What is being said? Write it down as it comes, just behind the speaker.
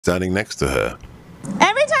standing next to her.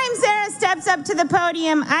 Every time Sarah steps up to the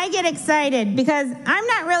podium, I get excited because I'm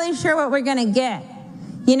not really sure what we're going to get.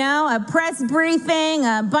 You know, a press briefing,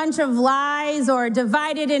 a bunch of lies, or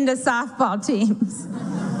divided into softball teams.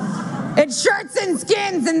 It's shirts and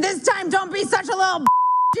skins, and this time don't be such a little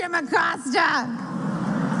Jim Acosta.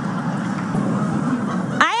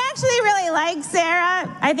 I actually really like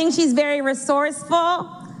Sarah. I think she's very resourceful.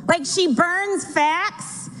 Like, she burns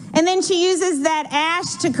facts, and then she uses that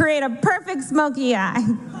ash to create a perfect smoky eye.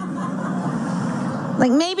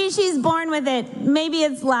 Like, maybe she's born with it. Maybe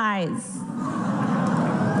it's lies.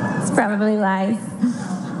 It's probably lies.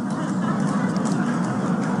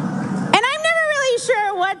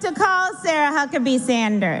 Sure what to call Sarah Huckabee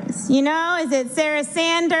Sanders. You know, is it Sarah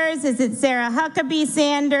Sanders? Is it Sarah Huckabee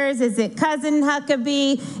Sanders? Is it cousin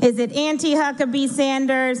Huckabee? Is it Auntie Huckabee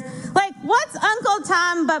Sanders? Like, what's Uncle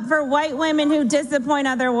Tom but for white women who disappoint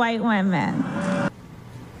other white women?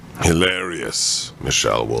 Hilarious,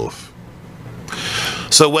 Michelle Wolf.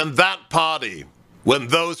 So when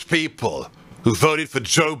those people who voted for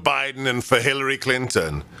Joe Biden and for Hillary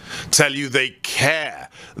Clinton tell you they care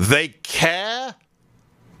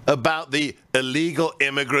about the illegal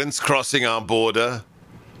immigrants crossing our border,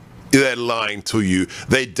 they're lying to you.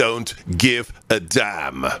 They don't give a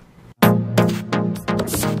damn.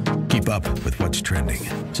 Keep up with what's trending.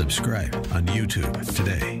 Subscribe on YouTube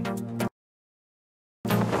today.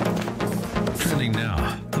 Trending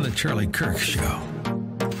now on The Charlie Kirk Show.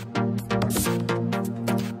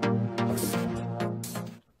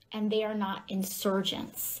 And they are not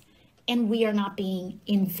insurgents, and we are not being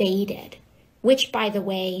invaded, which, by the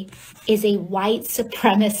way, is a white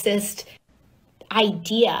supremacist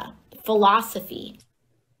idea, philosophy.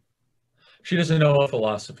 She doesn't know what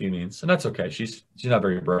philosophy means, and that's okay. She's not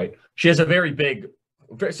very bright. She has a very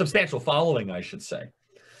substantial following, I should say.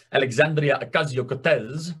 Alexandria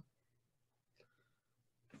Ocasio-Cortez.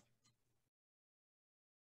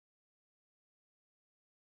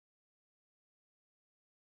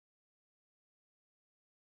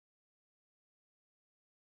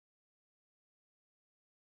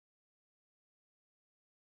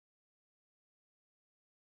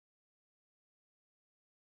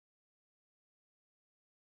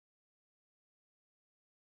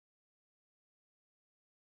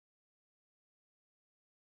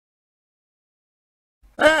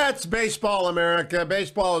 That's baseball, America.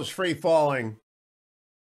 Baseball is free falling.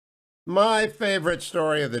 My favorite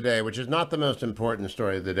story of the day, which is not the most important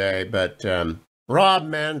story of the day, but Rob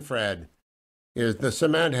Manfred is the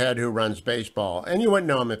cement head who runs baseball. And you wouldn't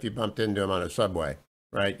know him if you bumped into him on a subway,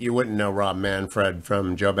 right? You wouldn't know Rob Manfred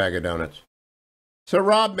from Joe Bag of Donuts. So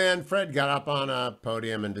Rob Manfred got up on a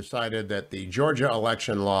podium and decided that the Georgia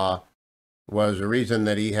election law was a reason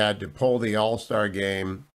that he had to pull the All-Star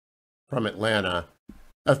game from Atlanta,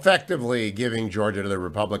 effectively giving Georgia to the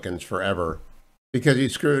Republicans forever, because he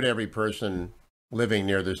screwed every person living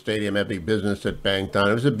near the stadium, every business that banked on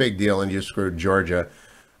it. It was a big deal, and you screwed Georgia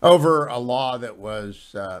over a law that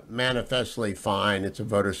was manifestly fine. It's a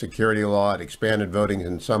voter security law. It expanded voting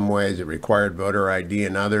in some ways. It required voter ID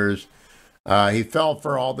in others. He fell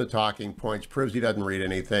for all the talking points, proves he doesn't read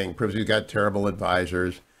anything, proves he's got terrible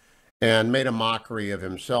advisors, and made a mockery of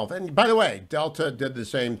himself. And by the way, Delta did the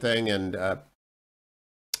same thing, and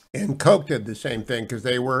Koch did the same thing because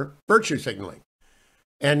they were virtue signaling.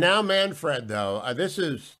 And now Manfred, though,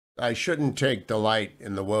 I shouldn't take delight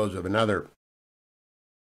in the woes of another.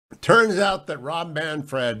 Turns out that Rob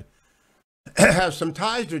Manfred has some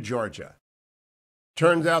ties to Georgia.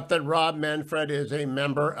 Turns out that Rob Manfred is a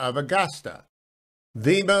member of Augusta,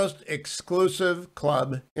 the most exclusive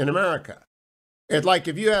club in America. It's like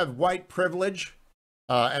if you have white privilege,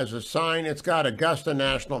 as a sign, it's got Augusta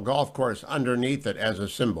National Golf Course underneath it as a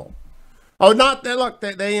symbol. Oh,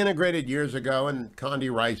 they integrated years ago, and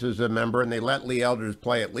Condi Rice is a member, and they let Lee Elders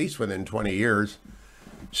play at least within 20 years.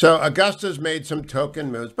 So Augusta's made some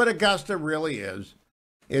token moves, but Augusta really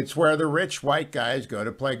it's where the rich white guys go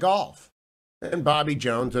to play golf, and Bobby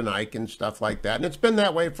Jones and Ike and stuff like that. And it's been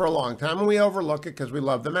that way for a long time, and we overlook it because we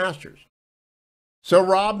love the Masters. So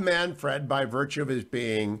Rob Manfred, by virtue of his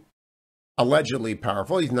being allegedly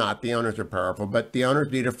powerful. He's not. The owners are powerful, but the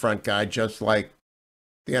owners need a front guy, just like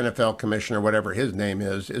the NFL commissioner, whatever his name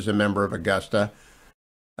is a member of Augusta.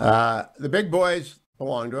 The big boys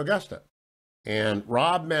belong to Augusta, and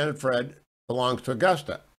Rob Manfred belongs to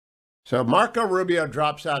Augusta. So Marco Rubio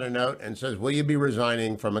drops out a note and says, will you be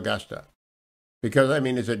resigning from Augusta? Because, I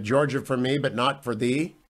mean, is it Georgia for me, but not for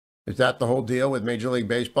thee? Is that the whole deal with Major League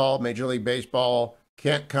Baseball? Major League Baseball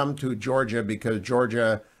can't come to Georgia because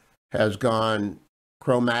Georgia has gone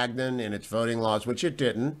Cro-Magnon in its voting laws, which it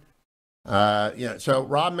didn't. So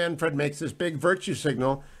Rob Manfred makes this big virtue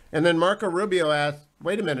signal, and then Marco Rubio asks,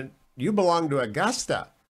 wait a minute, you belong to Augusta.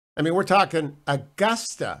 I mean, we're talking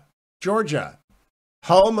Augusta, Georgia,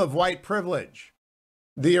 home of white privilege,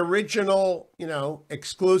 the original,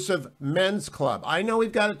 exclusive men's club. I know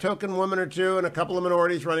we've got a token woman or two and a couple of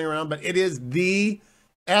minorities running around, but it is the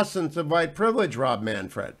essence of white privilege, Rob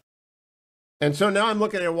Manfred. And so now I'm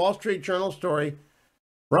looking at a Wall Street Journal story.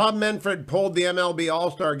 Rob Manfred pulled the MLB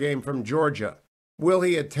All-Star game from Georgia. Will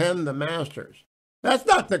he attend the Masters? That's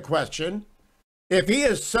not the question. If he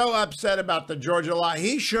is so upset about the Georgia law,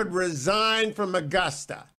 he should resign from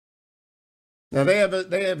Augusta. Now, they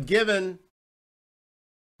have given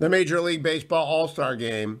the Major League Baseball All-Star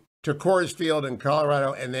game to Coors Field in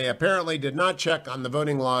Colorado, and they apparently did not check on the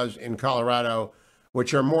voting laws in Colorado,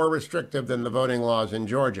 which are more restrictive than the voting laws in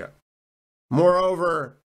Georgia.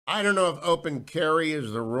 Moreover, I don't know if open carry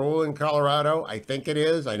is the rule in Colorado. I think it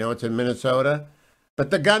is. I know it's in Minnesota. But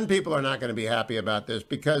the gun people are not going to be happy about this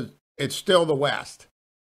because it's still the West.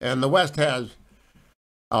 And the West has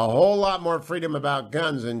a whole lot more freedom about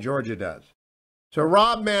guns than Georgia does. So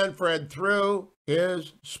Rob Manfred threw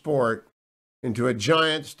his sport into a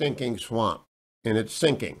giant stinking swamp, and it's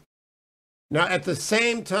sinking. Now, at the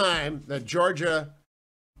same time that Georgia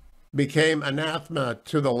became anathema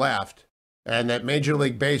to the left, and that Major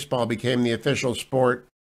League Baseball became the official sport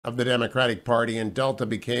of the Democratic Party, and Delta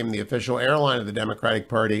became the official airline of the Democratic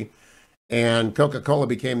Party, and Coca-Cola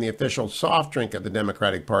became the official soft drink of the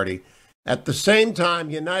Democratic Party, at the same time,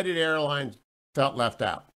 United Airlines felt left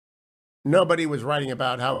out. Nobody was writing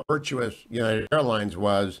about how virtuous United Airlines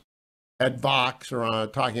was at Vox or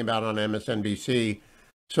talking about on MSNBC.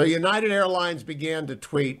 So United Airlines began to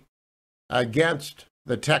tweet against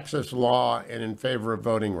the Texas law and in favor of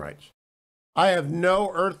voting rights. I have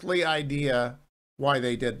no earthly idea why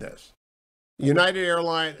they did this. United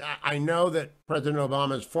Airlines, I know that President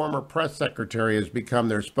Obama's former press secretary has become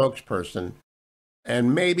their spokesperson,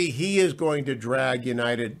 and maybe he is going to drag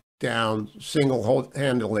United down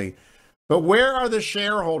single-handedly. But where are the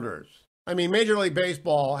shareholders? I mean, Major League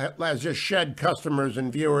Baseball has just shed customers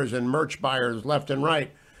and viewers and merch buyers left and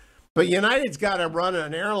right. But United's got to run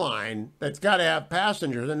an airline that's got to have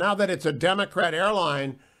passengers. And now that it's a Democrat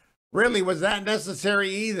airline, really, was that necessary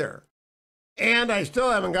either? And I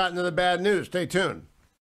still haven't gotten to the bad news. Stay tuned.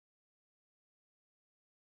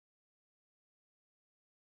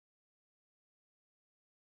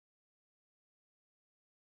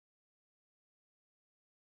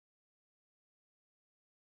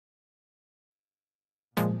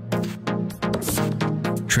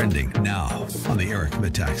 Trending now on the Eric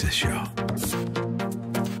Metaxas Show.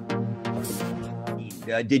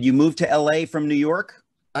 Did you move to LA from New York?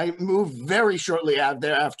 I moved very shortly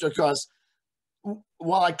thereafter because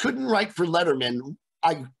while I couldn't write for Letterman,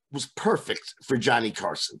 I was perfect for Johnny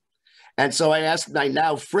Carson. And so I asked my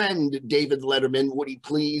now friend, David Letterman, would he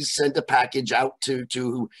please send a package out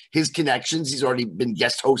to his connections? He's already been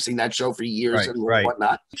guest hosting that show for years and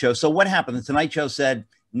whatnot. So what happened? The Tonight Show said,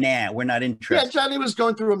 nah, we're not interested. Yeah, Johnny was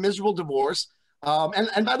going through a miserable divorce.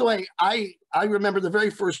 And by the way, I remember the very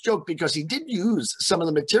first joke because he did use some of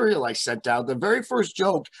the material I sent out. The very first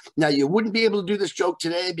joke. Now, you wouldn't be able to do this joke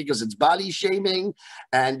today because it's body shaming.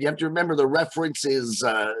 And you have to remember the reference is,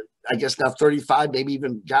 I guess, now 35, maybe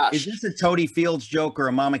even, gosh. Is this a Toady Fields joke or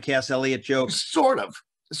a Mama Cass Elliott joke? Sort of.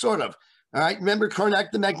 All right. Remember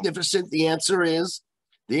Karnak the Magnificent? The answer is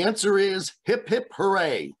hip, hip,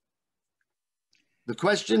 hooray. The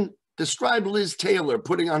question, describe Liz Taylor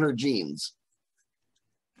putting on her jeans.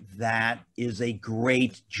 That is a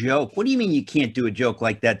great joke. What do you mean you can't do a joke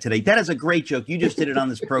like that today? That is a great joke. You just did it on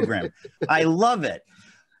this program. I love it.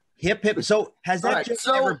 Hip, hip. So has that joke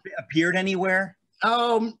ever appeared anywhere?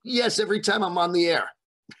 Yes, every time I'm on the air.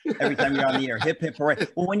 Every time you're on the air. Hip, hip, hooray.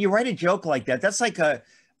 Well, when you write a joke like that, that's like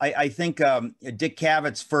I think Dick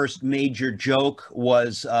Cavett's first major joke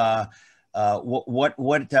was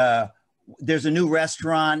there's a new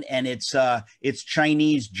restaurant and it's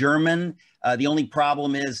Chinese German. The only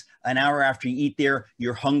problem is an hour after you eat there,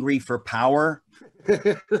 you're hungry for power.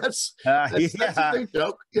 That's a great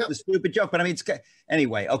joke. Yep. It's a stupid joke, but I mean,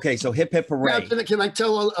 anyway. Okay, so hip hip hooray. Now, can I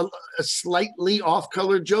tell a slightly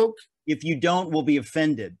off-color joke? If you don't, we'll be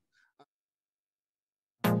offended.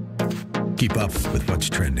 Keep up with what's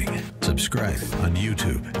trending. Subscribe on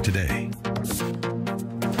YouTube today.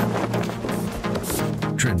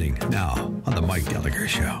 Trending now on the Mike Gallagher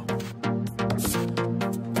Show.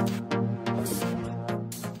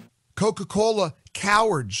 Coca-Cola,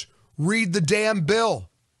 cowards, read the damn bill.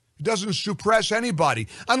 It doesn't suppress anybody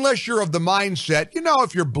unless you're of the mindset, you know,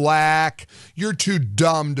 if you're black, you're too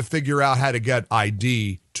dumb to figure out how to get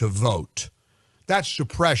ID to vote. That's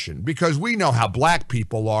suppression, because we know how black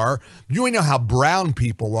people are. We know how brown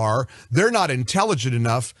people are. They're not intelligent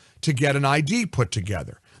enough to get an ID put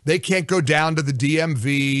together. They can't go down to the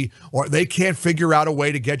DMV, or they can't figure out a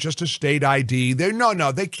way to get just a state ID. They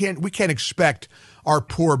can't. We can't expect our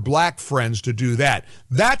poor black friends to do that.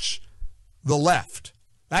 That's the left.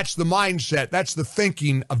 That's the mindset. That's the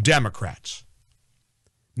thinking of Democrats.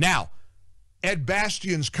 Now, Ed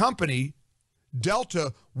Bastian's company,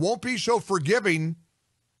 Delta, won't be so forgiving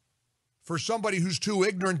for somebody who's too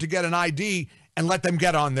ignorant to get an ID and let them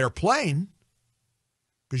get on their plane,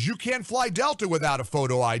 because you can't fly Delta without a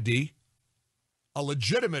photo ID, a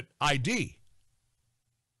legitimate ID.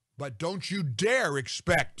 But don't you dare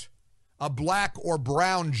expect a black or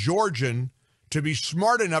brown Georgian to be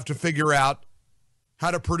smart enough to figure out how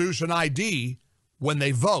to produce an ID when they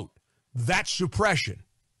vote. That's suppression.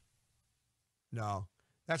 No,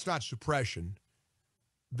 that's not suppression.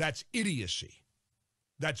 That's idiocy.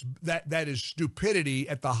 That is stupidity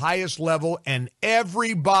at the highest level, and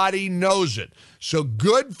everybody knows it. So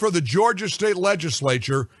good for the Georgia State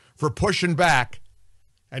Legislature for pushing back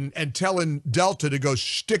and telling Delta to go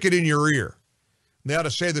stick it in your ear. They ought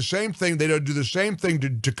to say the same thing. They don't do the same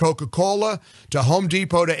thing to Coca-Cola, to Home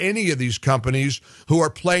Depot, to any of these companies who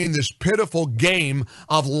are playing this pitiful game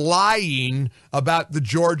of lying about the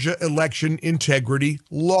Georgia election integrity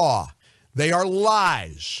law. They are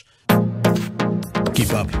lies.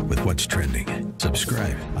 Keep up with what's trending.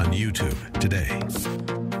 Subscribe on YouTube today.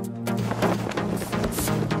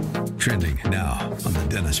 Trending now on the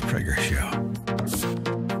Dennis Prager Show.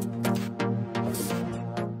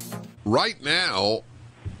 Right now,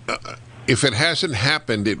 if it hasn't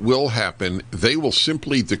happened, it will happen. They will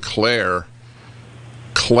simply declare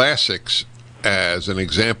classics as an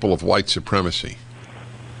example of white supremacy.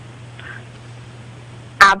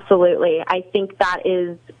 Absolutely. I think that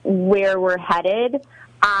is where we're headed.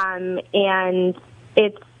 And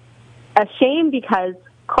it's a shame, because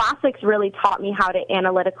classics really taught me how to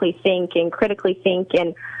analytically think and critically think.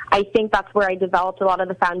 And I think that's where I developed a lot of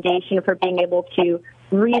the foundation for being able to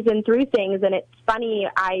reason through things. And it's funny,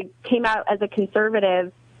 I came out as a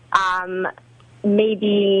conservative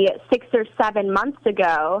maybe 6 or 7 months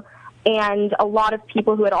ago, and a lot of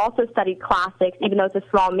people who had also studied classics, even though it's a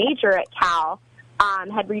small major at Cal,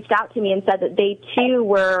 had reached out to me and said that they too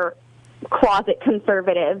were closet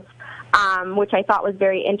conservatives, which I thought was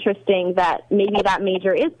very interesting, that maybe that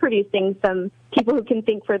major is producing some people who can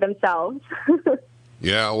think for themselves.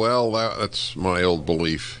 Yeah, well, that's my old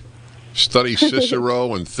belief. Study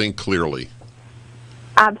Cicero and think clearly.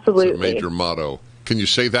 Absolutely. It's a major motto. Can you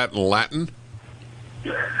say that in Latin?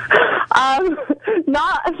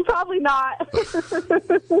 Probably not.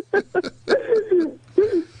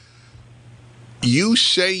 You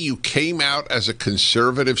say you came out as a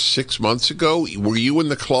conservative 6 months ago. Were you in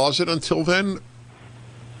the closet until then?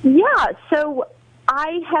 Yeah, so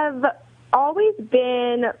I have always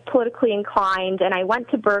been politically inclined, and I went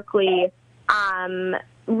to Berkeley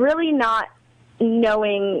really not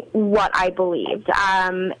knowing what I believed.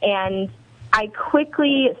 And I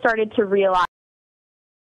quickly started to realize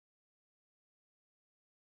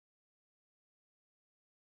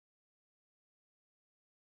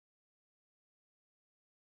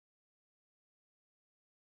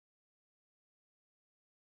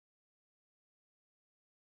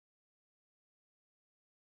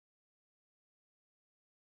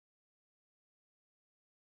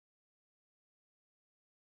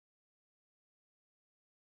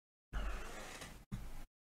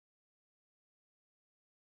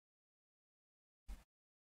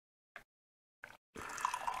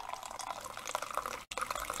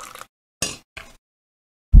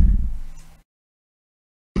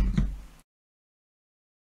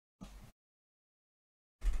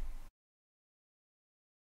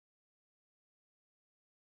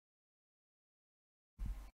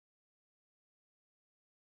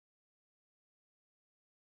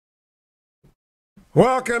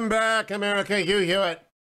Welcome back, America. Hugh Hewitt.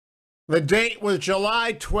 The date was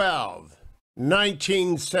July 12,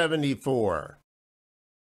 1974.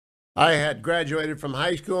 I had graduated from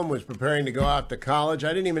high school and was preparing to go off to college.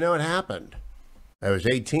 I didn't even know it happened. I was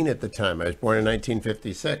 18 at the time. I was born in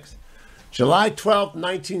 1956. July 12th,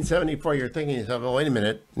 1974. You're thinking to yourself, oh, wait a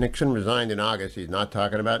minute. Nixon resigned in August. He's not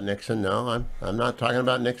talking about Nixon. No, I'm not talking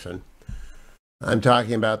about Nixon. I'm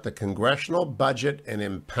talking about the Congressional Budget and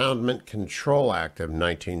Impoundment Control Act of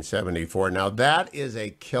 1974. Now, that is a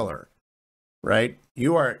killer, right?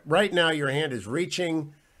 You are, right now, your hand is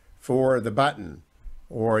reaching for the button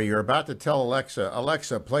or you're about to tell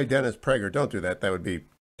Alexa, play Dennis Prager. Don't do that. That would be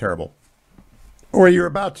terrible. Or you're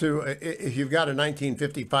about to, if you've got a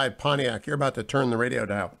 1955 Pontiac, you're about to turn the radio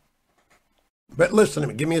dial. But listen to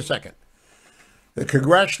me. Give me a second. The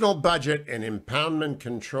Congressional Budget and Impoundment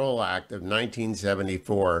Control Act of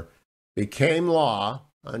 1974 became law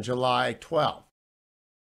on July 12,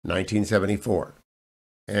 1974.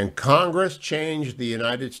 And Congress changed the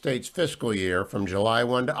United States fiscal year from July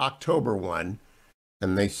 1 to October 1,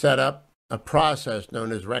 and they set up a process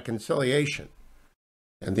known as reconciliation.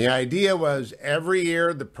 And the idea was every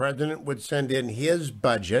year the president would send in his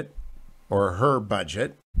budget or her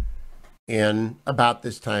budget in about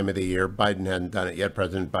this time of the year. Biden hadn't done it yet.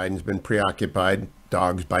 President Biden's been preoccupied.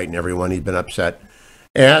 Dogs biting everyone. He's been upset.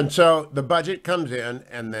 And so the budget comes in,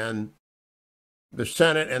 and then the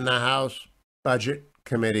Senate and the House budget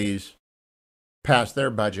committees pass their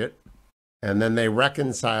budget, and then they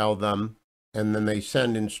reconcile them, and then they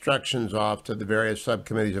send instructions off to the various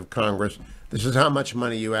subcommittees of Congress. This is how much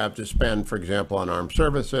money you have to spend, for example, on armed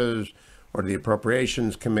services, or the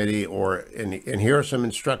Appropriations Committee, and here are some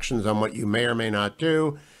instructions on what you may or may not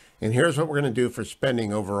do. And here's what we're going to do for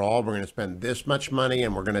spending overall. We're going to spend this much money,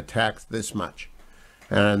 and we're going to tax this much.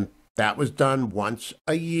 And that was done once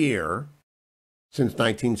a year since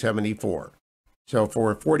 1974. So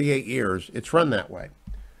for 48 years, it's run that way.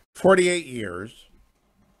 48 years,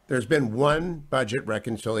 there's been one Budget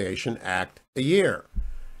Reconciliation Act a year.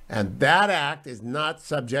 And that act is not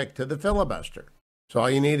subject to the filibuster. So all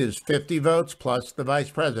you need is 50 votes plus the vice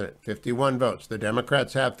president, 51 votes. The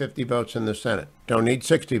Democrats have 50 votes in the Senate. Don't need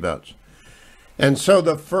 60 votes. And so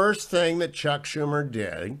the first thing that Chuck Schumer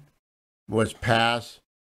did was pass,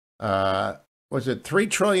 was it $3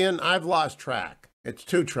 trillion? I've lost track. It's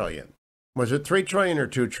 $2 trillion. Was it $3 trillion or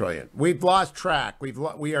 $2 trillion? We've lost track.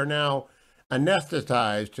 We are now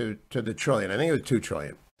anesthetized to the trillion. I think it was $2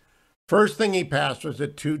 trillion. First thing he passed was a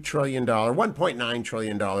 $2 trillion, $1.9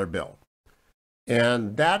 trillion bill.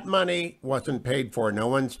 And that money wasn't paid for. No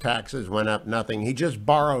one's taxes went up, nothing. He just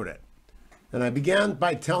borrowed it. And I began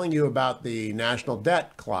by telling you about the national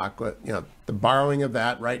debt clock. The borrowing of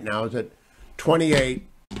that right now is at $28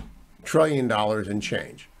 trillion and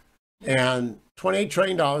change. And $28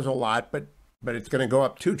 trillion is a lot, but it's going to go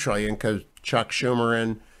up $2 trillion because Chuck Schumer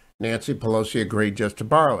and Nancy Pelosi agreed just to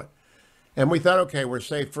borrow it. And we thought, okay, we're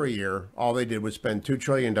safe for a year. All they did was spend $2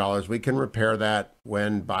 trillion. We can repair that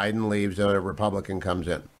when Biden leaves and a Republican comes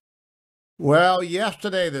in. Well,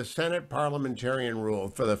 yesterday, the Senate parliamentarian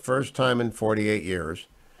ruled for the first time in 48 years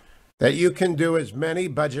that you can do as many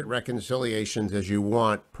budget reconciliations as you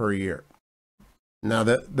want per year. Now,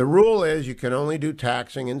 the rule is you can only do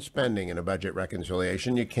taxing and spending in a budget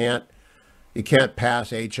reconciliation. You can't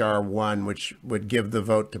pass H.R. 1, which would give the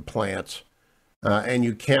vote to plants, and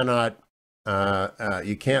you can't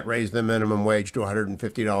raise the minimum wage to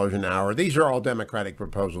 $150 an hour. These are all Democratic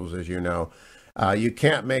proposals, as you know. You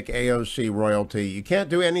can't make AOC royalty. You can't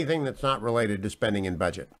do anything that's not related to spending and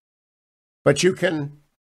budget. But you can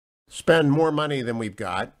spend more money than we've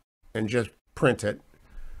got and just print it,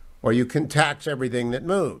 or you can tax everything that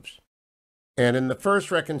moves. And in the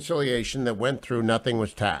first reconciliation that went through, nothing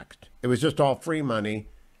was taxed. It was just all free money,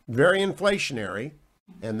 very inflationary,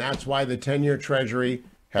 and that's why the 10-year Treasury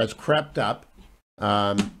has crept up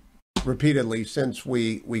repeatedly since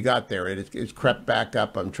we got there. It's crept back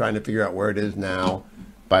up. I'm trying to figure out where it is now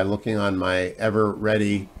by looking on my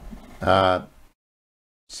ever-ready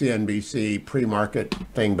CNBC pre-market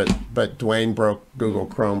thing, but Dwayne broke Google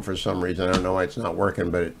Chrome for some reason. I don't know why it's not working,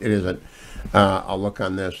 but it isn't. I'll look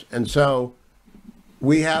on this. And so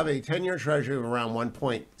we have a 10-year Treasury of around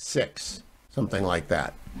 1.6, something like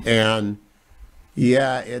that. And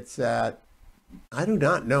yeah, it's at, I do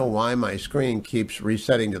not know why my screen keeps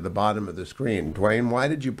resetting to the bottom of the screen. Dwayne, why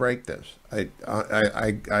did you break this?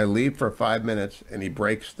 I leave for 5 minutes and he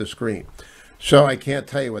breaks the screen. So I can't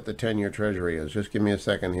tell you what the 10-year Treasury is. Just give me a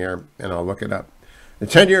second here and I'll look it up. The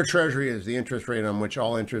 10-year Treasury is the interest rate on which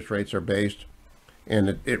all interest rates are based.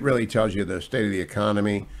 And it really tells you the state of the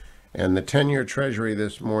economy. And the 10-year Treasury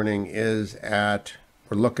this morning is at,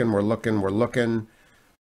 we're looking.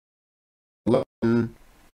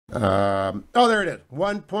 Oh, there it is,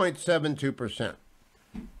 1.72%.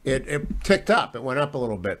 It ticked up. It went up a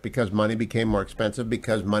little bit because money became more expensive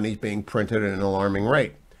because money's being printed at an alarming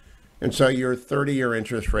rate. And so your 30-year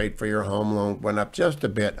interest rate for your home loan went up just a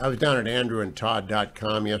bit. I was down at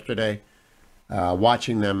andrewandtodd.com yesterday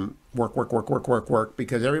watching them work,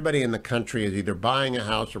 because everybody in the country is either buying a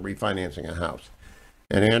house or refinancing a house.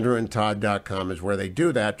 And andrewandtodd.com is where they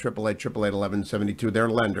do that, 888-888-1172. They're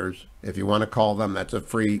lenders. If you want to call them, that's a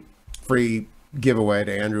free giveaway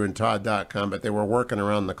to andrewandtodd.com, but they were working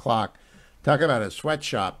around the clock. Talk about a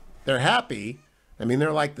sweatshop. They're happy. I mean,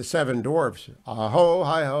 they're like the Seven Dwarfs. Ho,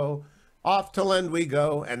 hi ho, off to Lend we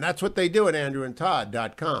go. And that's what they do at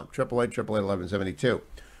andrewandtodd.com, 888-888-1172.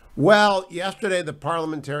 Well, yesterday the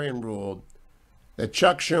parliamentarian ruled that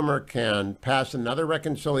Chuck Schumer can pass another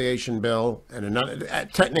reconciliation bill and another,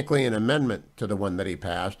 technically an amendment to the one that he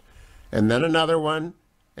passed, and then another one,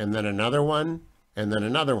 and then another one, and then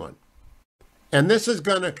another one. And this is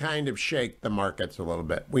going to kind of shake the markets a little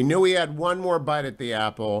bit. We knew we had one more bite at the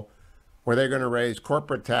apple where they're going to raise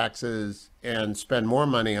corporate taxes and spend more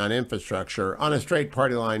money on infrastructure on a straight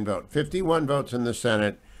party line vote. 51 votes in the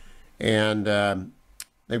Senate, and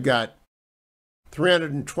they've got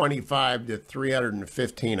 325 to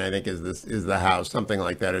 315, I think, is the House, something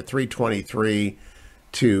like that, or 323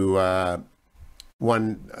 to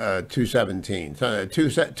 217. So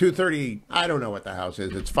 230, I don't know what the House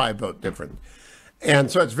is. It's 5-vote difference.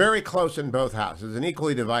 And so it's very close in both houses, an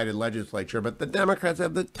equally divided legislature, but the Democrats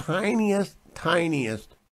have the tiniest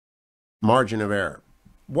margin of error.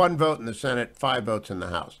 1 vote in the Senate, 5 votes in the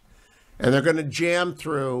House. And they're going to jam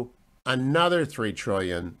through another $3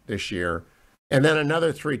 trillion this year, and then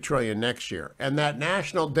another $3 trillion next year. And that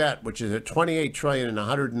national debt, which is at $28 trillion and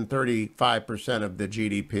 135% of the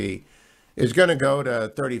GDP, is going to go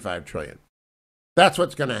to $35 trillion. That's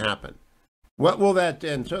what's going to happen. What will that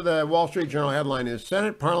end? So the Wall Street Journal headline is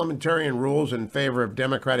Senate parliamentarian rules in favor of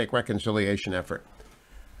Democratic reconciliation effort.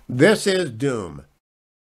 This is doom.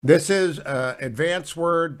 This is advance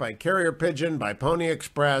word by Carrier Pigeon, by Pony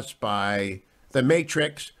Express, by The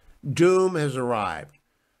Matrix. Doom has arrived.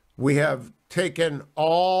 We have taken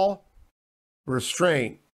all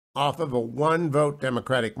restraint off of a 1-vote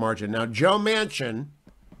Democratic margin. Now, Joe Manchin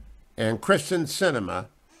and Kristen Sinema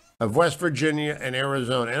of West Virginia and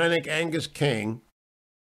Arizona, and I think Angus King,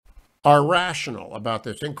 are rational about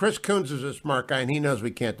this. And Chris Coons is a smart guy, and he knows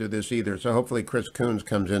we can't do this either. So hopefully Chris Coons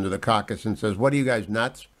comes into the caucus and says, what are you guys,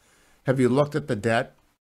 nuts? Have you looked at the debt?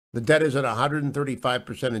 The debt is at 135%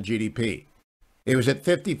 of GDP. It was at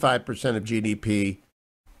 55% of GDP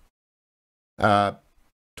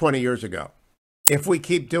 20 years ago. If we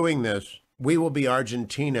keep doing this, we will be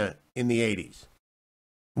Argentina in the 80s.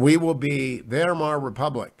 We will be Weimar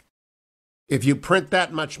Republic. If you print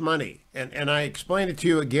that much money, and I explain it to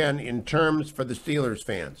you again in terms for the Steelers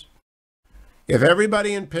fans. If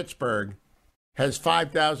everybody in Pittsburgh has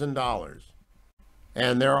 $5,000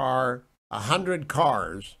 and there are 100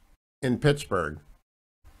 cars in Pittsburgh,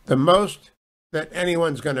 the most that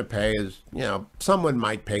anyone's going to pay is, someone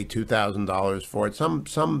might pay $2,000 for it. Some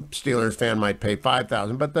Steelers fan might pay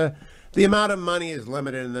 $5,000, but the amount of money is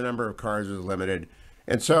limited and the number of cars is limited.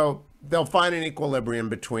 And so they'll find an equilibrium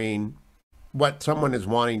between what someone is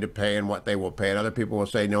wanting to pay and what they will pay. And other people will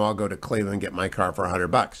say, no, I'll go to Cleveland and get my car for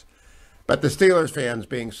 $100. But the Steelers fans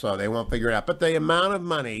being slow, they won't figure it out. But the amount of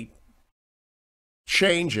money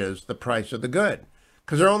changes the price of the good.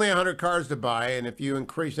 Because there are only 100 cars to buy, and if you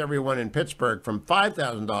increase everyone in Pittsburgh from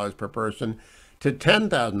 $5,000 per person to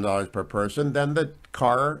 $10,000 per person, then the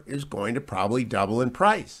car is going to probably double in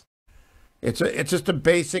price. It's just a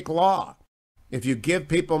basic law. If you give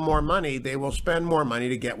people more money, they will spend more money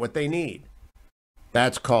to get what they need.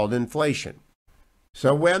 That's called inflation.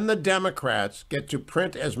 So when the Democrats get to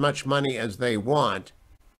print as much money as they want,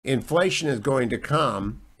 inflation is going to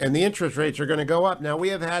come, and the interest rates are going to go up. Now, we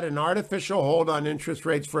have had an artificial hold on interest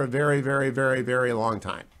rates for a very, very, very, very long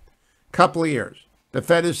time. Couple of years. The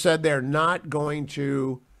Fed has said they're not going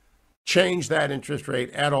to change that interest rate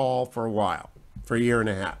at all for a while, for a year and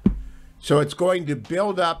a half. So it's going to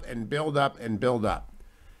build up and build up and build up.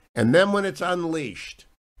 And then when it's unleashed,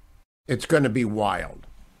 it's going to be wild.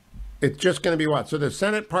 It's just going to be wild. So the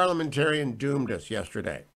Senate parliamentarian doomed us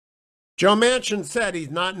yesterday. Joe Manchin said he's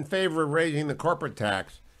not in favor of raising the corporate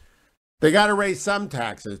tax. They got to raise some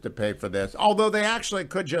taxes to pay for this, although they actually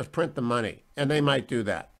could just print the money, and they might do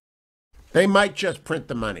that. They might just print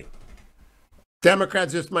the money.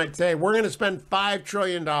 Democrats just might say, we're going to spend $5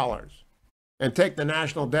 trillion and take the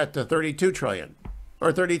national debt to $32 trillion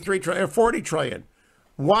or $33 trillion or $40 trillion.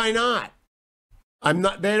 Why not?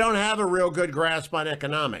 They don't have a real good grasp on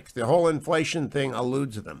economics. The whole inflation thing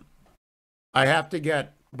eludes them. I have to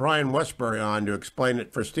get Brian Westbury on to explain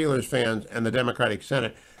it for Steelers fans and the Democratic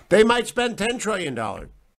Senate. They might spend $10 trillion.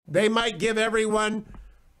 They might give everyone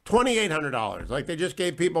 $2,800, like they just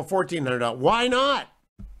gave people $1,400. Why not?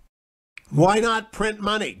 Why not print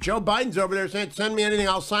money? Joe Biden's over there saying, send me anything,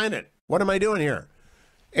 I'll sign it. What am I doing here?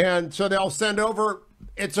 And so they'll send over,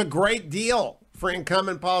 it's a great deal for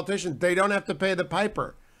incumbent politicians. They don't have to pay the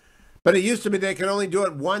piper. But it used to be they could only do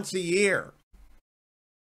it once a year.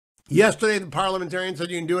 Yesterday, the parliamentarian said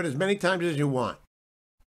you can do it as many times as you want.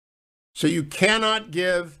 So you cannot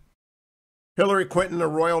give Hillary Clinton a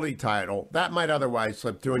royalty title. That might otherwise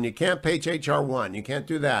slip through, and you can't pay H.R. 1. You can't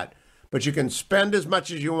do that. But you can spend as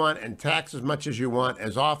much as you want and tax as much as you want,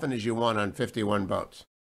 as often as you want on 51 votes.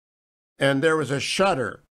 And there was a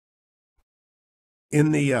shudder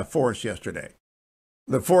in the force yesterday.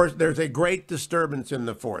 The force, there's a great disturbance in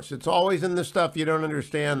the force. It's always in the stuff you don't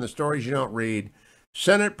understand, the stories you don't read.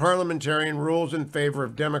 Senate parliamentarian rules in favor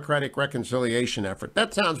of Democratic reconciliation effort.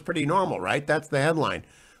 That sounds pretty normal, right? That's the headline.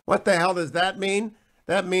 What the hell does that mean?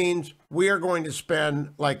 That means we are going to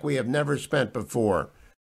spend like we have never spent before.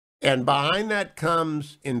 And behind that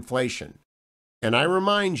comes inflation. And I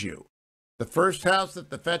remind you, the first house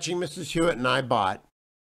that the fetching Mrs. Hewitt and I bought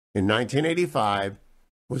in 1985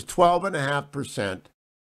 was 12.5%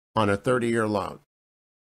 on a 30-year loan.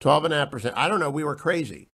 12.5%. I don't know, we were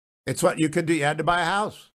crazy. It's what you could do. You had to buy a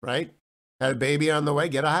house, right? Had a baby on the way,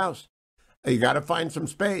 get a house. You got to find some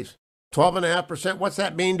space. 12.5%. What's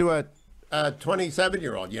that mean to a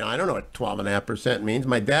 27-year-old? You know, I don't know what 12.5% means.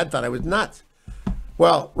 My dad thought I was nuts.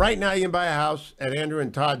 Well, right now you can buy a house at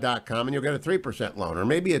andrewandtodd.com and you'll get a 3% loan, or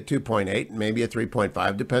maybe a 2.8, maybe a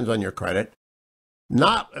 3.5, depends on your credit.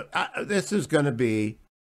 This is going to be,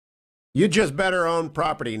 you just better own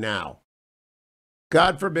property now.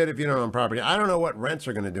 God forbid if you don't own property. I don't know what rents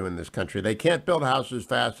are going to do in this country. They can't build houses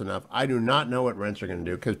fast enough. I do not know what rents are going to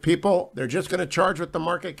do because people, they're just going to charge what the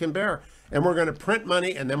market can bear. And we're going to print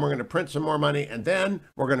money, and then we're going to print some more money, and then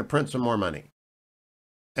we're going to print some more money.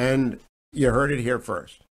 And you heard it here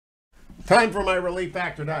first. Time for my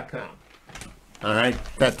relieffactor.com. All right,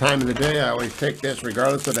 that time of the day, I always take this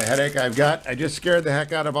regardless of the headache I've got. I just scared the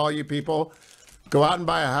heck out of all you people. Go out and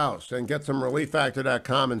buy a house and get some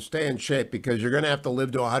relieffactor.com and stay in shape because you're going to have to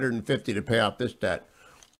live to 150 to pay off this debt.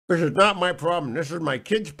 This is not my problem. This is my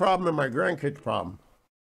kids' problem and my grandkids' problem.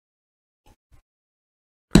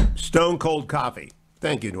 Stone cold coffee.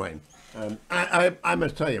 Thank you, Dwayne. I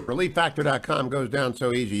must tell you, relieffactor.com goes down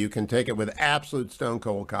so easy. You can take it with absolute stone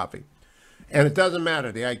cold coffee. And it doesn't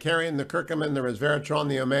matter. The Icarian, the curcumin, the resveratrol,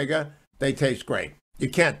 and the omega, they taste great. You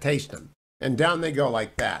can't taste them. And down they go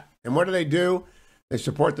like that. And what do? They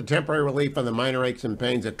support the temporary relief on the minor aches and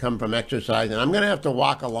pains that come from exercise. And I'm going to have to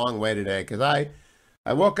walk a long way today because I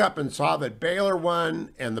woke up and saw that Baylor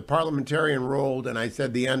won and the parliamentarian ruled, and I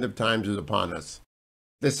said the end of times is upon us.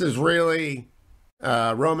 This is really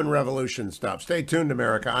Roman Revolution stuff. Stay tuned,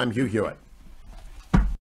 America. I'm Hugh Hewitt.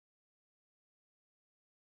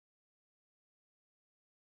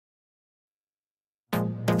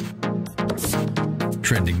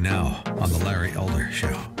 Trending now on The Larry Elder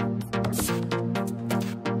Show.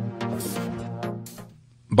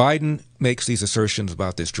 Biden makes these assertions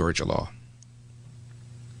about this Georgia law.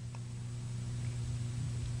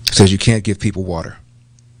 Says you can't give people water.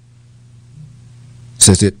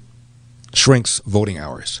 Says it shrinks voting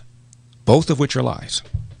hours, both of which are lies.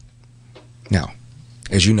 Now,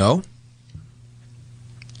 as you know,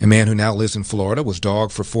 a man who now lives in Florida was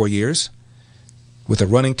dogged for 4 years with a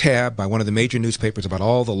running tab by one of the major newspapers about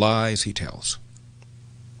all the lies he tells.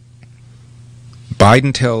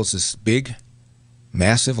 Biden tells this big,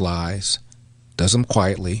 massive lies, does them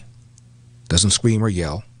quietly, doesn't scream or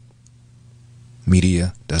yell.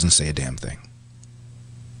 Media doesn't say a damn thing.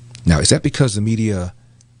 Now, is that because the media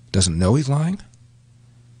doesn't know he's lying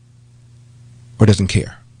or doesn't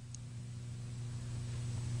care?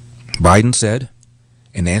 Biden said,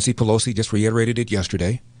 and Nancy Pelosi just reiterated it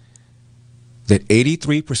yesterday, that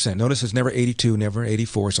 83%, notice it's never 82, never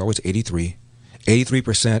 84, it's always 83,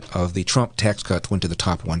 83% of the Trump tax cuts went to the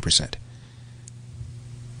top 1%.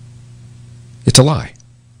 It's a lie.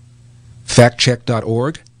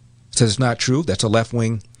 Factcheck.org says it's not true. That's a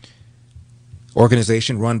left-wing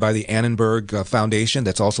organization run by the Annenberg Foundation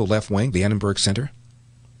that's also left-wing, the Annenberg Center.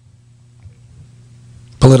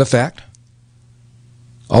 PolitiFact,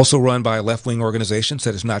 also run by a left-wing organization,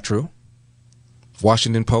 said it's not true.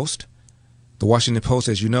 Washington Post. The Washington Post,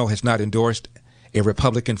 as you know, has not endorsed a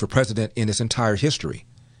Republican for president in its entire history.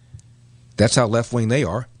 That's how left-wing they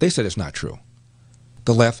are. They said it's not true.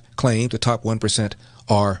 The left claimed the top 1%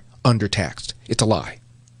 are undertaxed. It's a lie.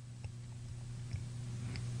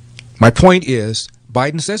 My point is,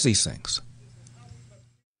 Biden says these things.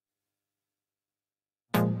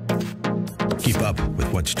 Keep up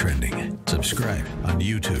with what's trending. Subscribe on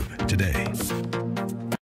YouTube today.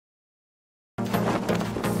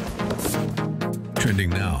 Trending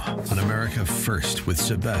now on America First with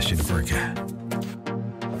Sebastian Gorka.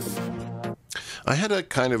 I had a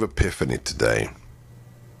kind of epiphany today.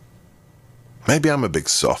 Maybe I'm a big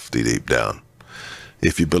softy deep down.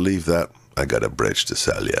 If you believe that, I got a bridge to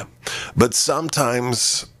sell you. But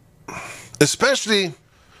sometimes, especially,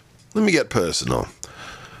 let me get personal.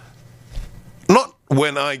 Not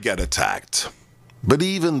when I get attacked, but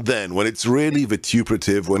even then, when it's really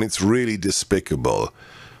vituperative, when it's really despicable,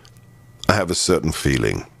 I have a certain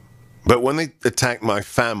feeling. But when they attack my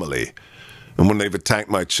family, and when they've attacked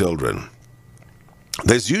my children,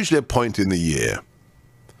 there's usually a point in the year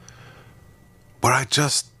where I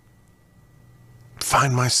just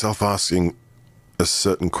find myself asking a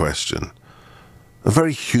certain question, a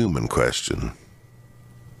very human question.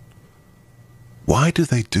 Why do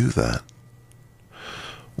they do that?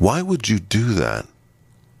 Why would you do that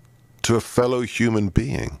to a fellow human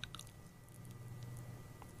being?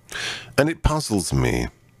 And it puzzles me,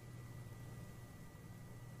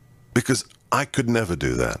 because I could never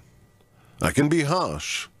do that. I can be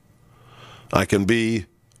harsh. I can be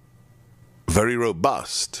very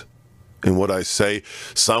robust in what I say.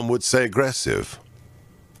 Some would say aggressive.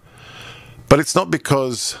 But it's not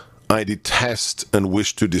because I detest and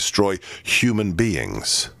wish to destroy human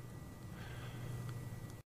beings.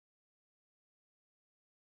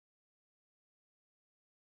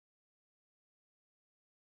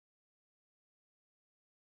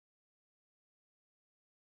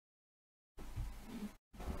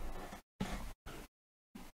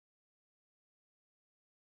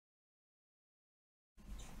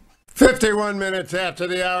 "51 minutes after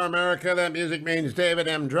the hour, America." That music means David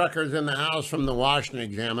M. Drucker's in the house from the Washington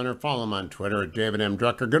Examiner. Follow him on Twitter at David M.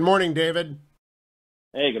 Drucker. Good morning, David.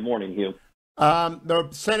 Hey, good morning, Hugh. The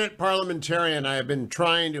Senate parliamentarian, I have been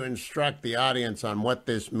trying to instruct the audience on what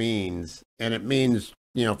this means, and it means,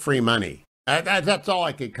 free money. That's all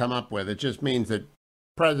I could come up with. It just means that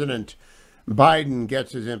President Biden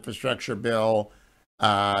gets his infrastructure bill.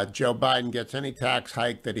 Joe Biden gets any tax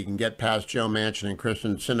hike that he can get past Joe Manchin and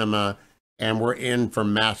Kristen Sinema, and we're in for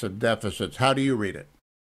massive deficits. How do you read it?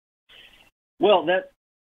 Well, that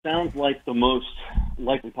sounds like the most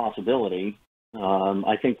likely possibility.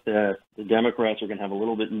 I think that the Democrats are going to have a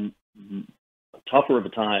little bit tougher of a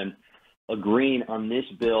time agreeing on this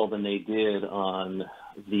bill than they did on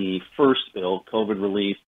the first bill, COVID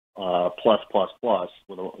relief plus,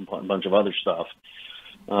 with a bunch of other stuff.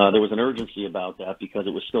 There was an urgency about that because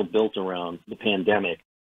it was still built around the pandemic.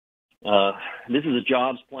 This is a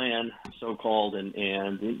jobs plan, so-called, and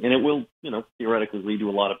it will, theoretically lead to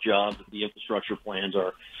a lot of jobs if the infrastructure plans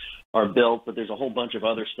are built, but there's a whole bunch of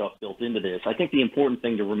other stuff built into this. I think the important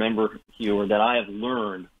thing to remember, Hugh, that I have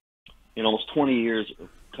learned in almost 20 years of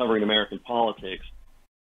covering American politics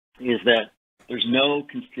is that there's no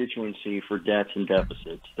constituency for debts and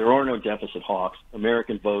deficits. There are no deficit hawks.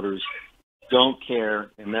 American voters don't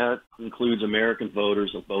care, and that includes American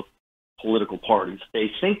voters of both political parties.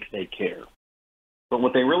 They think they care, but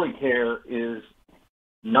what they really care is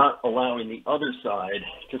not allowing the other side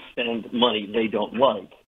to spend money they don't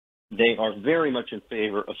like. They are very much in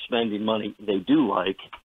favor of spending money they do like,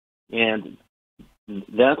 and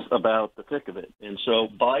that's about the thick of it. And so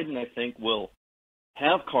Biden, I think, will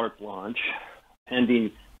have carte blanche,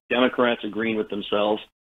 pending Democrats agreeing with themselves,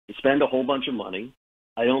 to spend a whole bunch of money.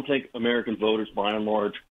 I don't think American voters, by and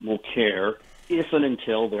large, will care if and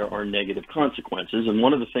until there are negative consequences. And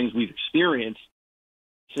one of the things we've experienced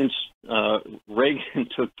since Reagan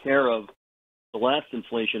took care of the last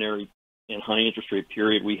inflationary and high interest rate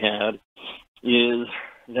period we had is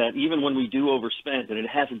that even when we do overspend, and it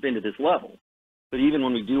hasn't been to this level, but even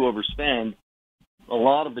when we do overspend, a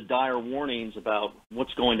lot of the dire warnings about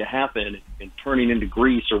what's going to happen in turning into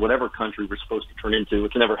Greece or whatever country we're supposed to turn into,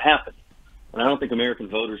 it's never happened. And I don't think American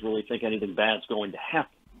voters really think anything bad's going to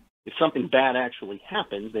happen. If something bad actually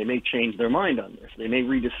happens, they may change their mind on this. They may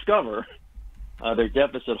rediscover their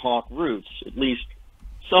deficit hawk roots, at least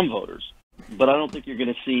some voters. But I don't think you're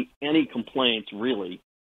going to see any complaints, really,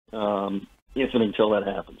 if and until that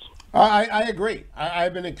happens. I agree.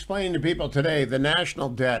 I've been explaining to people today the national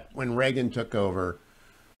debt when Reagan took over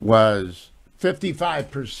was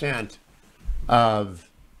 55% of,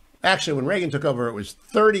 actually when Reagan took over it was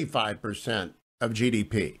 35% of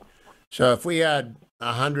GDP. So if we had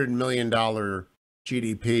 $100 million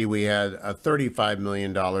GDP, we had a $35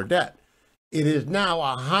 million debt. It is now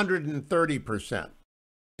 130%.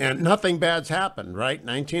 And nothing bad's happened, right?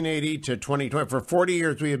 1980 to 2020. For 40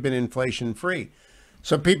 years, we have been inflation free.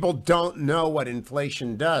 So people don't know what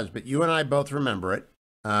inflation does, but you and I both remember it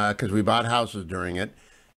because we bought houses during it.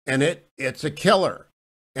 And it's a killer.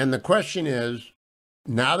 And the question is,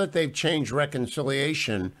 now that they've changed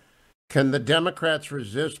reconciliation, Can the Democrats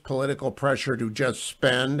resist political pressure to just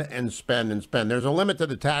spend and spend and spend? There's a limit to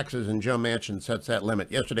the taxes, and Joe Manchin sets that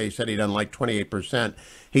limit. Yesterday he said he'd done like 28%.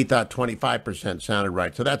 He thought 25% sounded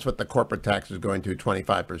right. So that's what the corporate tax is going to,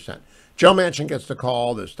 25%. Joe Manchin gets to call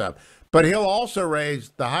all this stuff. But he'll also raise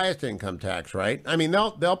the highest income tax, right? I mean,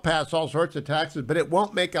 they'll pass all sorts of taxes, but it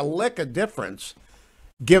won't make a lick of difference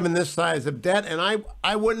given this size of debt. And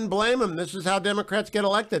I wouldn't blame them. This is how Democrats get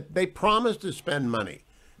elected. They promise to spend money.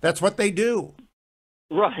 That's what they do.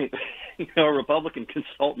 Right. A Republican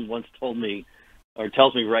consultant once told me, or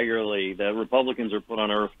tells me regularly, that Republicans are put on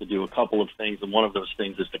earth to do a couple of things, and one of those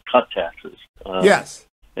things is to cut taxes. Yes.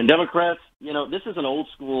 And Democrats, this is old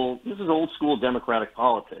school Democratic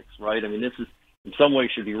politics, right? I mean, this is in some ways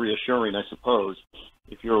should be reassuring, I suppose,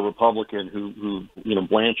 if you're a Republican who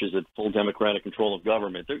blanches at full Democratic control of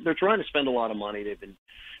government. They're trying to spend a lot of money. They've been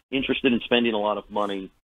interested in spending a lot of money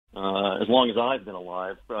as long as I've been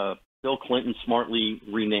alive. Bill Clinton smartly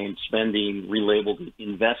renamed spending, relabeled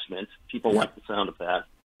investment. People like the sound of that.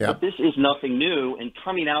 Yeah. But this is nothing new. And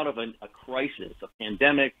coming out of a crisis, a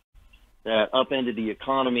pandemic that upended the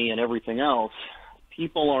economy and everything else,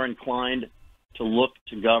 people are inclined to look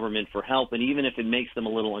to government for help. And even if it makes them a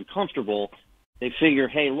little uncomfortable, they figure,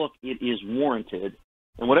 hey, look, it is warranted.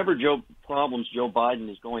 And whatever problems Joe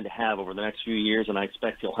Biden is going to have over the next few years, and I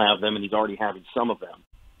expect he'll have them, and he's already having some of them,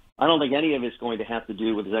 I don't think any of it's going to have to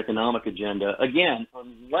do with his economic agenda, again,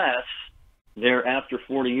 unless there, after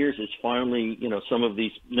 40 years, is finally, some of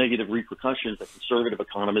these negative repercussions that conservative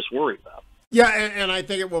economists worry about. Yeah, and I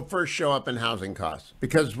think it will first show up in housing costs,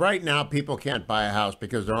 because right now people can't buy a house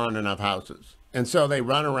because there aren't enough houses. And so they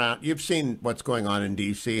run around. You've seen what's going on in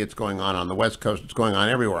D.C. It's going on the West Coast. It's going on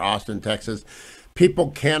everywhere, Austin, Texas.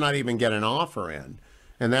 People cannot even get an offer in.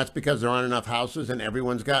 And that's because there aren't enough houses and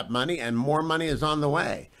everyone's got money, and more money is on the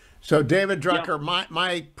way. So, David Drucker,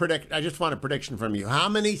 I just want a prediction from you. How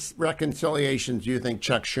many reconciliations do you think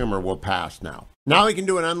Chuck Schumer will pass now? Now he can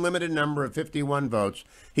do an unlimited number of 51 votes.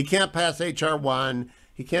 He can't pass H.R. 1.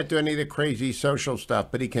 He can't do any of the crazy social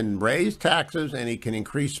stuff, but he can raise taxes and he can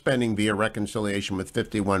increase spending via reconciliation with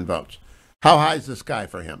 51 votes. How high is the sky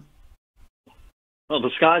for him? Well,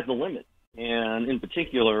 the sky's the limit. And in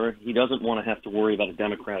particular, he doesn't want to have to worry about a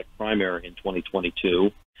Democratic primary in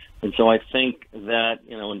 2022. And so I think that,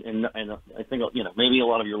 and I think, maybe a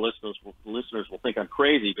lot of your listeners will think I'm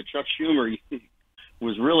crazy, but Chuck Schumer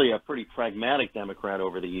was really a pretty pragmatic Democrat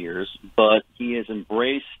over the years, but he has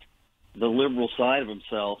embraced the liberal side of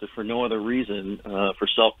himself, if for no other reason, for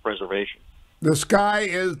self-preservation. The sky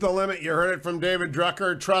is the limit. You heard it from David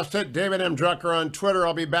Drucker. Trust it. David M. Drucker on Twitter.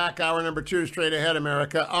 I'll be back hour number 2 straight ahead,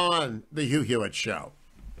 America, on The Hugh Hewitt Show.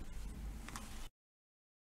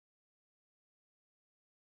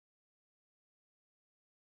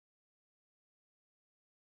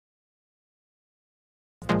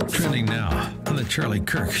 Trending now on The Charlie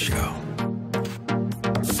Kirk Show.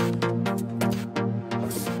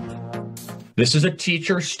 This is a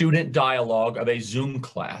teacher-student dialogue of a Zoom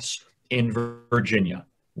class in Virginia.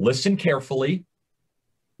 Listen carefully.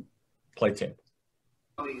 Play tape.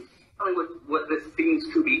 Tell me what this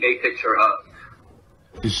seems to be a picture of.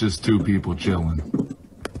 It's just two people chilling.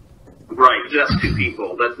 Right, just two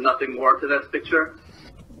people. There's nothing more to this picture?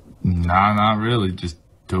 Nah, not really. Just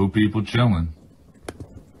two people chilling.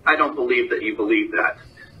 I don't believe that you believe that.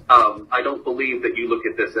 I don't believe that you look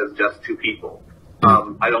at this as just two people.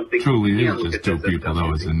 I don't think truly you is just two people,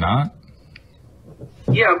 though, is it not?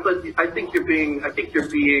 Yeah, but I think you're being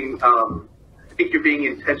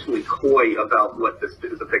intentionally coy about what this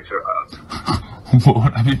is a picture of. What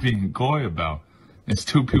would I be being coy about? It's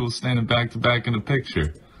two people standing back to back in a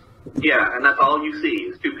picture. Yeah, and that's all you see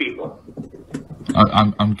is two people.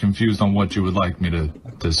 I'm confused on what you would like me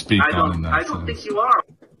to speak on in that I don't think you are.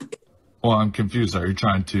 Well, I'm confused. Are you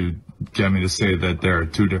trying to get me to say that there are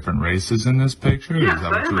two different races in this picture? Yes, is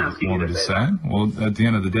that what you want me to say? Well, at the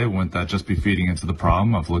end of the day, wouldn't that just be feeding into the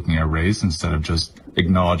problem of looking at race instead of just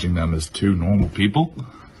acknowledging them as two normal people?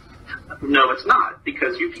 No, it's not,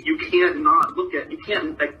 because you can't look at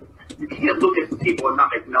people and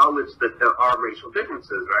not acknowledge that there are racial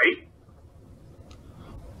differences, right?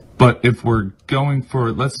 But if we're going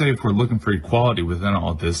for, let's say if we're looking for equality within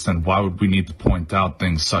all this, then why would we need to point out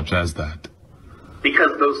things such as that?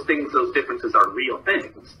 Because those differences are real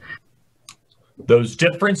things. Those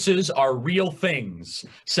differences are real things,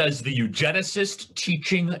 says the eugenicist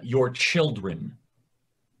teaching your children.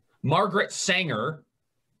 Margaret Sanger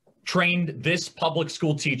trained this public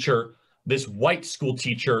school teacher, this white school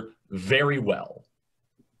teacher, very well.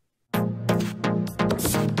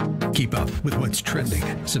 Keep up with what's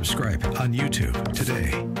trending. Subscribe on YouTube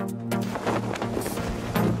today.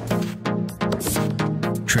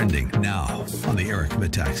 Trending now on the Eric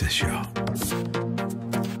Metaxas Show.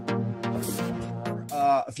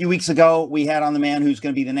 A few weeks ago, we had on the man who's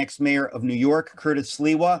going to be the next mayor of New York, Curtis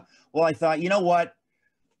Sliwa. Well, I thought, you know what?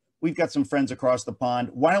 We've got some friends across the pond.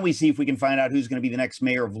 Why don't we see if we can find out who's going to be the next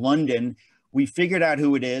mayor of London? We figured out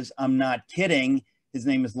who it is. I'm not kidding. His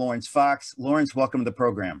name is Lawrence Fox. Lawrence, welcome to the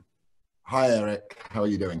program. Hi, Eric. How are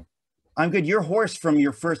you doing? I'm good. You're hoarse from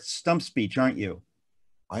your first stump speech, aren't you?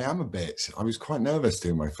 I am a bit. I was quite nervous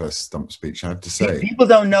doing my first stump speech, I have to say. People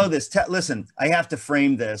don't know this. Listen, I have to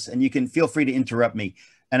frame this, and you can feel free to interrupt me.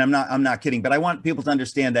 And I'm not kidding, but I want people to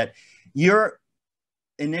understand that you're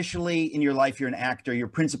initially in your life, you're an actor. You're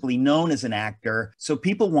principally known as an actor. So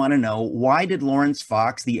people want to know, why did Lawrence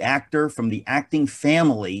Fox, the actor from the acting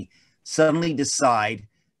family, suddenly decide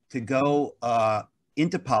to go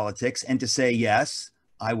into politics and to say, yes,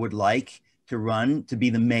 I would like to run to be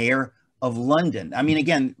the mayor of London? I mean,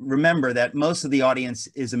 again, remember that most of the audience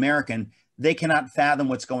is American. They cannot fathom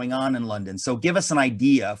what's going on in London. So give us an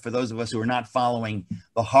idea for those of us who are not following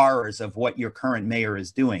the horrors of what your current mayor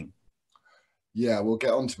is doing. Yeah, we'll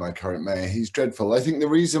get on to my current mayor. He's dreadful. I think the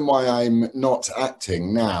reason why I'm not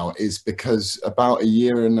acting now is because about a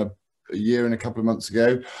year and a couple of months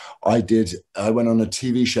ago, I went on a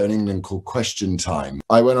TV show in England called Question Time.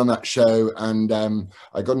 I went on that show and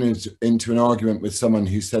I got into an argument with someone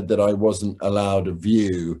who said that I wasn't allowed a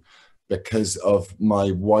view because of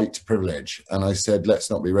my white privilege. And I said, let's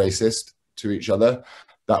not be racist to each other.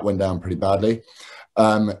 That went down pretty badly.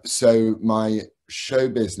 So my show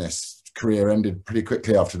business career ended pretty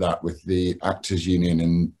quickly after that, with the Actors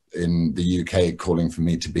Union in the UK calling for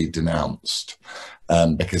me to be denounced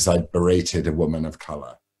because I berated a woman of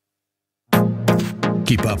colour.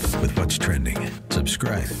 Keep up with what's trending.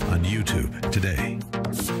 Subscribe on YouTube today.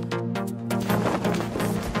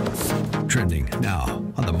 Trending now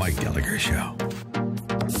on the Mike Gallagher Show.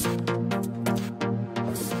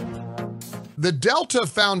 The Delta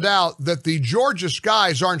found out that the Georgia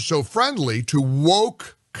skies aren't so friendly to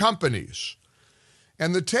woke companies.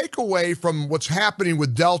 And the takeaway from what's happening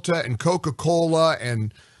with Delta and Coca-Cola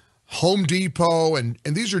and Home Depot, and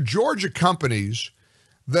these are Georgia companies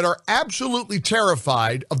that are absolutely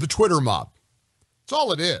terrified of the Twitter mob. That's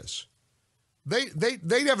all it is.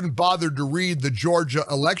 They haven't bothered to read the Georgia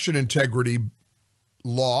election integrity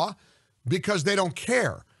law because they don't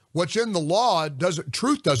care. What's in the law,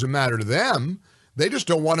 truth doesn't matter to them. They just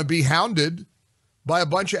don't want to be hounded by a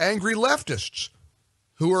bunch of angry leftists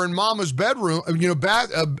who are in mama's bedroom,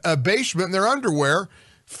 a basement in their underwear,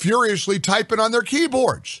 furiously typing on their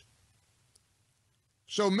keyboards.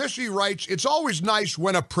 So Missy writes, it's always nice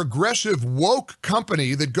when a progressive woke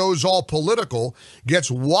company that goes all political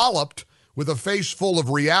gets walloped with a face full of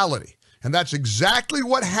reality. And that's exactly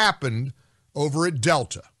what happened over at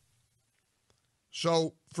Delta.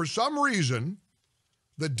 So for some reason,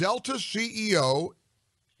 the Delta CEO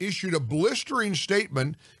issued a blistering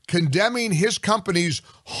statement condemning his company's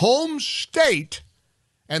home state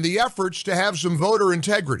and the efforts to have some voter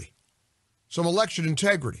integrity, some election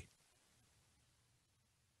integrity.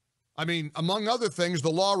 I mean, among other things, the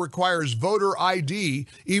law requires voter ID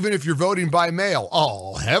even if you're voting by mail.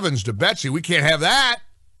 Oh, heavens to Betsy, we can't have that.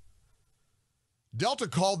 Delta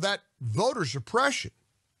called that voter suppression,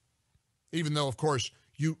 even though, of course,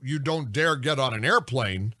 you don't dare get on an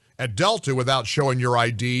airplane at Delta without showing your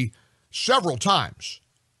ID several times.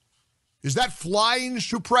 Is that flying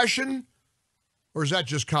suppression, or is that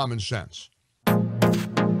just common sense?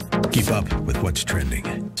 Keep up with what's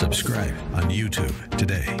trending. Subscribe on YouTube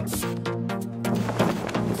today.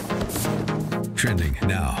 Trending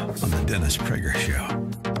now on the Dennis Prager Show.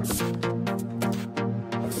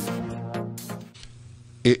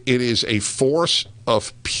 It is a force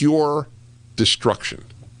of pure destruction.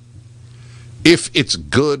 If it's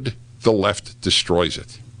good, the left destroys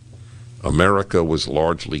it. America was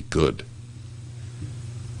largely good.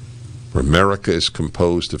 America is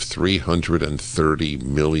composed of 330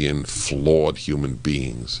 million flawed human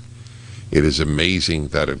beings. It is amazing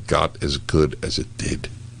that it got as good as it did.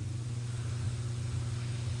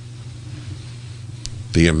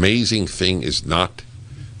 The amazing thing is not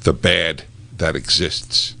the bad that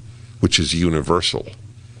exists, which is universal.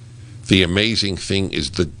 The amazing thing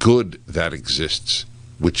is the good that exists,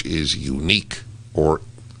 which is unique or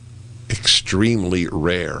extremely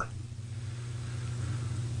rare.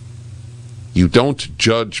 You don't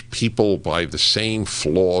judge people by the same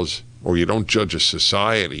flaws, or you don't judge a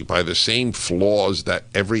society by the same flaws that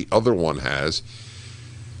every other one has.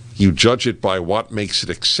 You judge it by what makes it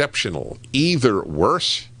exceptional, either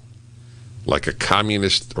worse, like a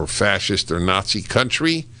communist or fascist or Nazi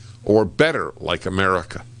country, or better, like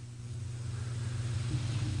America.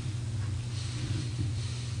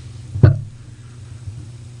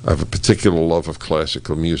 I have a particular love of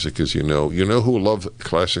classical music, as you know. You know who love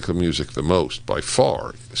classical music the most, by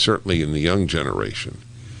far, certainly in the young generation,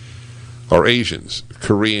 are Asians,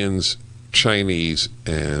 Koreans, Chinese,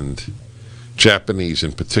 and Japanese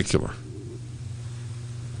in particular.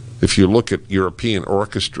 If you look at European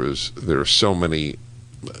orchestras, there are so many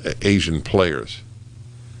Asian players.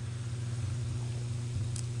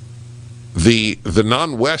 The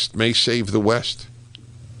non-West may save the West.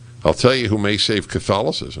 I'll tell you who may save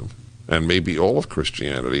Catholicism, and maybe all of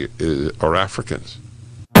Christianity, are Africans.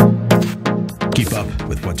 Keep up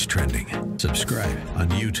with what's trending. Subscribe on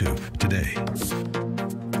YouTube today.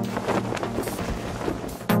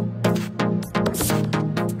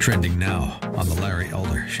 Trending now on The Larry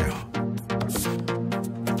Elder Show.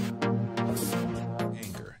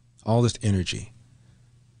 Anger, all this energy,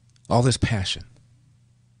 all this passion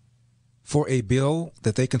for a bill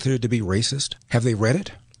that they consider to be racist. Have they read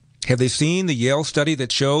it? Have they seen the Yale study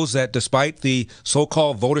that shows that despite the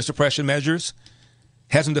so-called voter suppression measures,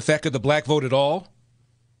 hasn't affected the black vote at all?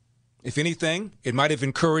 If anything, it might have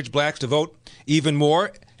encouraged blacks to vote even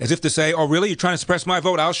more, as if to say, oh, really? You're trying to suppress my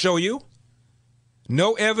vote? I'll show you.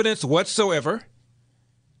 No evidence whatsoever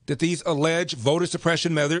that these alleged voter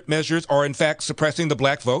suppression measures are in fact suppressing the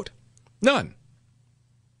black vote. None.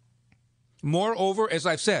 Moreover, as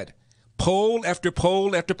I've said, poll after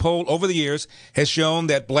poll after poll over the years has shown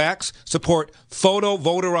that blacks support photo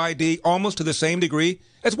voter ID almost to the same degree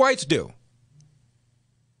as whites do.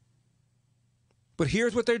 But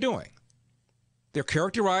here's what they're doing. They're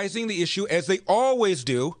characterizing the issue, as they always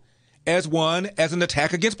do, as an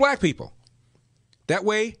attack against black people. That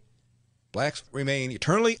way, blacks remain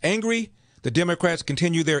eternally angry. The Democrats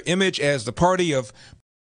continue their image as the party of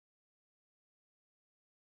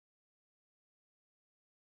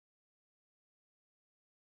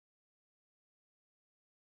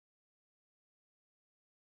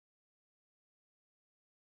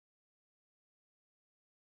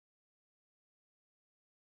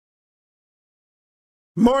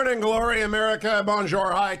Morning, glory, America.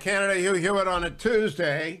 Bonjour, hi, Canada. Hugh Hewitt on a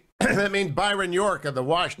Tuesday. That means Byron York of the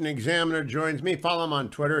Washington Examiner joins me. Follow him on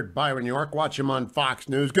Twitter at Byron York. Watch him on Fox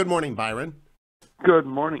News. Good morning, Byron. Good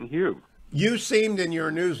morning, Hugh. You seemed in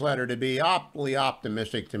your newsletter to be awfully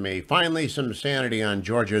optimistic to me. Finally, some sanity on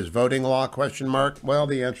Georgia's voting law, ? Well,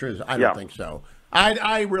 the answer is I don't think so.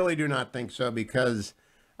 I really do not think so, because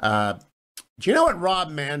do you know what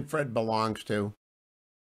Rob Manfred belongs to?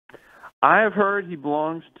 I have heard he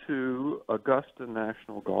belongs to Augusta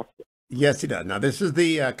National Golf Club. Yes, he does. Now, this is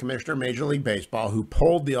the commissioner of Major League Baseball who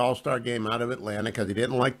pulled the All-Star game out of Atlanta because he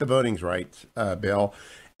didn't like the voting rights bill.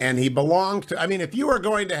 And he belongs to, I mean, if you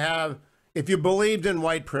believed in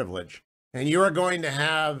white privilege and you were going to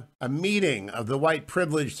have a meeting of the White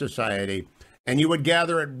Privilege Society and you would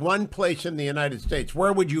gather at one place in the United States,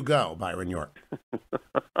 where would you go, Byron York?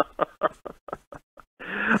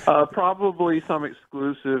 Probably some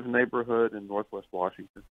exclusive neighborhood in Northwest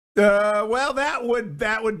Washington. Well, that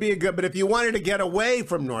would be a good. But if you wanted to get away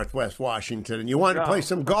from Northwest Washington and you wanted to play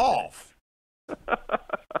some golf,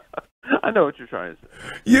 I know what you're trying to say.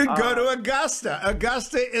 You'd go to Augusta.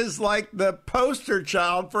 Augusta is like the poster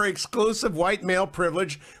child for exclusive white male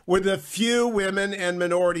privilege, with a few women and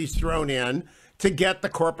minorities thrown in to get the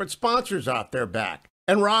corporate sponsors off their back.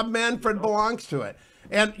 And Rob Manfred belongs to it.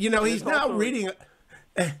 And you know he's now reading.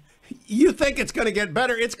 You think it's going to get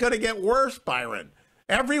better? It's going to get worse, Byron.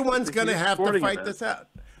 Everyone's going to have to fight this out.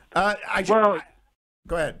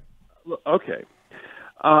 Go ahead. Okay.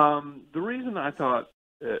 The reason I thought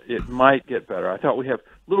it might get better, I thought we have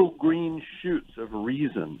little green shoots of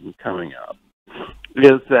reason coming up,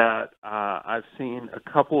 is that I've seen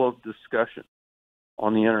a couple of discussions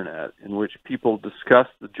on the internet in which people discuss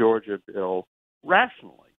the Georgia bill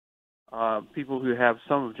rationally. People who have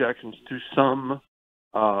some objections to some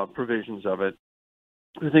provisions of it,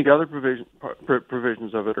 who think other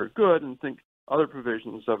provisions of it are good, and think other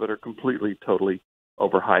provisions of it are completely, totally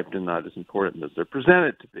overhyped and not as important as they're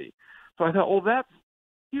presented to be. So I thought, well, that's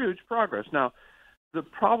huge progress. Now, the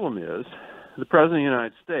problem is the President of the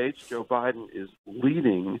United States, Joe Biden, is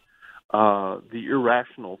leading the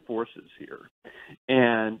irrational forces here.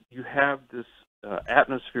 And you have this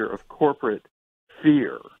atmosphere of corporate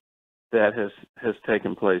fear that has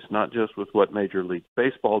taken place, not just with what Major League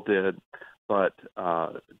Baseball did, but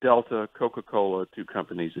Delta, Coca-Cola, two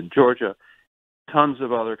companies in Georgia, tons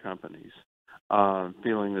of other companies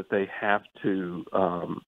feeling that they have to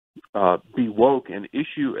be woke and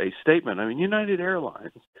issue a statement. I mean, United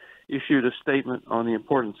Airlines issued a statement on the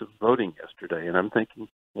importance of voting yesterday, and I'm thinking,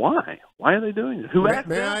 Why? Why are they doing this? Who asked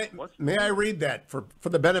May I read that for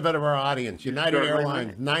the benefit of our audience? United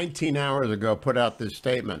Airlines, 19 hours ago, put out this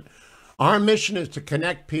statement. Our mission is to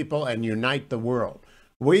connect people and unite the world.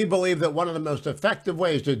 We believe that one of the most effective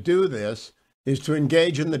ways to do this is to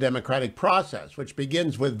engage in the democratic process, which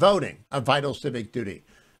begins with voting, a vital civic duty.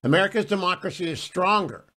 America's democracy is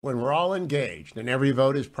stronger when we're all engaged and every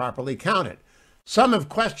vote is properly counted. Some have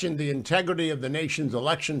questioned the integrity of the nation's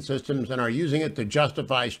election systems and are using it to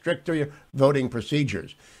justify stricter voting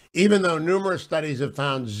procedures, even though numerous studies have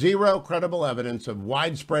found zero credible evidence of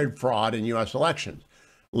widespread fraud in U.S. elections.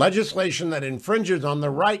 Legislation that infringes on the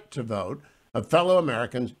right to vote of fellow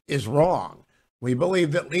Americans is wrong. We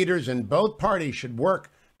believe that leaders in both parties should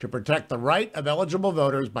work to protect the right of eligible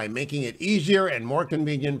voters by making it easier and more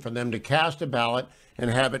convenient for them to cast a ballot and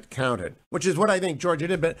have it counted, which is what I think Georgia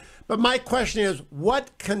did. But my question is,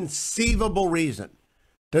 what conceivable reason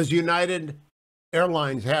does United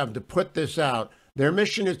Airlines have to put this out? Their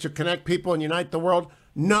mission is to connect people and unite the world?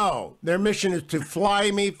 No, their mission is to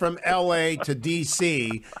fly me from L.A. to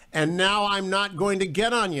D.C., and now I'm not going to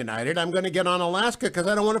get on United. I'm going to get on Alaska because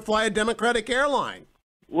I don't want to fly a Democratic airline.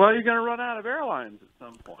 Well, you're going to run out of airlines at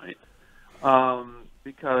some point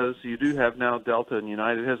because you do have now Delta and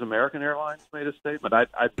United. Has American Airlines made a statement?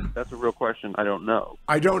 That's a real question. I don't know.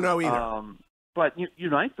 I don't know either. But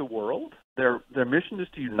unite the world? Their mission is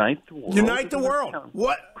to unite the world. Unite the world.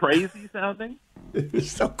 What? Crazy sounding?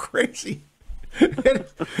 It's so crazy.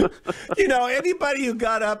 You know, anybody who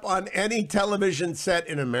got up on any television set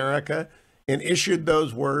in America and issued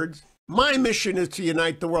those words, my mission is to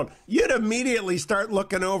unite the world, you'd immediately start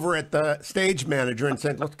looking over at the stage manager and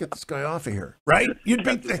saying, let's get this guy off of here, right? You'd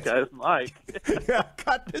be this guy's mic. Yeah,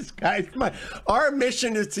 cut this guy's mic. Our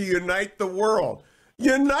mission is to unite the world.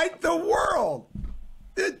 Unite the world.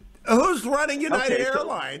 Who's running United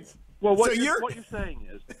Airlines? Well, what you're saying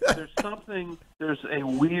is there's a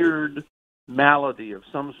weird malady of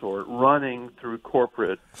some sort running through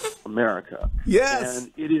corporate America. Yes.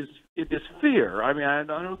 And it is fear. I mean, I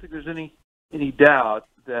don't think there's any doubt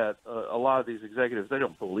that a lot of these executives, they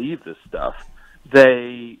don't believe this stuff.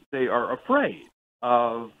 They are afraid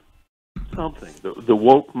of something, the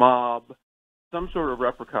woke mob, some sort of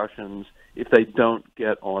repercussions if they don't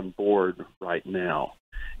get on board right now.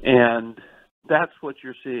 And that's what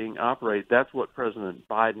you're seeing operate. That's what President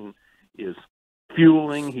Biden is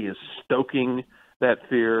fueling. He is stoking that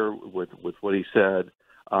fear with what he said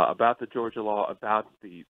about the Georgia law, about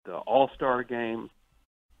the All-Star game.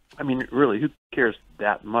 I mean, really, who cares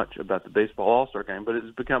that much about the baseball All-Star game? But it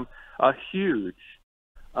has become a huge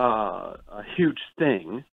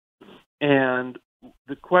thing. And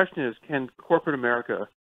the question is, can corporate America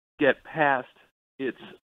get past its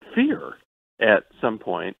fear at some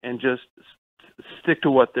point and just stick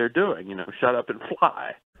to what they're doing? You know, shut up and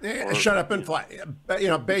fly. Shut up and fly. You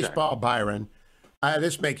know, baseball, Byron,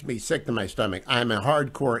 this makes me sick to my stomach. I'm a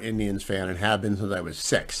hardcore Indians fan and have been since I was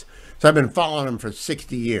 6. So I've been following them for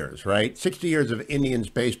 60 years, right? 60 years of Indians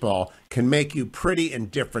baseball can make you pretty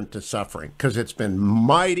indifferent to suffering because it's been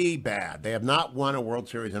mighty bad. They have not won a World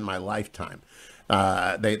Series in my lifetime.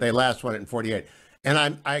 They last won it in 48.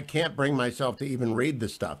 And I can't bring myself to even read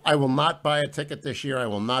this stuff. I will not buy a ticket this year. I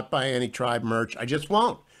will not buy any Tribe merch. I just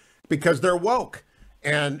won't because they're woke.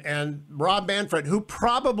 And Rob Manfred, who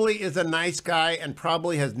probably is a nice guy and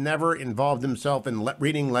probably has never involved himself in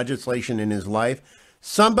reading legislation in his life,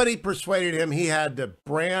 somebody persuaded him he had to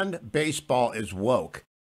brand baseball as woke.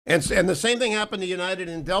 And the same thing happened to United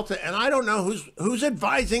and Delta. And I don't know who's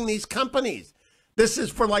advising these companies. This is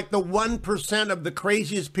for like the 1% of the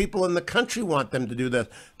craziest people in the country want them to do this.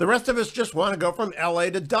 The rest of us just want to go from L.A.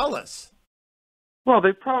 to Dulles. Well,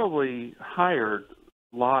 they probably hired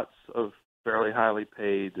lots of fairly highly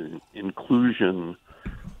paid and inclusion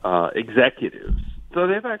executives. So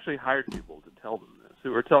they've actually hired people to tell them this,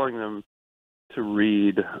 who are telling them to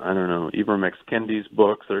read, I don't know, Ibram X. Kendi's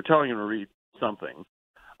books. They're telling them to read something.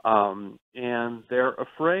 And they're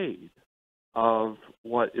afraid of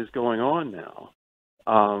what is going on now,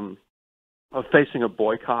 of facing a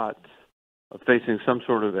boycott, of facing some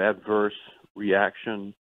sort of adverse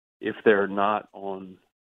reaction if they're not on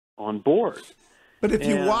board. But if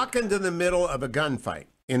you walk into the middle of a gunfight,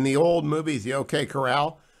 in the old movies, the OK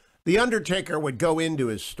Corral, the Undertaker would go into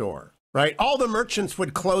his store, right? All the merchants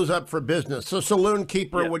would close up for business. So saloon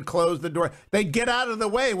keeper would close the door. They'd get out of the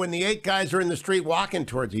way when the 8 guys are in the street walking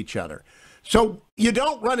towards each other. So you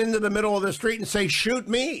don't run into the middle of the street and say, shoot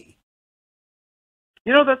me.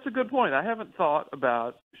 You know, that's a good point. I haven't thought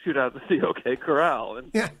about shootout at the OK Corral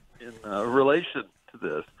in relation to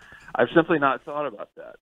this. I've simply not thought about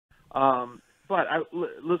that. But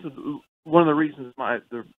listen, one of the reasons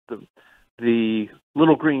the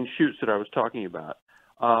little green shoots that I was talking about.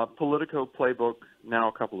 Politico Playbook, now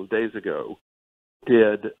a couple of days ago,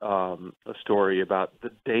 did a story about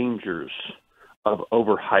the dangers of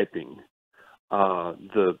overhyping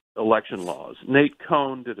the election laws. Nate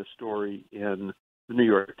Cohn did a story in the New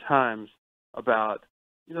York Times about,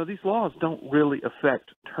 these laws don't really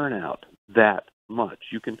affect turnout that much.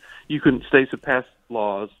 States have passed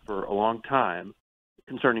laws for a long time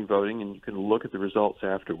concerning voting, and you can look at the results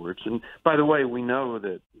afterwards. And by the way, we know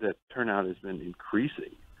that turnout has been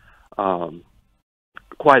increasing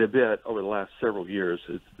quite a bit over the last several years.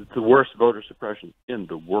 It's the worst voter suppression in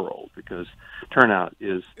the world because turnout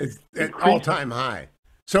is at all-time high.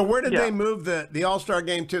 So where did they move the All-Star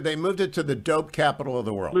game to? They moved it to the dope capital of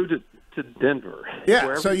the world. Moved it to Denver.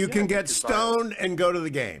 Yeah, so you can get stoned and go to the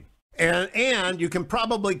game. And you can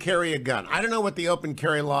probably carry a gun. I don't know what the open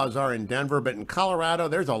carry laws are in Denver, but in Colorado,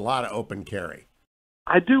 there's a lot of open carry.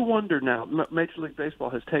 I do wonder now, Major League Baseball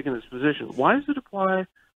has taken this position. Why does it apply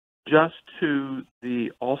just to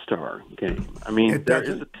the All-Star game? I mean, there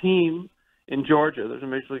is a team in Georgia. There's a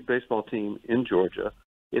Major League Baseball team in Georgia.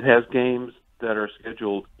 It has games that are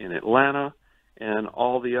scheduled in Atlanta, and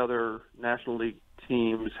all the other National League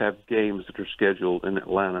teams have games that are scheduled in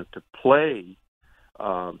Atlanta to play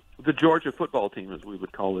the Georgia football team, as we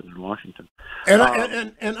would call it in Washington. And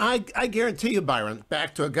I guarantee you, Byron,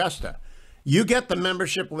 back to Augusta, you get the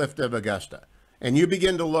membership lift of Augusta, and you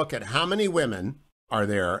begin to look at how many women are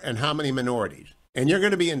there and how many minorities, and you're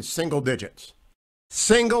going to be in single digits.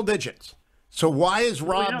 Single digits. So why is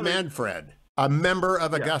Rob Manfred a member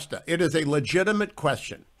of Augusta? It is a legitimate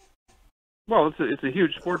question. Well, it's a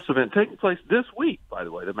huge sports event taking place this week, by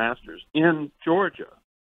the way, the Masters in Georgia.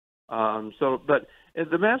 But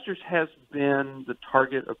the Masters has been the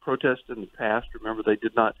target of protest in the past. Remember, they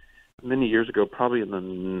did not, many years ago, probably in the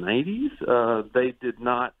 90s, they did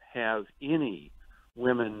not have any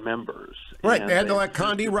women members. Right, they had to let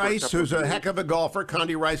Condi Rice, who's a heck of a golfer.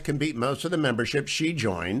 Condi Rice can beat most of the membership. She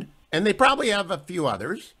joined, and they probably have a few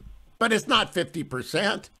others, but it's not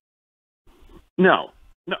 50%. No,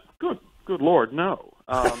 good Lord, no.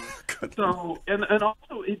 So, and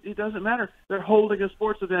also, it doesn't matter. They're holding a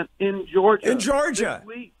sports event in Georgia. In Georgia.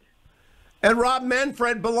 This week. And Rob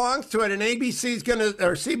Manfred belongs to it, and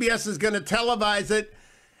CBS is going to televise it,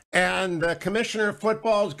 and the commissioner of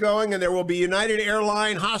football is going, and there will be United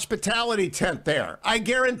Airline hospitality tent there. I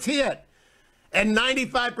guarantee it. And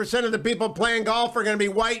 95% of the people playing golf are going to be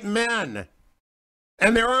white men.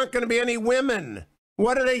 And there aren't going to be any women.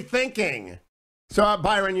 What are they thinking? So,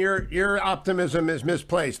 Byron, your optimism is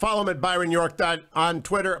misplaced. Follow him at Byron York on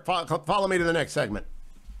Twitter. Follow me to the next segment.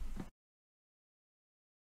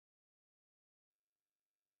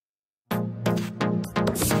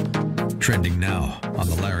 Trending now on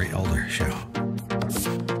The Larry Elder Show.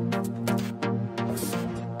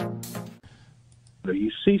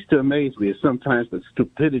 You cease to amaze me is sometimes the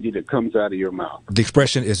stupidity that comes out of your mouth. The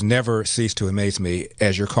expression is never cease to amaze me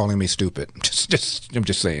as you're calling me stupid. I'm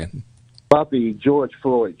just saying. About the George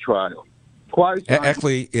Floyd trial.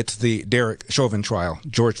 Actually, it's the Derek Chauvin trial.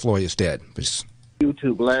 George Floyd is dead.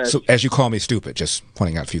 YouTube last. So, as you call me stupid, just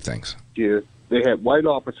pointing out a few things. Year, they had white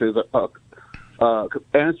officers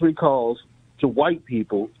answering calls to white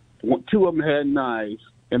people. Two of them had knives,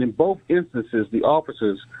 and in both instances, the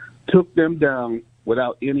officers took them down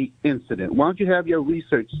without any incident. Why don't you have your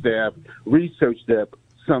research staff research that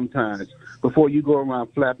sometimes before you go around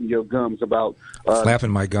flapping your gums about...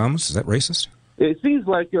 flapping my gums? Is that racist? It seems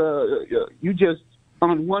like you just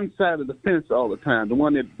on one side of the fence all the time, the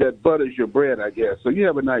one that butters your bread, I guess. So you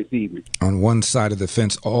have a nice evening. On one side of the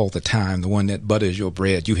fence all the time, the one that butters your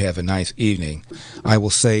bread, you have a nice evening. I will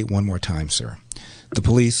say one more time, sir. The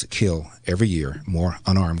police kill every year more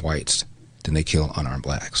unarmed whites than they kill unarmed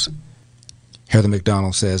blacks. Heather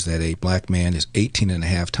McDonald says that a black man is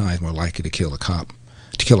 18.5 times more likely to kill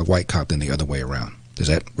a white cop than the other way around. Is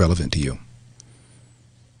that relevant to you?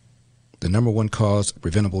 The number one cause of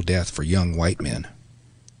preventable death for young white men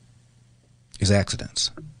is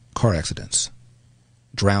accidents, car accidents,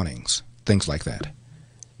 drownings, things like that.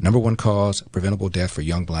 Number one cause of preventable death for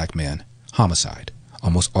young black men, homicide,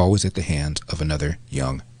 almost always at the hands of another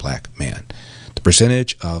young black man. The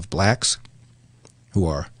percentage of blacks who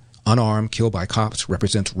are unarmed, killed by cops,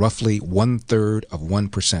 represents roughly 1/3 of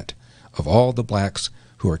 1% of all the blacks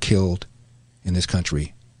who are killed in this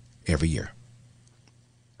country every year.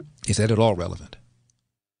 Is that at all relevant?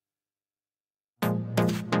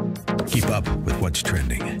 Keep up with what's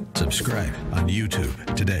trending. Subscribe on YouTube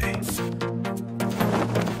today.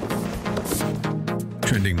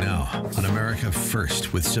 Trending now on America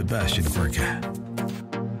First with Sebastian Gorka.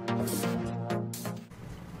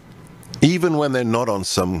 Even when they're not on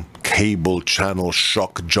some cable channel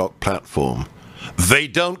shock jock platform, they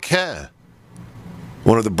don't care.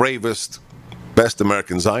 One of the bravest, best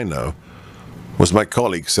Americans I know was my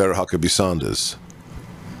colleague, Sarah Huckabee Sanders.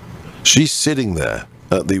 She's sitting there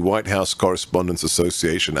at the White House Correspondents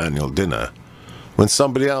Association annual dinner when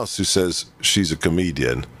somebody else who says she's a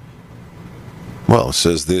comedian, well,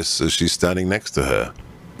 says this as she's standing next to her.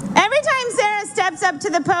 Every time Sarah steps up to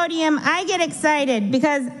the podium, I get excited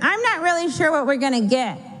because I'm not really sure what we're going to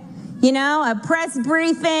get. You know, a press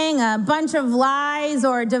briefing, a bunch of lies,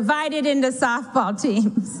 or divided into softball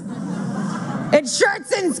teams. It's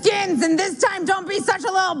shirts and skins, and this time don't be such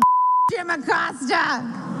a little Jim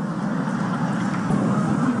Acosta.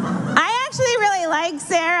 I actually really like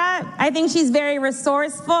Sarah. I think she's very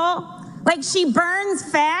resourceful. Like, she burns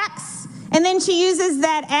facts, and then she uses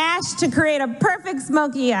that ash to create a perfect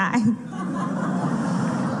smoky eye.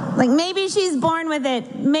 Like, maybe she's born with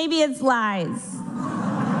it. Maybe it's lies.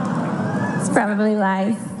 It's probably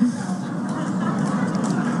lies. And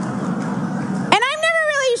I'm never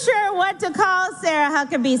really sure what to call Sarah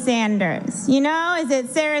Huckabee Sanders. You know, is it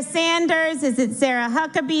Sarah Sanders? Is it Sarah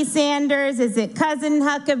Huckabee Sanders? Is it cousin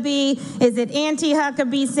Huckabee? Is it Auntie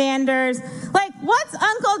Huckabee Sanders? Like, what's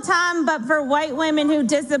Uncle Tom but for white women who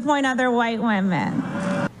disappoint other white women?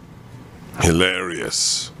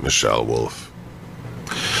 Hilarious, Michelle Wolf.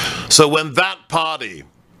 So when that party,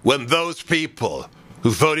 when those people who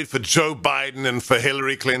voted for Joe Biden and for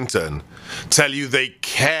Hillary Clinton tell you they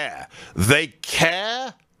care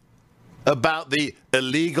about the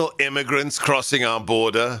illegal immigrants crossing our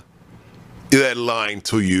border, they're lying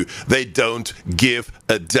to you. They don't give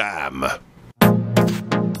a damn.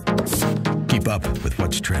 Keep up with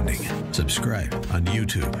what's trending. Subscribe on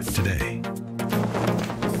YouTube today.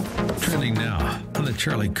 Trending now on The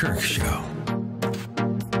Charlie Kirk Show.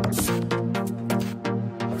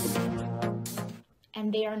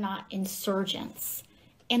 And they are not insurgents,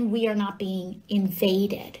 and we are not being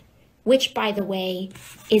invaded, which, by the way,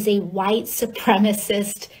 is a white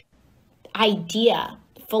supremacist idea,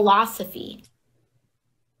 philosophy.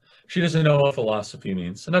 She doesn't know what philosophy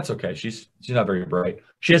means, and that's okay. She's not very bright.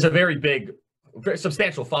 She has a very big, very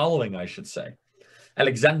substantial following, I should say.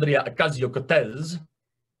 Alexandria Ocasio-Cortez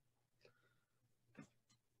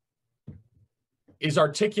is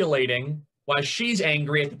articulating why she's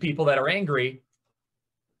angry at the people that are angry,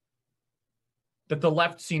 that the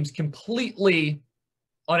left seems completely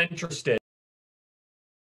uninterested.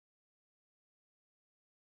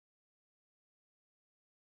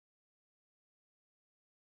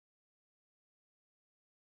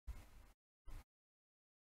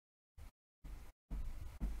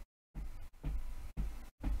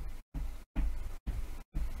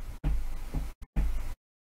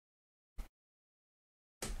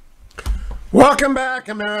 Welcome back,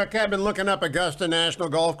 America. I've been looking up Augusta National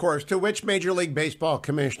Golf Course, to which Major League Baseball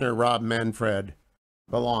Commissioner Rob Manfred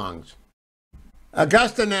belongs.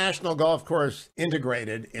 Augusta National Golf Course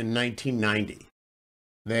integrated in 1990.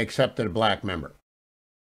 They accepted a black member.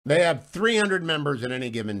 They have 300 members at any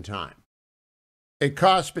given time. It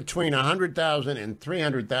costs between $100,000 and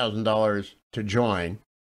 $300,000 to join,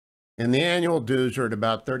 and the annual dues are at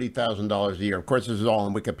about $30,000 a year. Of course, this is all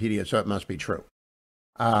on Wikipedia, so it must be true.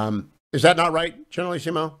 Is that not right,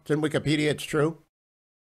 Generalissimo? It's in Wikipedia. It's true.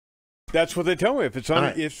 That's what they tell me. If it's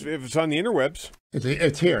on, if it's on the interwebs,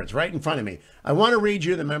 it's here. It's right in front of me. I want to read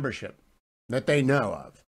you the membership that they know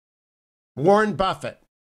of. Warren Buffett,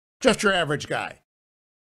 just your average guy.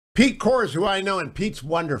 Pete Coors, who I know, and Pete's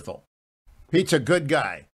wonderful. Pete's a good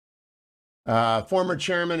guy. Former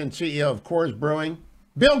chairman and CEO of Coors Brewing.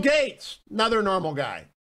 Bill Gates, another normal guy.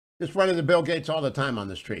 Just running into Bill Gates all the time on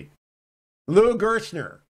the street. Lou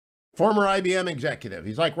Gerstner, former IBM executive.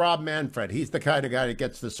 He's like Rob Manfred. He's the kind of guy that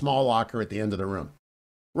gets the small locker at the end of the room.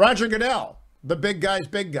 Roger Goodell, the big guy's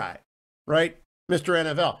big guy, right? Mr.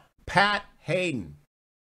 NFL. Pat Hayden.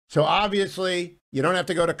 So obviously, you don't have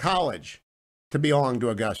to go to college to belong to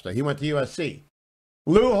Augusta. He went to USC.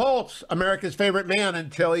 Lou Holtz, America's favorite man,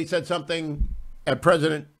 until he said something at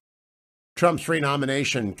President Trump's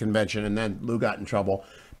renomination convention, and then Lou got in trouble.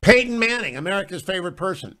 Peyton Manning, America's favorite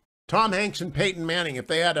person. Tom Hanks and Peyton Manning, if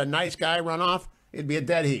they had a nice guy run off, it'd be a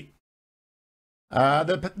dead heat.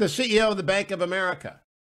 The CEO of the Bank of America.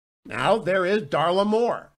 Now there is Darla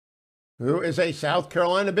Moore, who is a South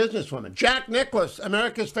Carolina businesswoman. Jack Nicklaus,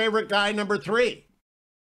 America's favorite guy, number 3.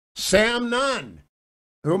 Sam Nunn,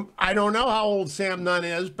 whom I don't know how old Sam Nunn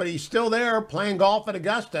is, but he's still there playing golf at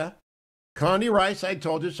Augusta. Condi Rice, I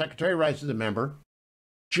told you, Secretary Rice is a member.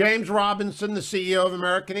 James Robinson, the CEO of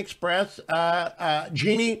American Express.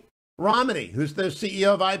 Jeannie Romney, who's the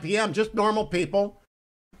CEO of IPM, just normal people.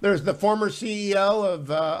 There's the former CEO of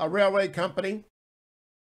a railway company.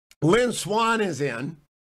 Lynn Swan is in.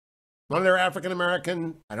 One of their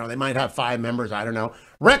African-American, I don't know, they might have 5 members, I don't know.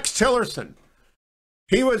 Rex Tillerson.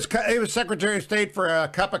 He was Secretary of State for a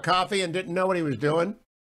cup of coffee and didn't know what he was doing.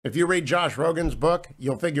 If you read Josh Rogan's book,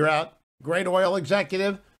 you'll figure out. Great oil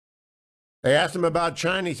executive. They asked him about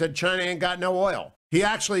China. He said, China ain't got no oil. He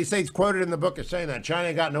actually stays quoted in the book as saying that. China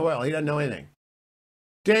ain't got no oil. He doesn't know anything.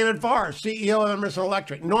 David Farr, CEO of Emerson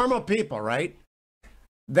Electric. Normal people, right?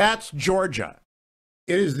 That's Georgia.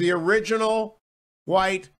 It is the original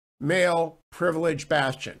white male privilege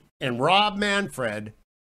bastion. And Rob Manfred,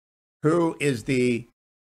 who is the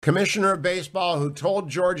commissioner of baseball who told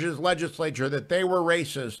Georgia's legislature that they were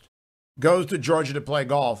racist, goes to Georgia to play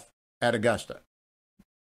golf at Augusta.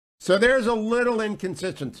 So there's a little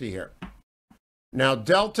inconsistency here. Now,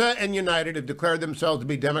 Delta and United have declared themselves to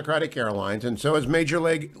be Democratic airlines, and so has Major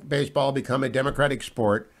League Baseball become a Democratic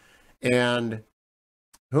sport. And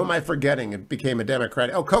who am I forgetting? It became a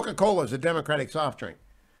Democratic. Oh, Coca-Cola is a Democratic soft drink.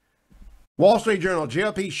 Wall Street Journal,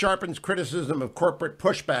 GOP sharpens criticism of corporate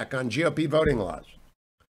pushback on GOP voting laws.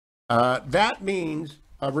 That means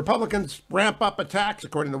Republicans ramp up attacks,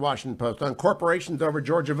 according to the Washington Post, on corporations over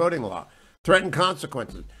Georgia voting law, threaten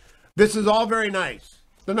consequences. This is all very nice.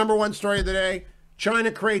 The number one story of the day,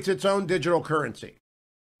 China creates its own digital currency.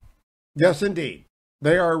 Yes, indeed.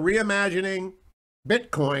 They are reimagining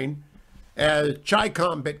Bitcoin as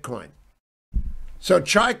Chi-Com Bitcoin. So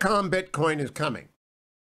Chi-Com Bitcoin is coming.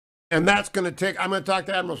 And that's going to take, I'm going to talk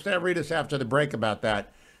to Admiral Stavridis after the break about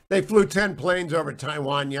that. They flew 10 planes over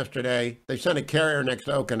Taiwan yesterday. They sent a carrier next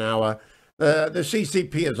to Okinawa. The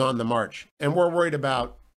CCP is on the march. And we're worried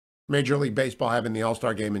about Major League Baseball having the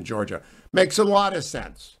All-Star game in Georgia. Makes a lot of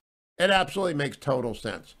sense. It absolutely makes total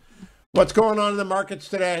sense. What's going on in the markets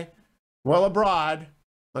today? Well, abroad.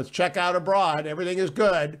 Let's check out abroad. Everything is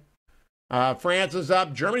good. France is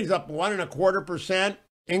up. Germany's up 1.25%.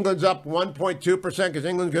 England's up 1.2% because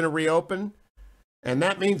England's going to reopen. And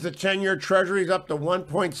that means the 10-year Treasury is up to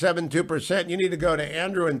 1.72%. You need to go to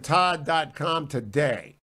andrewandtodd.com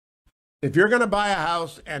today. If you're going to buy a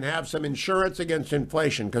house and have some insurance against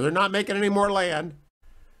inflation, because they're not making any more land,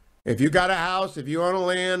 if you got a house, if you own a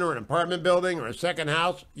land or an apartment building or a second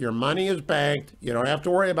house, your money is banked. You don't have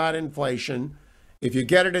to worry about inflation. If you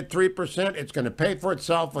get it at 3%, it's going to pay for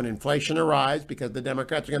itself when inflation arrives because the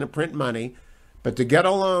Democrats are going to print money. But to get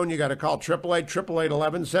a loan, you got to call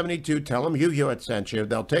 888-888-1172. Tell them Hugh Hewitt sent you.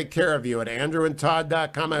 They'll take care of you at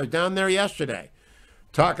andrewandtodd.com. I was down there yesterday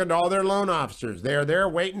talking to all their loan officers. They're there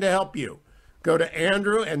waiting to help you. Go to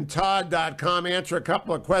andrewandtodd.com, answer a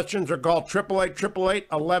couple of questions, or call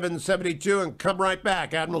 888-888-1172 and come right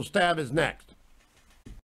back. Admiral Stav is next.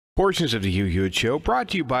 Portions of the Hugh Hewitt Show brought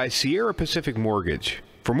to you by Sierra Pacific Mortgage.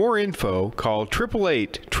 For more info, call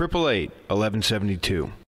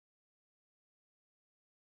 888-888-1172.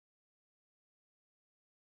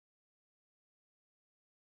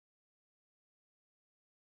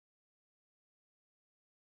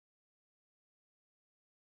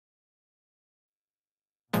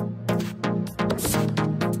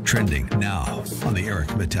 Trending now on the Eric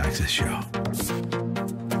Metaxas Show.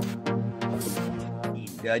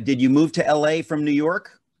 Did you move to LA from New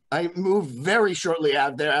York? I moved very shortly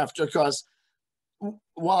out there after, because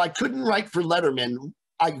while I couldn't write for Letterman,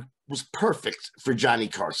 I was perfect for Johnny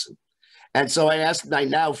Carson. And so I asked my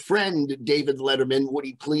now friend, David Letterman, would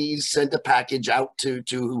he please send a package out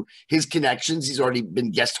to his connections? He's already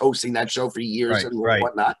been guest hosting that show for years and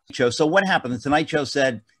whatnot. So what happened? The Tonight Show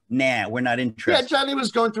said, nah, we're not interested. Yeah, Johnny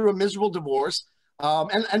was going through a miserable divorce.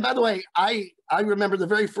 And by the way, I remember the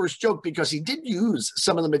very first joke because he did use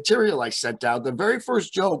some of the material I sent out. The very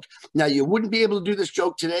first joke. Now, you wouldn't be able to do this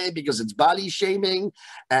joke today because it's body shaming.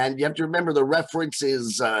 And you have to remember the reference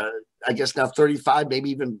is, I guess now 35, maybe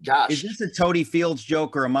even, gosh. Is this a Toady Fields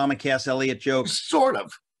joke or a Mama Cass Elliott joke? Sort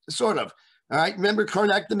of. All right. Remember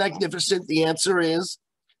Karnak the Magnificent? The answer is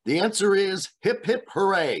hip, hip,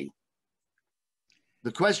 hooray.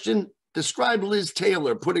 The question, describe Liz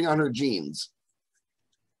Taylor putting on her jeans.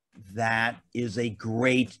 That is a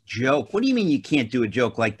great joke. What do you mean you can't do a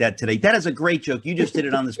joke like that today? That is a great joke. You just did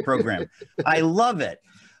it on this program. I love it.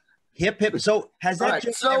 Hip, hip. So has that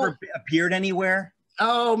joke ever appeared anywhere?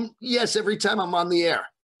 Yes, every time I'm on the air.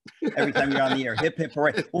 Every time you're on the air. Hip, hip,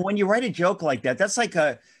 hooray. Well, when you write a joke like that, that's like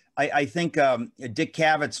I think Dick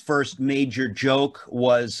Cavett first major joke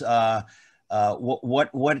was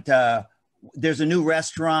there's a new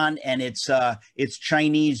restaurant and it's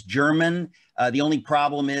Chinese German. The only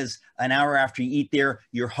problem is an hour after you eat there,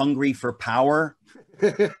 you're hungry for power.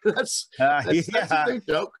 that's a big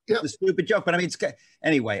joke. Yep. It's a stupid joke, but I mean,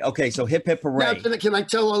 anyway. Okay, so hip hip hooray. Now, can I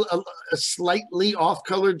tell a slightly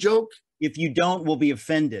off-color joke? If you don't, we'll be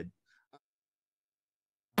offended.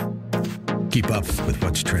 Keep up with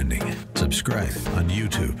what's trending. Subscribe on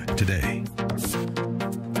YouTube today.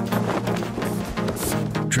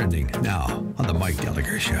 Trending now on The Mike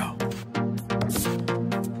Gallagher Show.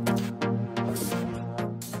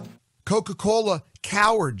 Coca-Cola,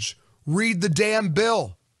 cowards, read the damn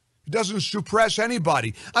bill. It doesn't suppress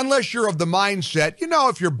anybody unless you're of the mindset,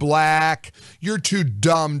 if you're black, you're too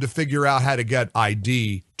dumb to figure out how to get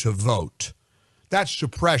ID to vote. That's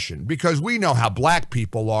suppression, because we know how black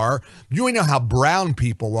people are. We know how brown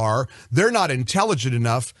people are. They're not intelligent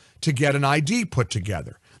enough to get an ID put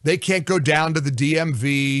together. They can't go down to the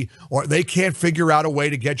DMV, or they can't figure out a way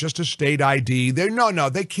to get just a state ID. They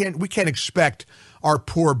can't. We can't expect our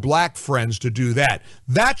poor black friends to do that.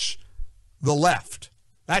 That's the left.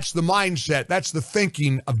 That's the mindset. That's the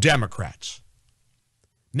thinking of Democrats.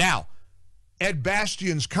 Now, Ed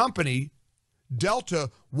Bastian's company, Delta,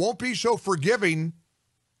 won't be so forgiving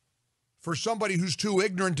for somebody who's too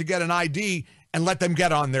ignorant to get an ID and let them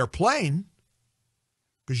get on their plane,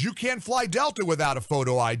 because you can't fly Delta without a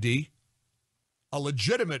photo ID, a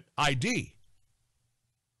legitimate ID.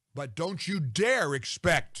 But don't you dare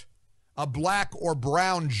expect a black or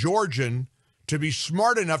brown Georgian to be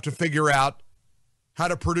smart enough to figure out how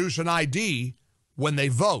to produce an ID when they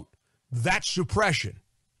vote. That's suppression.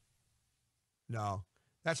 No,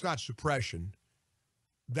 that's not suppression.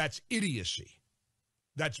 That's idiocy.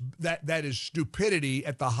 That is stupidity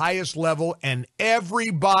at the highest level, and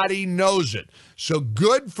everybody knows it. So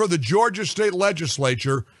good for the Georgia State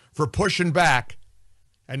Legislature for pushing back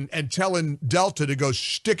and telling Delta to go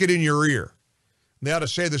stick it in your ear. They ought to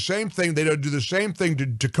say the same thing. They don't do the same thing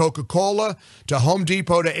to Coca-Cola, to Home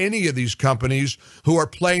Depot, to any of these companies who are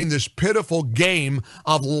playing this pitiful game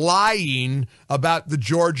of lying about the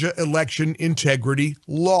Georgia election integrity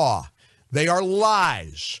law. They are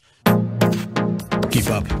lies.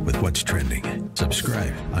 Keep up with what's trending.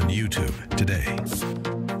 Subscribe on YouTube today.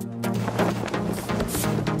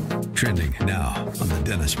 Trending now on The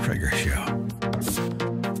Dennis Prager Show.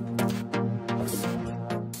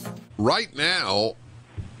 Right now,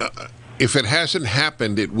 if it hasn't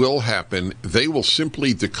happened, it will happen. They will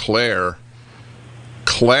simply declare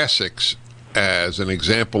classics as an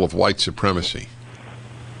example of white supremacy.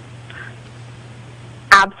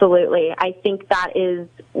 Absolutely. I think that is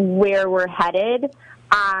where we're headed.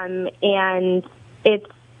 And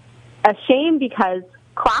it's a shame, because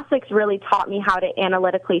classics really taught me how to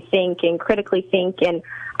analytically think and critically think. And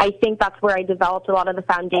I think that's where I developed a lot of the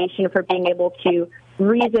foundation for being able to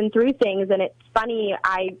reason through things. And it's funny,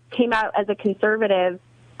 I came out as a conservative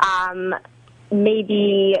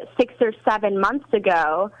maybe 6 or 7 months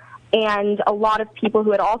ago, and a lot of people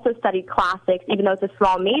who had also studied classics, even though it's a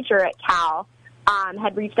small major at Cal,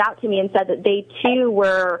 had reached out to me and said that they too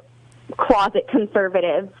were closet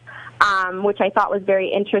conservatives, which I thought was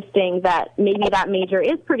very interesting, that maybe that major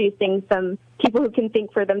is producing some people who can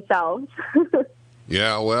think for themselves.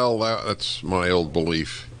 Yeah, well, that's my old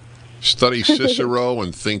belief. Study Cicero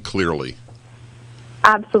and think clearly.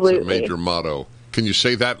 Absolutely. It's a major motto. Can you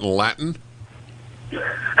say that in Latin?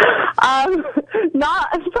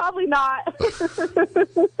 Probably not.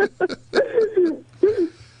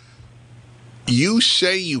 You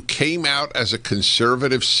say you came out as a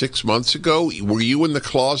conservative 6 months ago. Were you in the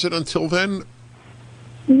closet until then?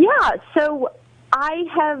 Yeah, so I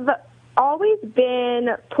have always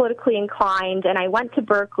been politically inclined, and I went to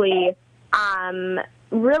Berkeley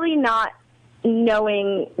really not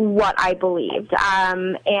knowing what I believed.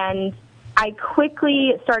 And I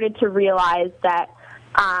quickly started to realize that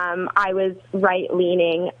I was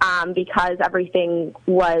right-leaning because everything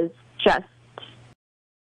was just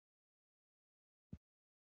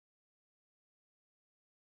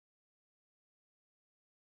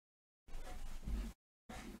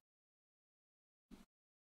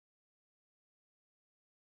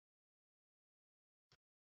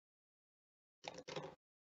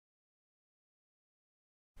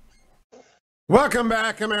Welcome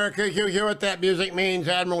back, America. Hugh Hewitt. That music means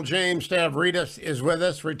Admiral James Stavridis is with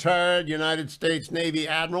us, retired United States Navy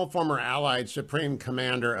Admiral, former Allied Supreme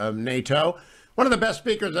Commander of NATO. One of the best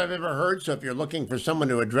speakers I've ever heard, so if you're looking for someone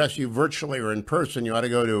to address you virtually or in person, you ought to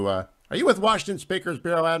go to, are you with Washington Speakers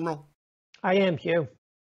Bureau, Admiral? I am, Hugh.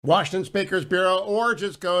 Washington Speakers Bureau, or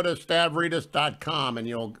just go to stavridis.com and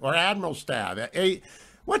or Admiral Stav. Hey,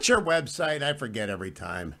 what's your website? I forget every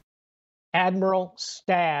time.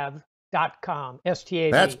 AdmiralStav.com.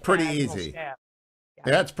 S-T-A-V. That's pretty easy. Yeah.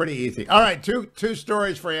 That's pretty easy. All right, two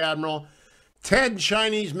stories for you, Admiral. 10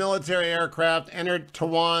 Chinese military aircraft entered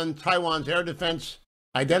Taiwan's air defense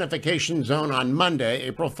identification zone on Monday,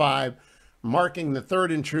 April 5, marking the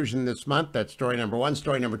third intrusion this month. That's story number one.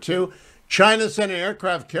 Story number two, China sent an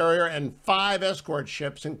aircraft carrier and 5 escort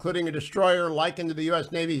ships, including a destroyer likened to the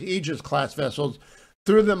U.S. Navy's Aegis-class vessels,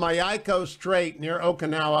 through the Miyako Strait near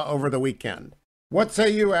Okinawa over the weekend. What say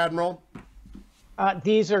you, Admiral?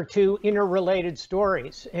 These are two interrelated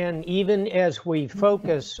stories. And even as we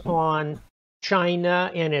focus on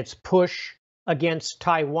China and its push against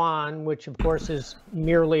Taiwan, which of course is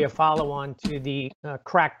merely a follow-on to the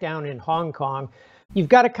crackdown in Hong Kong, you've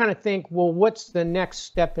got to kind of think, well, what's the next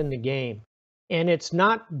step in the game? And it's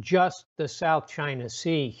not just the South China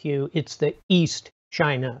Sea, Hugh, it's the East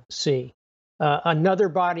China Sea. Another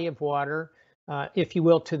body of water, if you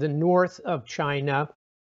will, to the north of China.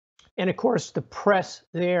 And of course, the press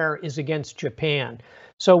there is against Japan.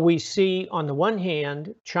 So we see, on the one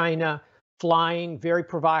hand, China flying very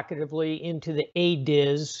provocatively into the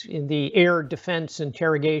ADIZ, in the Air Defense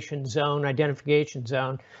Interrogation Zone, Identification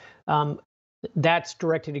Zone. That's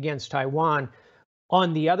directed against Taiwan.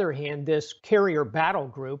 On the other hand, this carrier battle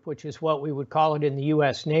group, which is what we would call it in the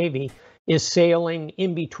U.S. Navy, is sailing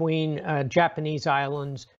in between Japanese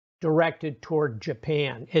islands directed toward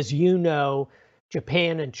Japan. As you know,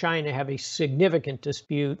 Japan and China have a significant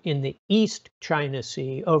dispute in the East China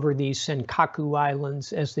Sea over these Senkaku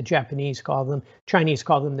Islands, as the Japanese call them. Chinese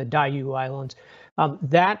call them the Diaoyu Islands.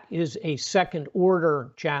 That is a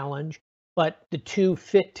second-order challenge, but the two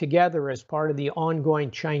fit together as part of the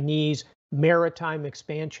ongoing Chinese maritime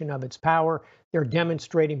expansion of its power. They're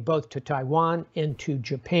demonstrating both to Taiwan and to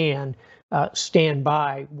Japan, stand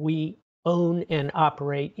by. We own and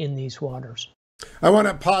operate in these waters. I want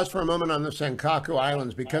to pause for a moment on the Senkaku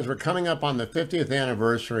Islands because we're coming up on the 50th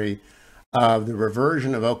anniversary of the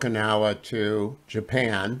reversion of Okinawa to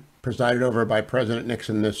Japan, presided over by President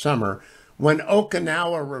Nixon this summer. When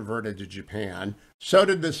Okinawa reverted to Japan, so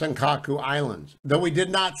did the Senkaku Islands. Though we did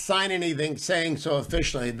not sign anything saying so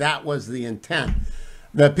officially, that was the intent.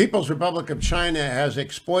 The People's Republic of China has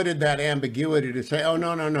exploited that ambiguity to say, oh,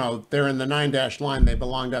 no, they're in the 9-dash line, they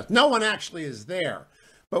belong to us. No one actually is there.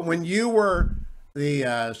 But when you were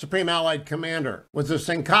the Supreme Allied Commander, was the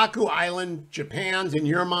Senkaku Island Japan's in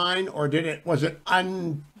your mind, or was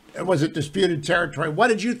it disputed territory? What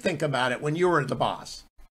did you think about it when you were the boss?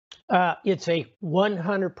 It's a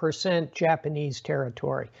 100% Japanese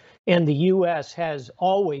territory, and the U.S. has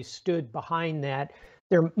always stood behind that.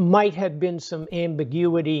 There might have been some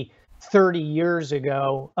ambiguity 30 years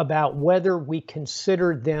ago about whether we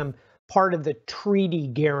considered them part of the treaty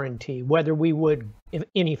guarantee, whether we would,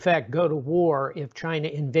 in effect, go to war if China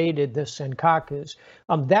invaded the Senkakus.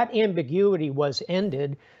 That ambiguity was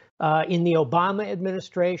ended in the Obama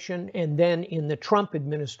administration and then in the Trump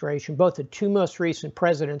administration, both the two most recent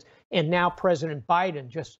presidents, and now President Biden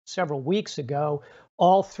just several weeks ago.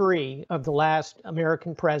 All three of the last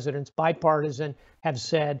American presidents, bipartisan, have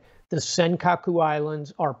said the Senkaku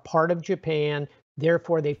Islands are part of Japan,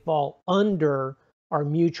 therefore they fall under our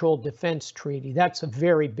mutual defense treaty. That's a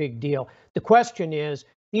very big deal. The question is,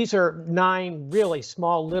 these are 9 really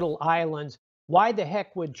small little islands. Why the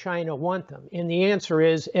heck would China want them? And the answer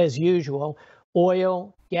is, as usual,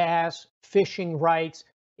 oil, gas, fishing rights.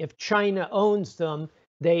 If China owns them,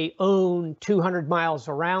 they own 200 miles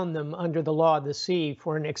around them under the law of the sea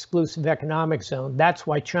for an exclusive economic zone. That's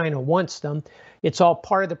why China wants them. It's all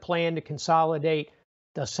part of the plan to consolidate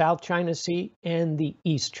the South China Sea and the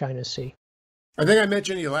East China Sea. I think I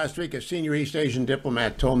mentioned to you last week, a senior East Asian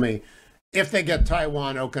diplomat told me if they get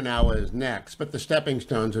Taiwan, Okinawa is next, but the stepping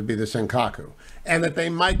stones would be the Senkaku, and that they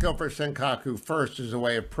might go for Senkaku first as a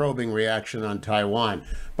way of probing reaction on Taiwan.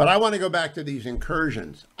 But I want to go back to these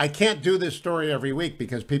incursions. I can't do this story every week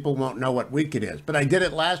because people won't know what week it is, but I did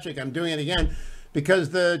it last week. I'm doing it again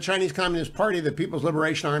because the Chinese Communist Party, the People's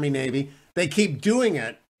Liberation Army, Navy, they keep doing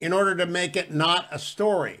it in order to make it not a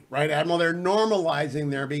story, right, Admiral? They're normalizing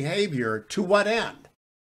their behavior. To what end?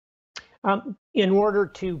 In order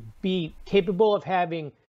to be capable of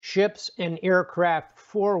having ships and aircraft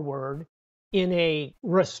forward in a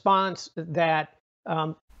response that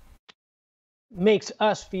makes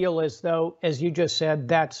us feel as though, as you just said,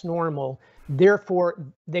 that's normal. Therefore,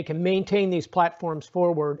 they can maintain these platforms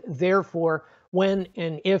forward. Therefore, when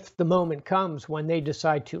and if the moment comes when they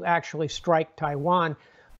decide to actually strike Taiwan,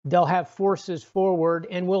 they'll have forces forward,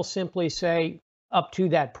 and we'll simply say up to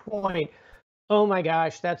that point, oh my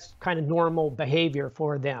gosh, that's kind of normal behavior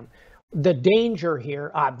for them. The danger here,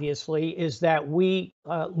 obviously, is that we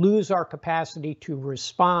lose our capacity to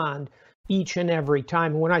respond each and every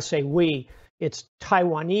time. And when I say we, it's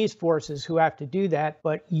Taiwanese forces who have to do that,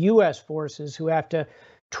 but U.S. forces who have to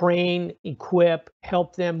train, equip,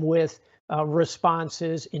 help them with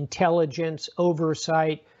responses, intelligence,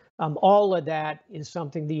 oversight. All of that is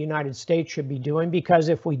something the United States should be doing, because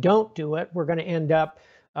if we don't do it, we're going to end up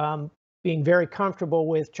being very comfortable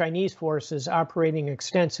with Chinese forces operating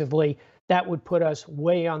extensively. That would put us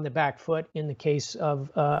way on the back foot in the case of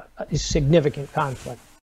a significant conflict.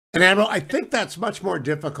 And Admiral, I think that's much more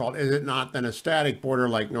difficult, is it not, than a static border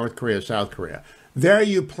like North Korea, South Korea. There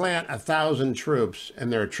you plant 1,000 troops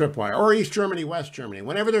and they're a tripwire, or East Germany, West Germany.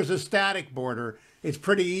 Whenever there's a static border, it's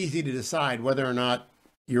pretty easy to decide whether or not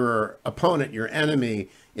your opponent, your enemy,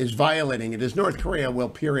 is violating it. As North Korea will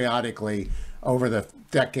periodically, over the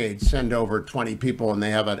decades, send over 20 people and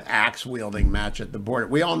they have an axe-wielding match at the border.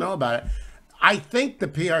 We all know about it. I think the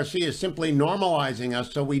PRC is simply normalizing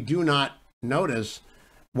us so we do not notice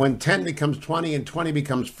when 10 becomes 20 and 20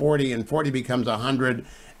 becomes 40 and 40 becomes 100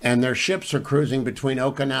 and their ships are cruising between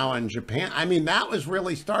Okinawa and Japan. I mean, that was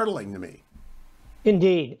really startling to me.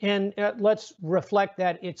 Indeed. And let's reflect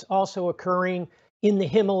that it's also occurring in the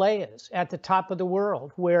Himalayas at the top of the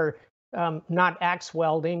world, where not axe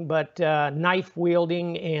wielding, but knife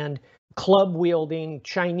wielding and club wielding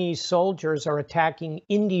Chinese soldiers are attacking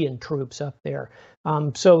Indian troops up there.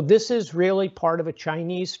 So this is really part of a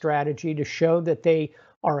Chinese strategy to show that they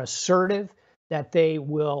are assertive, that they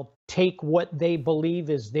will take what they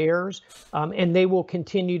believe is theirs, and they will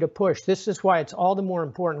continue to push. This is why it's all the more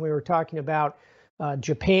important. We were talking about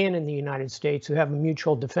Japan and the United States, who have a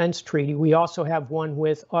mutual defense treaty. We also have one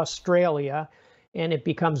with Australia, and it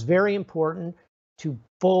becomes very important to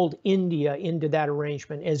fold India into that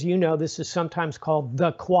arrangement. As you know, this is sometimes called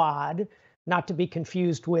the Quad, not to be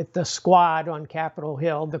confused with the Squad on Capitol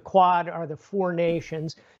Hill. The Quad are the four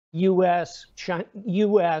nations, US,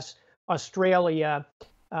 Australia,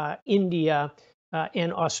 India,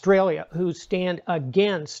 and Australia, who stand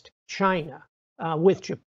against China with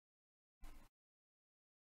Japan.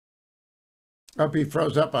 Oh, he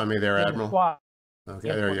froze up on me there, Admiral. Okay,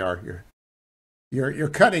 there you are. You're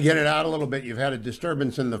cutting it out a little bit. You've had a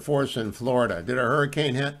disturbance in the force in Florida. Did a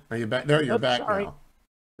hurricane hit? Are you back? There, you're back sorry. now.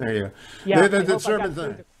 There you go. Yeah, the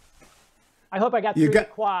disturbance. I hope I got through the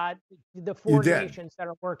Quad, the four nations that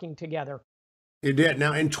are working together. You did.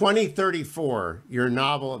 Now, in 2034, your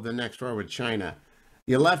novel of The Next War with China,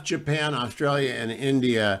 you left Japan, Australia, and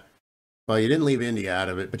India. Well, you didn't leave India out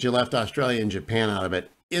of it, but you left Australia and Japan out of it.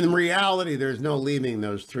 In reality, there's no leaving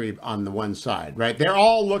those three on the one side, right? They're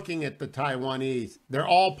all looking at the Taiwanese. They're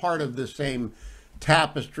all part of the same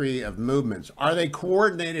tapestry of movements. Are they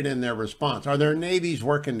coordinated in their response? Are their navies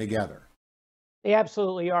working together? They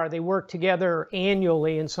absolutely are. They work together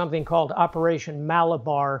annually in something called Operation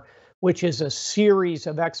Malabar, which is a series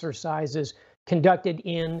of exercises conducted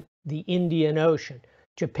in the Indian Ocean.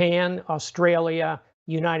 Japan, Australia,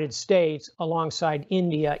 United States, alongside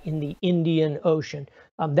India in the Indian Ocean.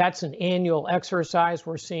 That's an annual exercise.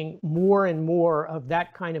 We're seeing more and more of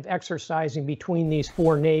that kind of exercising between these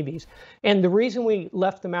four navies. And the reason we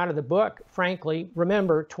left them out of the book, frankly,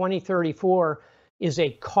 remember, 2034 is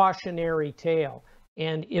a cautionary tale.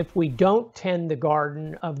 And if we don't tend the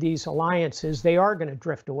garden of these alliances, they are going to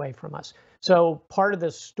drift away from us. So part of the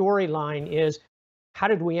storyline is, how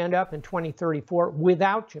did we end up in 2034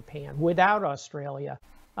 without Japan, without Australia?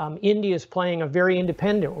 India is playing a very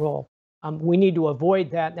independent role. We need to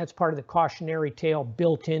avoid that. That's part of the cautionary tale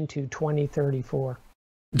built into 2034.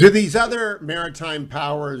 Do these other maritime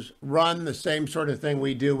powers run the same sort of thing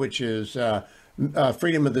we do, which is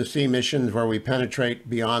freedom of the sea missions, where we penetrate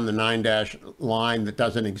beyond the 9-dash line that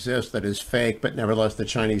doesn't exist, that is fake, but nevertheless the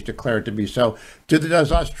Chinese declare it to be so?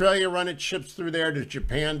 Does Australia run its ships through there? Does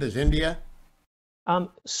Japan? Does India?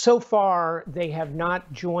 So far, they have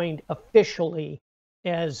not joined officially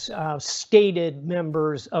as stated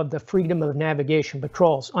members of the Freedom of Navigation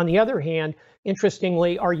Patrols. On the other hand,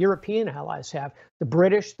 interestingly, our European allies have. The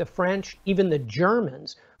British, the French, even the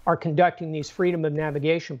Germans are conducting these Freedom of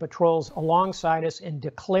Navigation Patrols alongside us and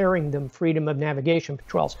declaring them Freedom of Navigation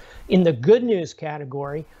Patrols. In the good news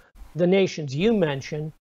category, the nations you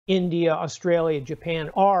mentioned, India, Australia, Japan,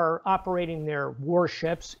 are operating their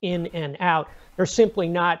warships in and out. They're simply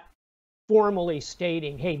not formally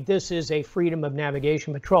stating, hey, this is a Freedom of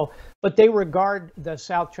Navigation Patrol. But they regard the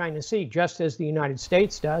South China Sea, just as the United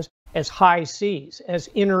States does, as high seas, as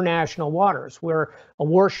international waters, where a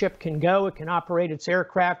warship can go, it can operate its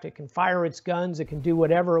aircraft, it can fire its guns, it can do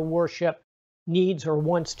whatever a warship needs or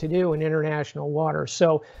wants to do in international waters.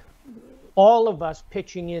 So all of us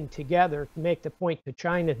pitching in together to make the point to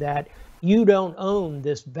China that you don't own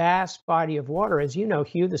this vast body of water. As you know,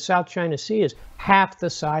 Hugh, the South China Sea is half the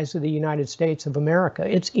size of the United States of America.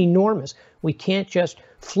 It's enormous. We can't just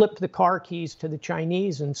flip the car keys to the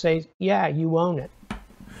Chinese and say, yeah, you own it.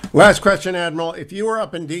 Last question, Admiral. If you were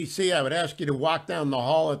up in D.C., I would ask you to walk down the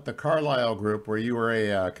hall at the Carlyle Group, where you were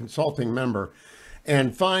a consulting member,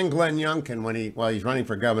 and find Glenn Youngkin while he's running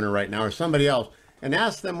for governor right now, or somebody else, and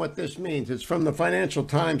ask them what this means. It's from the Financial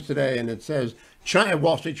Times today, and it says,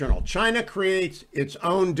 Wall Street Journal, China creates its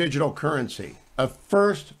own digital currency, a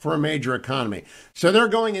first for a major economy. So they're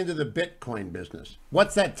going into the Bitcoin business.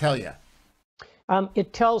 What's that tell you?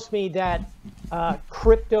 It tells me that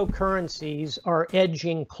cryptocurrencies are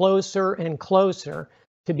edging closer and closer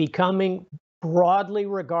to becoming broadly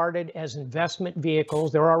regarded as investment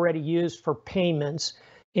vehicles. They're already used for payments.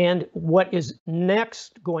 And what is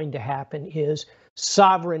next going to happen is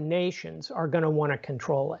sovereign nations are going to want to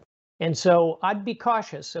control it. And so I'd be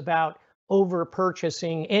cautious about over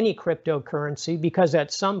purchasing any cryptocurrency, because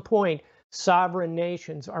at some point, sovereign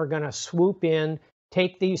nations are going to swoop in,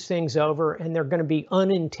 take these things over, and they're going to be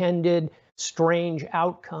unintended, strange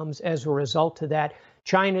outcomes as a result of that.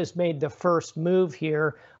 China's made the first move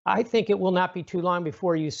here. I think it will not be too long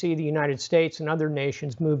before you see the United States and other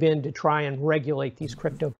nations move in to try and regulate these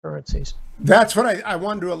cryptocurrencies. That's what I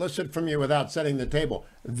wanted to elicit from you without setting the table.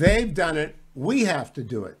 They've done it. We have to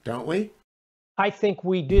do it, don't we? I think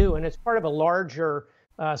we do. And it's part of a larger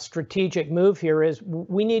strategic move here is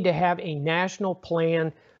we need to have a national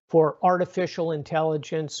plan for artificial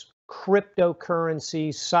intelligence, cryptocurrency,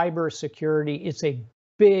 cybersecurity. It's a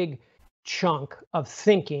big chunk of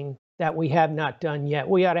thinking that we have not done yet.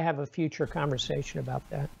 We ought to have a future conversation about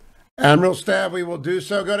that. Admiral Stav, we will do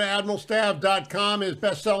so. Go to admiralstav.com. His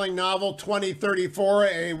best-selling novel, 2034,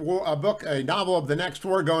 a novel of the next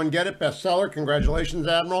war. Go and get it. Bestseller. Congratulations,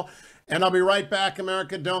 Admiral. And I'll be right back,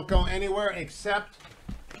 America. Don't go anywhere except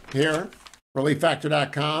here,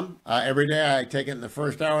 relieffactor.com. Every day I take it in the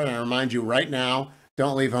first hour, and I remind you right now,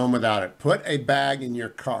 don't leave home without it. Put a bag in your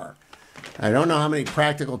car. I don't know how many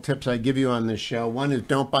practical tips I give you on this show. One is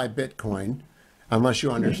don't buy Bitcoin unless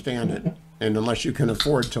you understand it and unless you can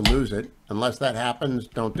afford to lose it. Unless that happens,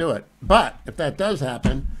 don't do it. But if that does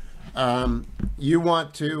happen, you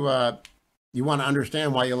want to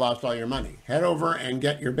understand why you lost all your money. Head over and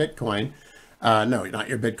get your Bitcoin. No, not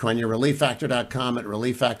your Bitcoin, your relieffactor.com at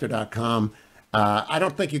relieffactor.com. I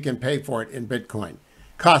don't think you can pay for it in Bitcoin.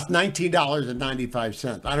 Cost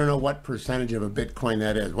 $19.95. I don't know what percentage of a Bitcoin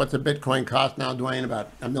that is. What's a Bitcoin cost now, Dwayne?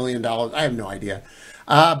 About $1 million? I have no idea.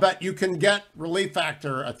 But you can get Relief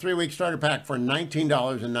Factor, a 3-week starter pack for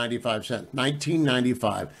 $19.95.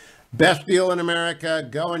 $19.95. Best deal in America.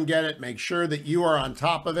 Go and get it. Make sure that you are on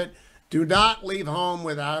top of it. Do not leave home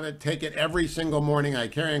without it. Take it every single morning. I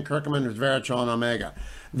carry in curcumin, resveratrol, and omega.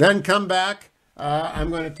 Then come back.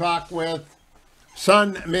 I'm going to talk with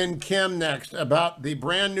Sun Min Kim next about the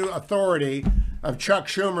brand new authority of Chuck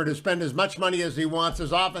Schumer to spend as much money as he wants,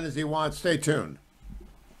 as often as he wants. Stay tuned.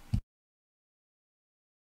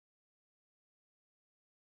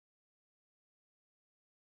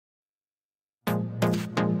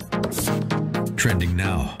 Trending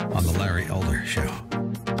now on The Larry Elder Show.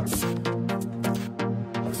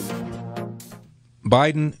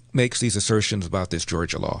 Biden makes these assertions about this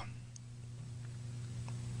Georgia law.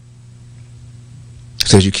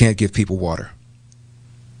 Says you can't give people water.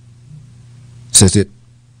 Says it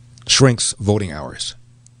shrinks voting hours,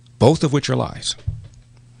 both of which are lies.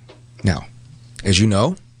 Now, as you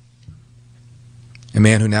know, a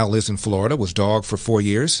man who now lives in Florida was dogged for 4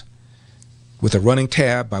 years with a running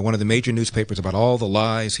tab by one of the major newspapers about all the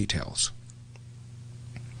lies he tells.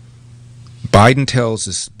 Biden tells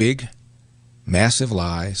this big, massive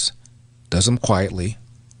lies, does them quietly,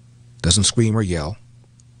 doesn't scream or yell.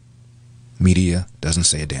 Media doesn't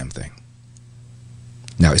say a damn thing.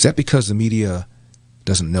 Now, is that because the media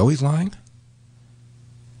doesn't know he's lying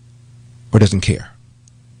or doesn't care?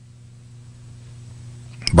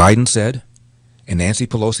 Biden said, and Nancy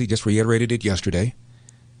Pelosi just reiterated it yesterday,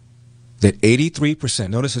 that 83%,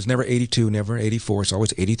 notice it's never 82, never 84, it's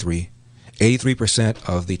always 83, 83%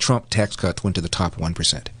 of the Trump tax cuts went to the top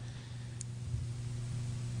 1%.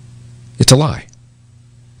 It's a lie.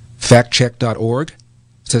 Factcheck.org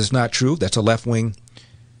says it's not true. That's a left-wing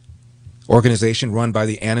organization run by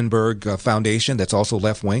the Annenberg Foundation that's also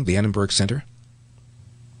left-wing, the Annenberg Center.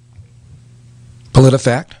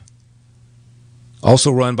 PolitiFact,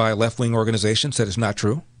 also run by a left-wing organization, said it's not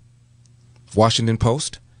true. Washington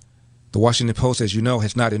Post. The Washington Post, as you know,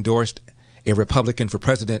 has not endorsed a Republican for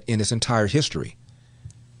president in its entire history.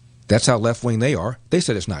 That's how left-wing they are. They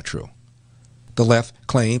said it's not true. the left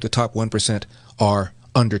claim the top 1% are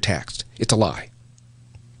undertaxed. It's a lie.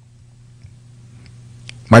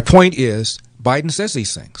 My point is, Biden says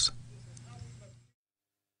these things.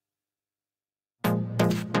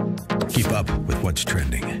 Keep up with what's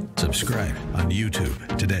trending. Subscribe on YouTube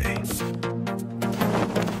today.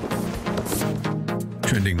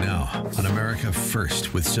 Trending now on America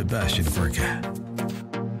First with Sebastian Gorka.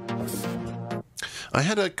 I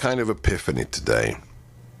had a kind of epiphany today.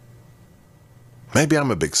 Maybe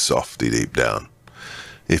I'm a big softy deep down.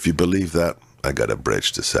 If you believe that, I got a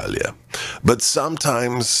bridge to sell you. But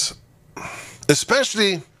sometimes,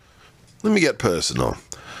 especially, let me get personal.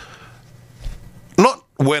 Not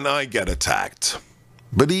when I get attacked,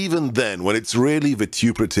 but even then, when it's really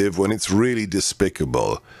vituperative, when it's really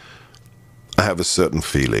despicable, I have a certain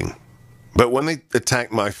feeling. But when they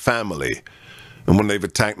attack my family, and when they've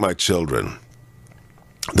attacked my children,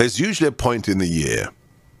 there's usually a point in the year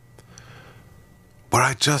where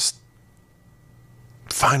I just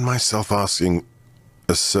find myself asking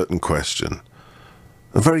a certain question,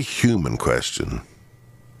 a very human question.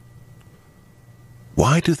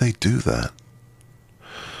 Why do they do that?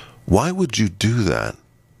 Why would you do that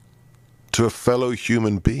to a fellow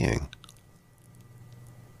human being?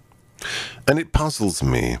 And it puzzles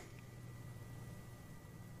me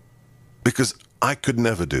because I could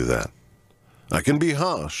never do that. I can be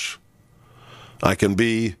harsh. I can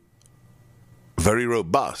be very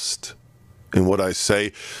robust in what I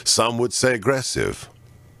say. Some would say aggressive.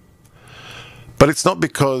 But it's not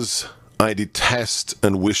because I detest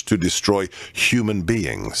and wish to destroy human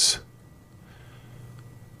beings.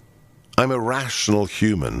 I'm a rational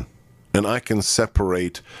human, and I can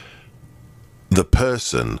separate the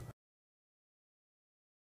person .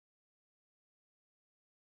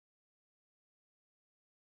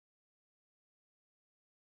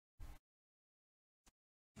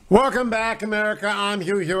 Welcome back, America. I'm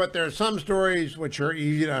Hugh Hewitt. There are some stories which are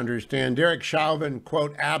easy to understand. Derek Chauvin,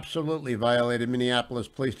 quote, absolutely violated Minneapolis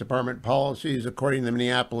Police Department policies, according to the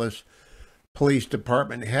Minneapolis Police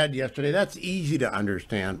Department head yesterday. That's easy to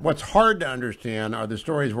understand. What's hard to understand are the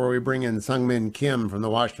stories where we bring in Seung Kim from the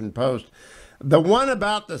Washington Post. The one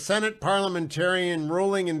about the Senate parliamentarian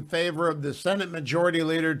ruling in favor of the Senate Majority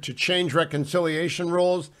Leader to change reconciliation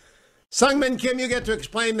rules. Seung Kim, you get to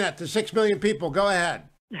explain that to 6 million people. Go ahead.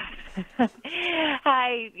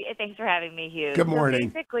 Hi, thanks for having me, Hugh. Good morning.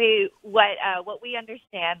 So basically, what we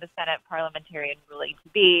understand the Senate parliamentarian ruling to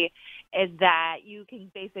be is that you can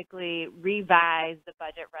basically revise the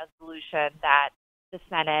budget resolution that the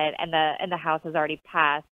Senate and the House has already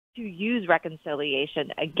passed to use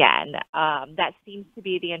reconciliation again. That seems to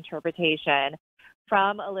be the interpretation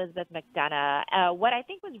from Elizabeth McDonough. What I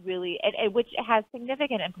think was really, which has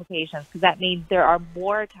significant implications, because that means there are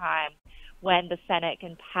more times when the Senate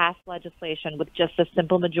can pass legislation with just a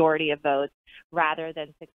simple majority of votes rather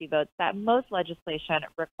than 60 votes that most legislation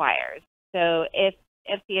requires. So if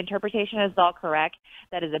the interpretation is all correct,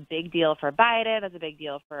 that is a big deal for Biden. That's a big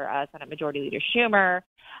deal for Senate Majority Leader Schumer.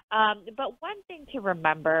 But one thing to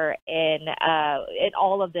remember in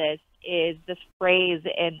all of this is this phrase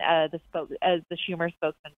in the Schumer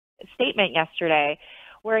spokesman's statement yesterday,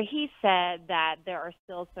 where he said that there are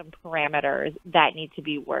still some parameters that need to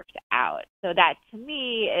be worked out. So that, to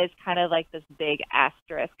me, is kind of like this big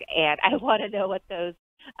asterisk, and I want to know what those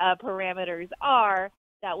parameters are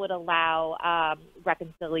that would allow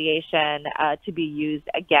reconciliation to be used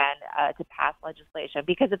again to pass legislation,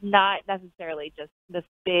 because it's not necessarily just this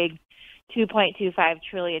big $2.25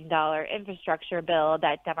 trillion infrastructure bill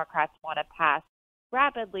that Democrats want to pass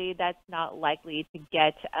rapidly. That's not likely to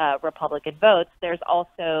get Republican votes. There's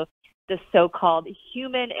also the so-called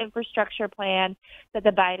human infrastructure plan that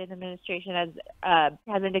the Biden administration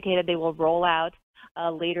has indicated they will roll out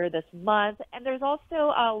later this month. And there's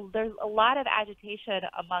also there's a lot of agitation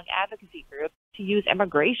among advocacy groups to use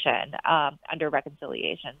immigration under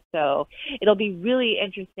reconciliation. So it'll be really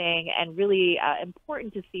interesting and really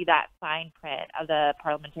important to see that fine print of the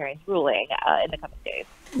parliamentarian's ruling in the coming days.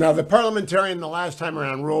 Now, the parliamentarian the last time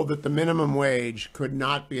around ruled that the minimum wage could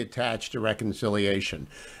not be attached to reconciliation.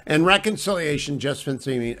 And reconciliation just means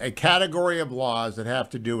a category of laws that have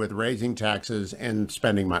to do with raising taxes and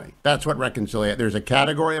spending money. That's what reconciliation. There's a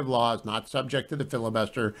category of laws not subject to the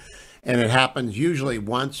filibuster, and it happens usually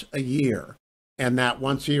once a year. And that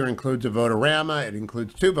once a year includes a votorama. It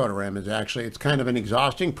includes 2 votoramas, actually. It's kind of an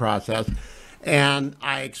exhausting process. And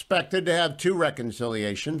I expected to have 2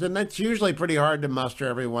 reconciliations, and that's usually pretty hard to muster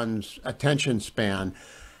everyone's attention span.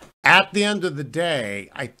 At the end of the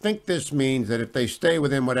day, I think this means that if they stay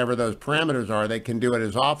within whatever those parameters are, they can do it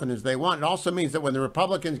as often as they want. It also means that when the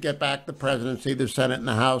Republicans get back the presidency, the Senate, and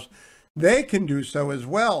the House, they can do so as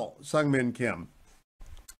well, Seung Kim.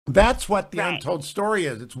 That's what the untold story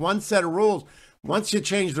is. It's one set of rules. Once you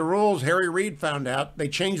change the rules, Harry Reid found out, they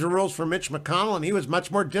changed the rules for Mitch McConnell, and he was much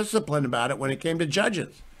more disciplined about it when it came to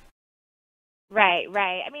judges. Right.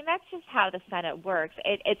 I mean, that's just how the Senate works.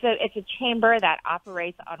 It's a chamber that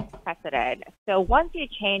operates on precedent. So once you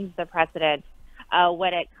change the precedent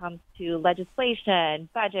when it comes to legislation,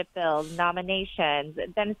 budget bills, nominations,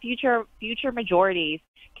 then future majorities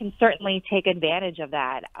can certainly take advantage of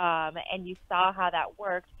that. And you saw how that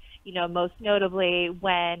worked. Most notably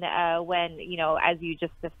when as you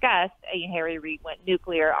just discussed, Harry Reid went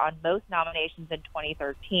nuclear on most nominations in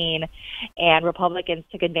 2013, and Republicans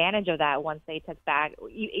took advantage of that once they took back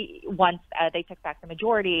the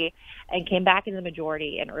majority and came back in the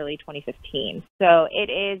majority in early 2015. So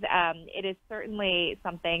it is certainly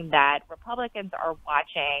something that Republicans are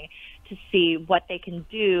watching to see what they can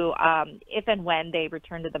do if and when they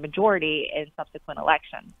return to the majority in subsequent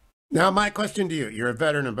elections. Now, my question to you, you're a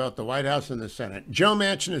veteran of both the White House and the Senate. Joe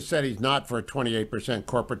Manchin has said he's not for a 28%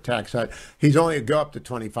 corporate tax hike. He's only going to go up to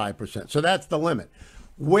 25%. So that's the limit.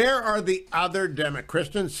 Where are the other Democrats?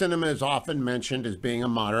 Kristen Sinema is often mentioned as being a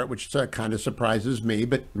moderate, which kind of surprises me,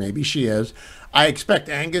 but maybe she is. I expect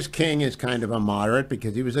Angus King is kind of a moderate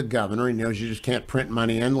because he was a governor. He knows you just can't print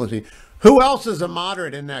money endlessly. Who else is a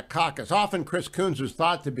moderate in that caucus? Often Chris Coons was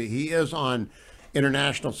thought to be. He is on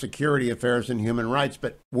international security affairs and human rights,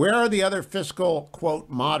 but where are the other fiscal, quote,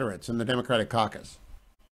 moderates in the Democratic caucus?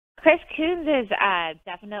 Chris Coons is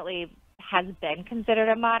definitely has been considered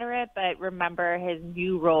a moderate, but remember his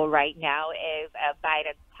new role right now is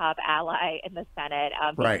Biden's top ally in the Senate.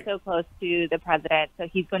 He's so close to the president, so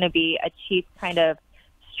he's going to be a chief kind of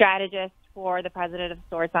strategist for the president of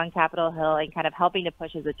sorts on Capitol Hill and kind of helping to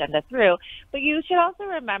push his agenda through. But you should also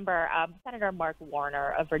remember Senator Mark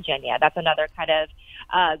Warner of Virginia. That's another kind of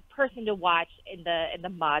person to watch in the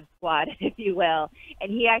mod squad, if you will. And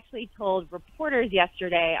he actually told reporters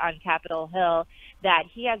yesterday on Capitol Hill that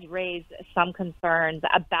he has raised some concerns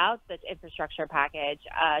about the infrastructure package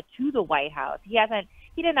to the White House. He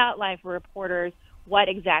didn't outline for reporters what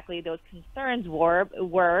exactly those concerns were,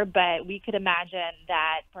 but we could imagine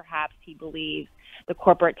that perhaps he believes the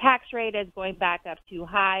corporate tax rate is going back up too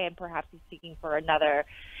high, and perhaps he's seeking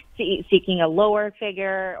a lower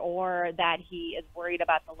figure, or that he is worried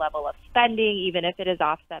about the level of spending, even if it is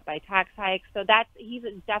offset by tax hikes. So he's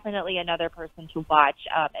definitely another person to watch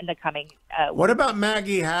in the coming What about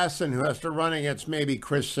Maggie Hassan, who has to run against maybe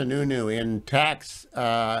Chris Sununu in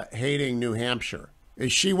tax-hating New Hampshire?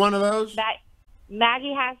 Is she one of those?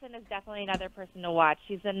 Maggie Hassan is definitely another person to watch.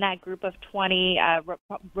 She's in that group of 20,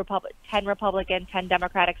 10 Republican, 10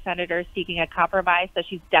 Democratic senators seeking a compromise, so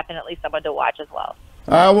she's definitely someone to watch as well.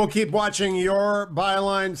 We'll keep watching your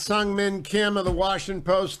byline. Seung Kim of the Washington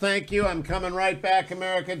Post, thank you. I'm coming right back,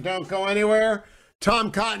 America. Don't go anywhere.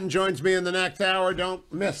 Tom Cotton joins me in the next hour. Don't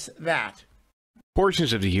miss that.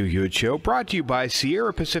 Portions of the Hugh Hewitt Show brought to you by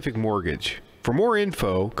Sierra Pacific Mortgage. For more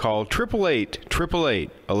info, call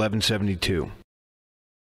 888-888-1172.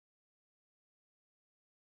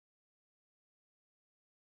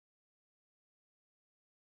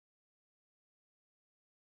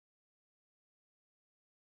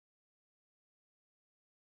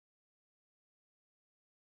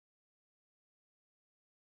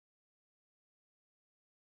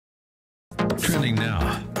 Trending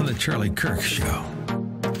now on The Charlie Kirk Show.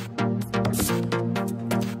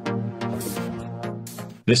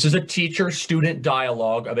 This is a teacher-student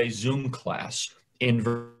dialogue of a Zoom class in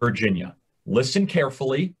Virginia. Listen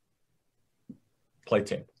carefully. Play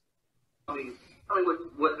tape. Tell me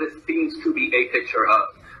what this seems to be a picture of.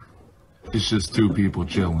 It's just two people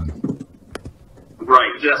chilling.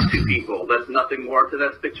 Right, just two people. There's nothing more to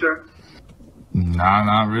this picture? Nah,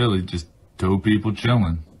 not really. Just two people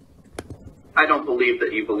chilling. I don't believe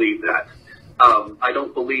that you believe that. I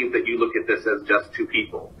don't believe that you look at this as just two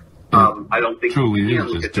people. I don't think truly you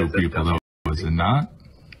is just two people, though, is it not?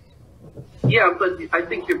 Yeah, but I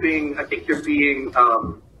think you're being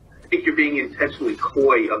intentionally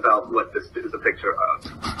coy about what this is a picture of.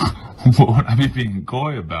 What would I be being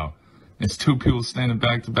coy about? It's two people standing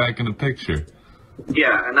back to back in a picture.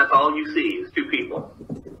 Yeah, and that's all you see is two people.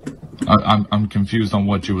 I'm confused on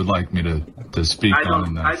what you would like me to speak on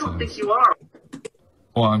in that sense. I don't think you are.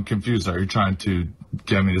 Well, I'm confused. Are you trying to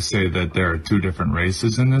get me to say that there are two different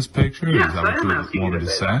races in this picture? Yes, is that what you want me to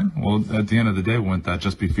say? Well, at the end of the day, wouldn't that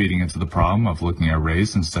just be feeding into the problem of looking at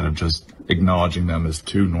race instead of just acknowledging them as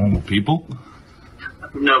two normal people?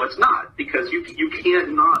 No, it's not, because you can't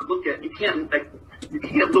look at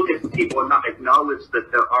people and not acknowledge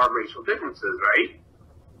that there are racial differences, right?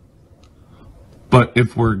 But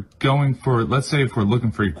if we're going for, let's say if we're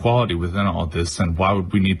looking for equality within all this, then why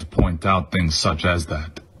would we need to point out things such as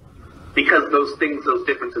that? Because those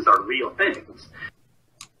differences are real things.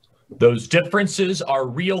 Those differences are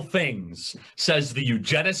real things, says the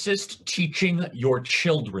eugenicist teaching your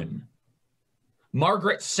children.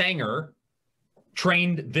 Margaret Sanger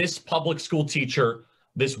trained this public school teacher,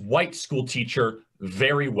 this white school teacher,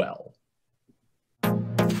 very well.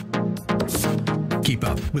 Keep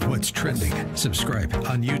up with what's trending. Subscribe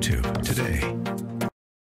on YouTube today.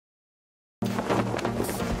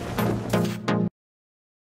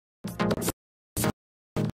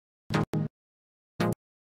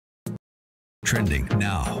 Trending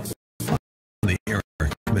now on the Eric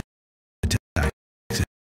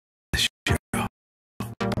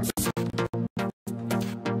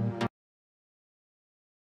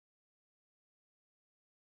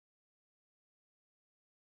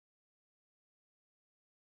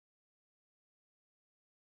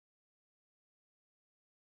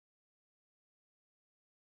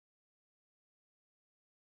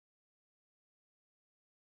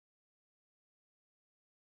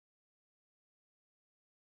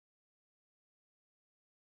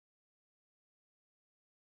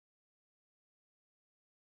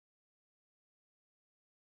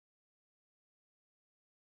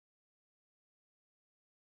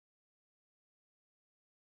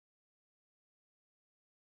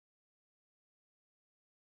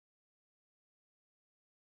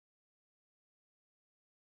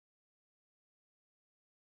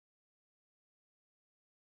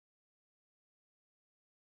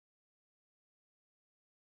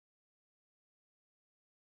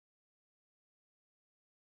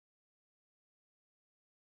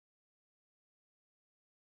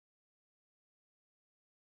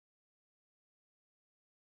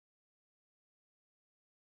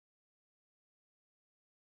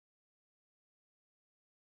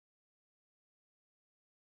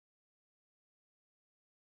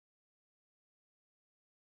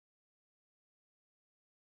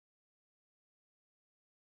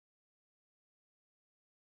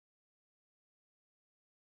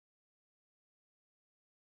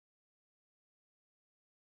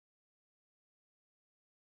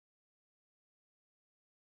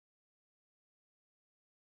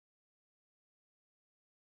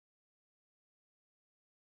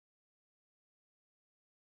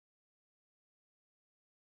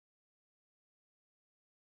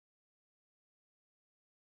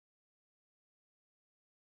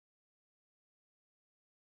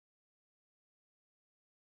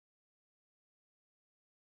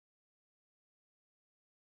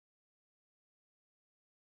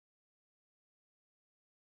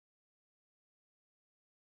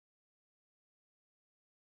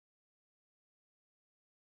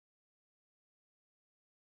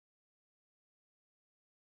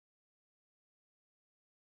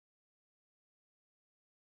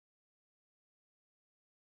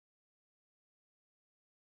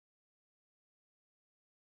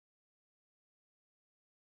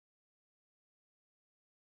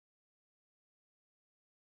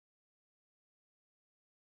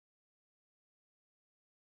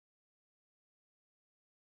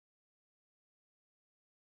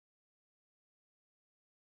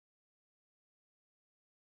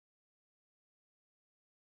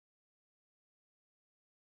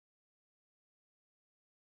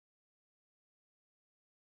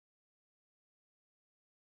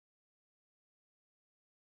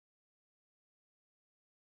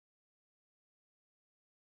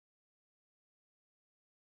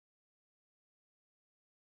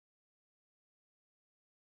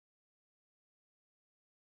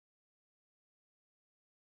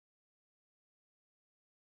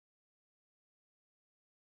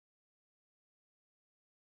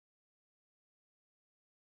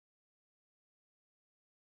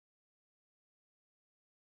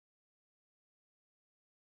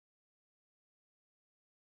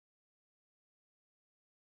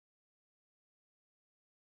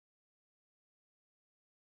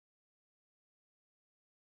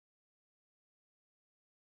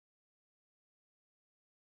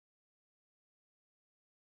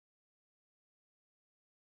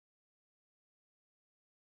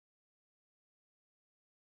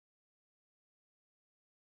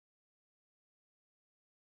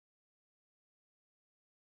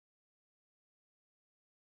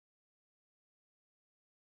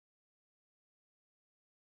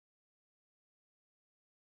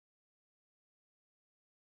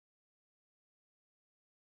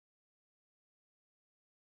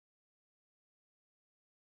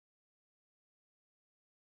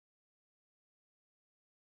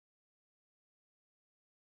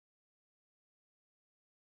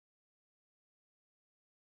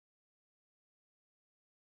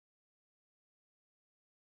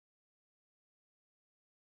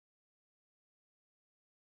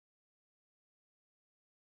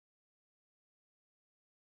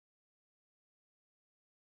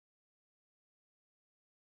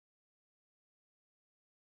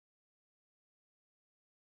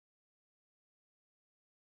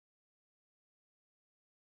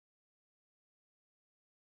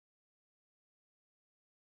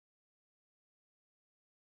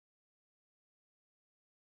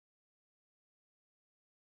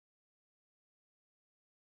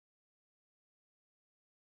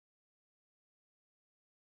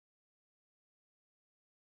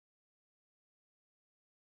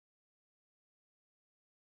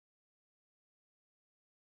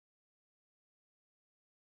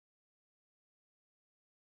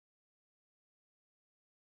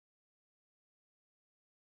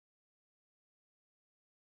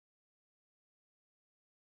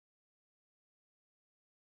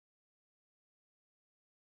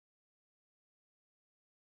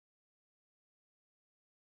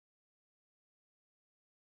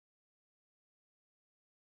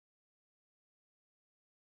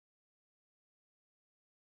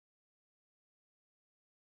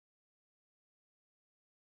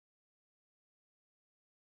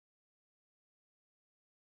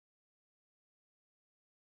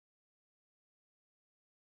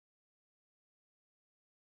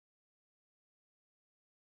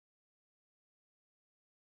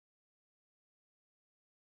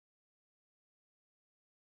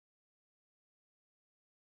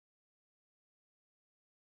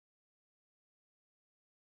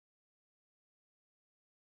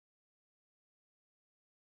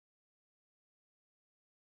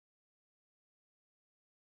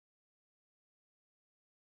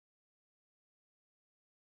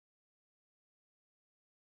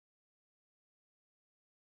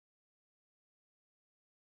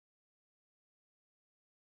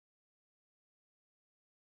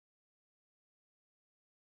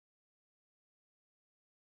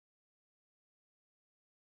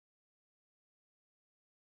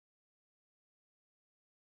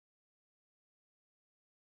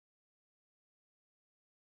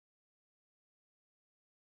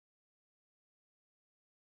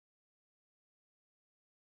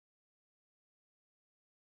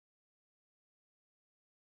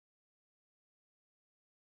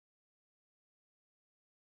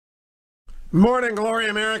Morning, Glory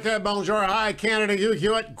America. Bonjour. Hi, Canada. Hugh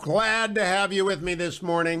Hewitt. Glad to have you with me this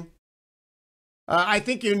morning. I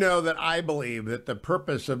think you know that I believe that the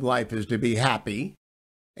purpose of life is to be happy,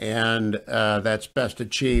 and that's best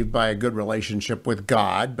achieved by a good relationship with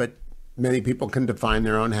God, but many people can define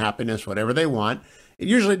their own happiness whatever they want. It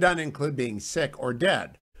usually doesn't include being sick or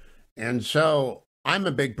dead. And so I'm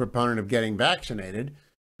a big proponent of getting vaccinated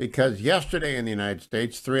because yesterday in the United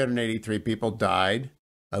States, 383 people died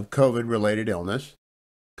of COVID-related illness.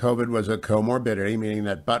 COVID was a comorbidity, meaning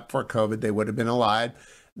that but for COVID, they would have been alive.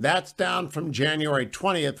 That's down from January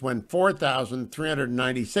 20th when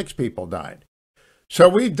 4,396 people died. So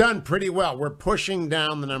we've done pretty well. We're pushing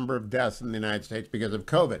down the number of deaths in the United States because of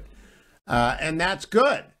COVID. And that's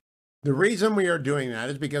good. The reason we are doing that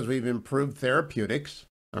is because we've improved therapeutics.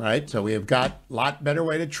 All right, so we have got a lot better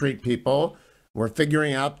way to treat people. We're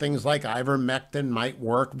figuring out things like ivermectin might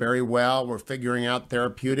work very well. We're figuring out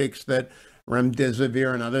therapeutics that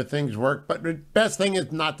remdesivir and other things work. But the best thing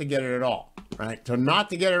is not to get it at all, right? So not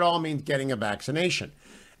to get it all means getting a vaccination.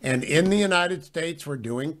 And in the United States, we're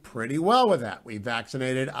doing pretty well with that. We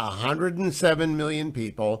vaccinated 107 million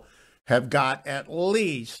people, have got at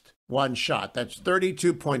least one shot. That's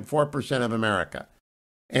 32.4% of America.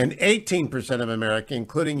 And 18% of America,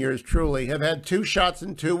 including yours truly, have had 2 shots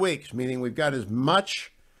in 2 weeks, meaning we've got as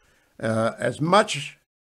much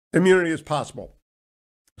immunity as possible.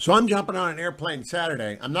 So I'm jumping on an airplane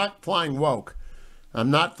Saturday. I'm not flying woke. I'm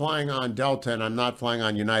not flying on Delta, and I'm not flying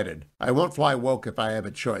on United. I won't fly woke if I have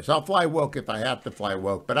a choice. I'll fly woke if I have to fly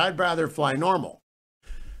woke, but I'd rather fly normal.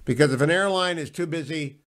 Because if an airline is too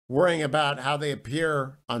busy worrying about how they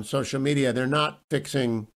appear on social media, they're not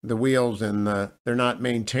fixing the wheels and they're not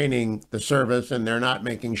maintaining the service, and they're not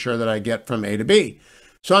making sure that I get from A to B.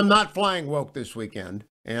 So I'm not flying woke this weekend,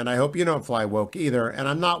 and I hope you don't fly woke either. And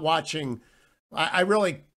I'm not watching, I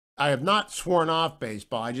have not sworn off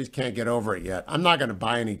baseball. I just can't get over it yet. I'm not going to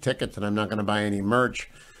buy any tickets, and I'm not going to buy any merch,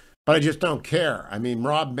 but I just don't care. I mean,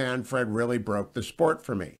 Rob Manfred really broke the sport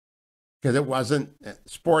for me because it wasn't,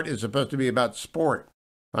 sport is supposed to be about sport.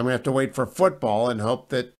 I'm going to have to wait for football and hope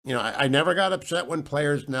that, I never got upset when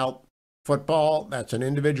players knelt. Football, that's an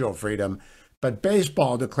individual freedom. But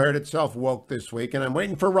baseball declared itself woke this week, and I'm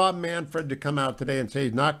waiting for Rob Manfred to come out today and say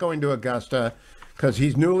he's not going to Augusta because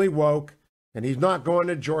he's newly woke, and he's not going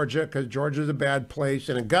to Georgia because Georgia's a bad place.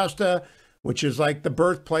 And Augusta, which is like the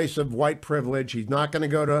birthplace of white privilege, he's not going to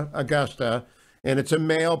go to Augusta, and it's a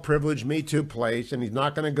male privilege Me Too place, and he's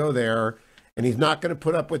not going to go there. And he's not going to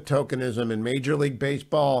put up with tokenism in Major League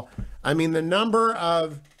Baseball. I mean, the number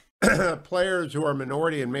of players who are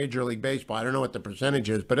minority in Major League Baseball, I don't know what the percentage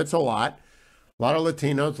is, but it's a lot. A lot of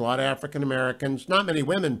Latinos, a lot of African Americans, not many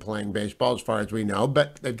women playing baseball as far as we know,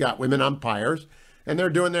 but they've got women umpires, and they're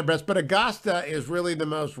doing their best. But Augusta is really the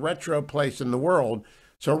most retro place in the world.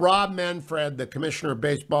 So Rob Manfred, the commissioner of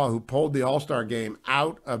baseball who pulled the All-Star game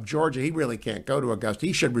out of Georgia, he really can't go to Augusta.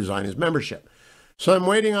 He should resign his membership. So I'm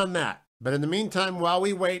waiting on that. But in the meantime, while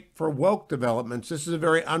we wait for woke developments, this is a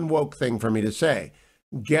very unwoke thing for me to say.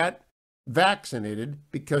 Get vaccinated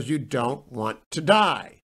because you don't want to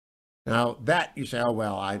die. Now that you say, oh,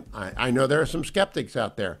 well, I know there are some skeptics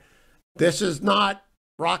out there. This is not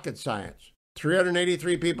rocket science.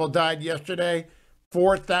 383 people died yesterday.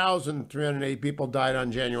 4,308 people died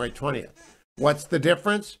on January 20th. What's the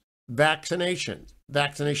difference? Vaccinations.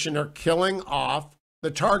 Vaccinations are killing off the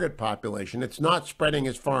target population. It's not spreading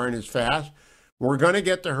as far and as fast. We're going to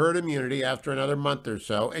get to herd immunity after another month or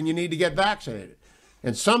so, and you need to get vaccinated.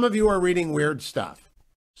 And some of you are reading weird stuff.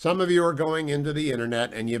 Some of you are going into the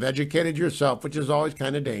internet and you've educated yourself, which is always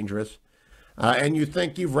kind of dangerous. And you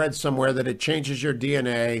think you've read somewhere that it changes your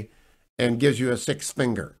DNA and gives you a 6th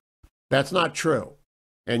finger. That's not true.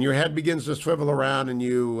 And your head begins to swivel around and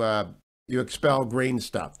you expel green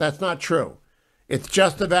stuff. That's not true. It's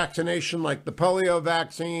just a vaccination like the polio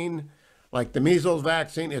vaccine, like the measles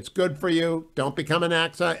vaccine. It's good for you. Don't become an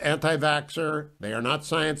anti-vaxxer. They are not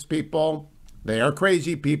science people. They are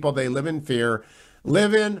crazy people. They live in fear.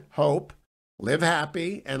 Live in hope. Live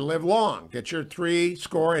happy and live long. Get your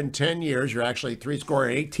 70 years. You're actually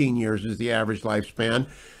 18 years is the average lifespan.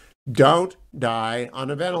 Don't die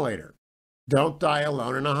on a ventilator. Don't die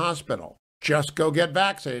alone in a hospital. Just go get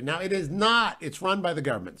vaccinated. Now, it is not, it's run by the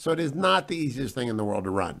government, so it is not the easiest thing in the world to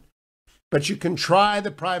run. But you can try the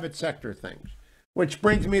private sector things, which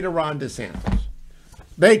brings me to Ron DeSantis.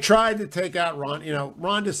 They tried to take out Ron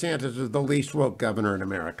DeSantis is the least woke governor in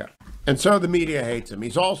America. And so the media hates him.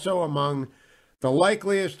 He's also among the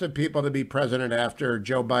likeliest of people to be president after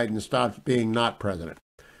Joe Biden stops being not president.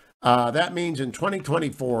 That means in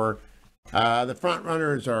 2024, the front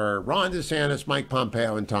runners are Ron DeSantis, Mike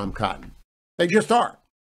Pompeo, and Tom Cotton. They just are.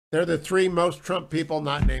 They're the three most Trump people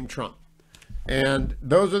not named Trump. And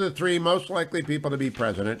those are the three most likely people to be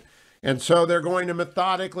president. And so they're going to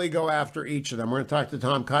methodically go after each of them. We're going to talk to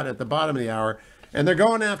Tom Cotton at the bottom of the hour. And they're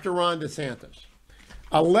going after Ron DeSantis,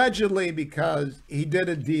 allegedly because he did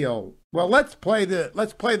a deal. Well, let's play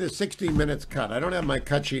the 60 Minutes cut. I don't have my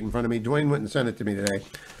cut sheet in front of me. Dwayne wouldn't send it to me today.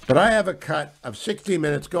 But I have a cut of 60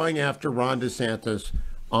 Minutes going after Ron DeSantis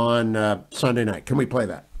on Sunday night. Can we play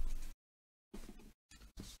that?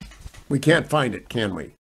 We can't find it, can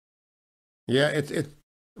we? Yeah, it's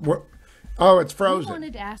frozen. We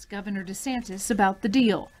wanted to ask Governor DeSantis about the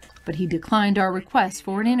deal, but he declined our request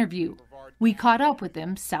for an interview. We caught up with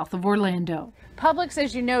him south of Orlando. Publix,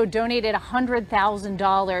 as you know, donated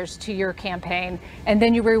 $100,000 to your campaign, and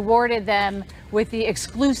then you rewarded them with the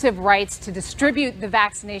exclusive rights to distribute the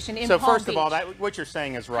vaccination in Palm Beach. So first of all, what you're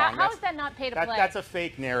saying is wrong. How is that not pay to play? That's a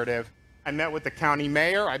fake narrative. I met with the county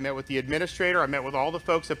mayor, I met with the administrator, I met with all the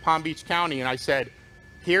folks at Palm Beach County, and I said,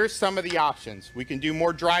 here's some of the options. We can do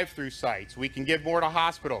more drive-through sites. We can give more to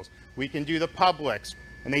hospitals. We can do the Publix.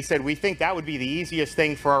 And they said, we think that would be the easiest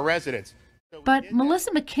thing for our residents. But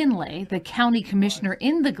Melissa McKinley, the county commissioner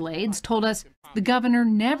in the Glades, told us the governor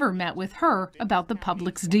never met with her about the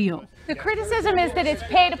Publix deal. The criticism is that it's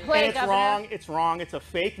pay to play, It's Governor. wrong. It's wrong. It's a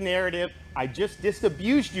fake narrative. I just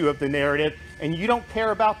disabused you of the narrative, and you don't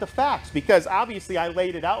care about the facts because obviously I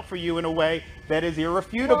laid it out for you in a way that is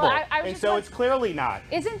irrefutable. Well, and so it's clearly not.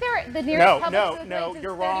 Isn't there the nearest Publix to the No, Glades is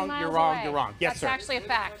you're 30 wrong. miles You're wrong. away. You're wrong. Yes, That's sir. actually a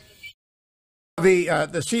fact.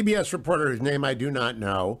 The CBS reporter, whose name I do not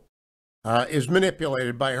know, is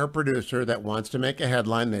manipulated by her producer that wants to make a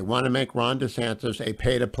headline. They want to make Ron DeSantis a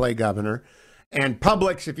pay-to-play governor. And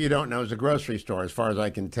Publix, if you don't know, is a grocery store, as far as I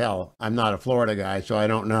can tell. I'm not a Florida guy, so I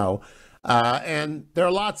don't know. And there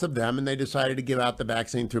are lots of them, and they decided to give out the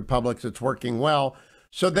vaccine through Publix. It's working well.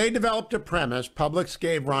 So they developed a premise. Publix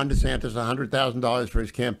gave Ron DeSantis $100,000 for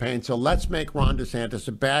his campaign. So let's make Ron DeSantis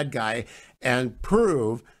a bad guy and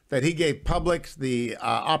prove that he gave Publix the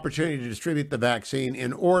opportunity to distribute the vaccine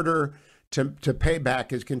in order to pay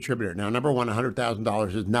back his contributor. Now, number one,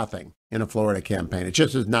 $100,000 is nothing in a Florida campaign. It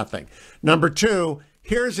just is nothing. Number two,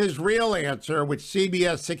 here's his real answer, which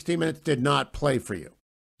CBS 60 Minutes did not play for you.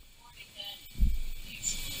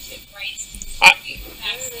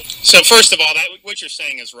 So first of all, what you're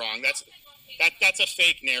saying is wrong. That's a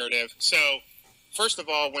fake narrative. So first of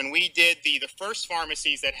all, when we did the first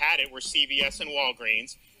pharmacies that had it were CVS and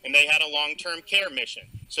Walgreens, and they had a long-term care mission.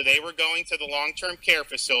 So they were going to the long-term care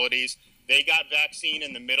facilities. They got vaccine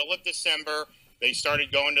in the middle of December. They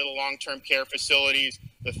started going to the long-term care facilities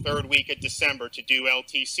the third week of December to do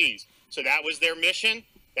LTCs. So that was their mission.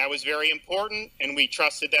 That was very important, and we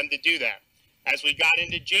trusted them to do that. As we got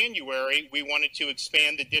into January, we wanted to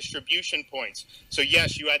expand the distribution points. So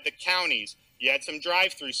yes, you had the counties, you had some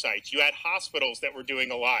drive-through sites, you had hospitals that were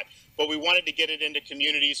doing a lot, but we wanted to get it into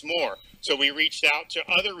communities more. So we reached out to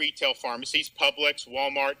other retail pharmacies, Publix,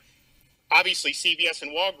 Walmart. Obviously, CVS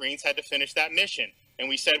and Walgreens had to finish that mission, and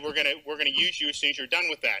we said we're gonna use you as soon as you're done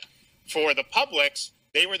with that. For the Publix,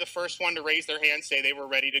 they were the first one to raise their hand, say they were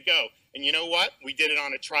ready to go. And you know what? We did it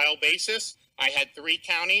on a trial basis. I had 3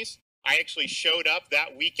 counties. I actually showed up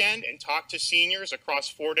that weekend and talked to seniors across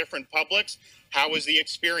 4 different Publix. How was the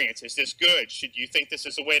experience? Is this good? Should you think this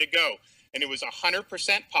is the way to go? And it was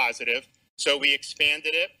 100% positive. So we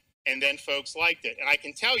expanded it, and then folks liked it. And I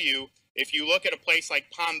can tell you, if you look at a place like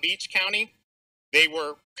Palm Beach County, they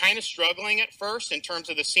were kind of struggling at first in terms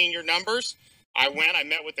of the senior numbers. I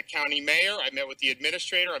met with the county mayor, I met with the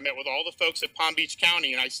administrator, I met with all the folks at Palm Beach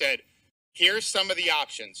County, and I said, here's some of the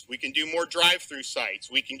options. We can do more drive-through sites.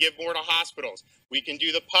 We can give more to hospitals. We can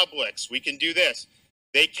do the Publix. We can do this.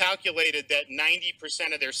 They calculated that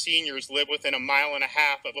 90% of their seniors live within 1.5 miles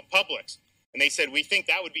of a Publix. And they said, we think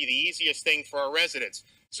that would be the easiest thing for our residents.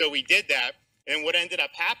 So we did that. And what ended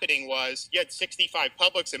up happening was you had 65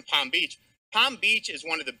 Publix in Palm Beach. Palm Beach is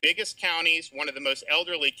one of the biggest counties, one of the most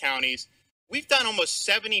elderly counties. We've done almost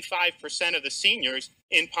 75% of the seniors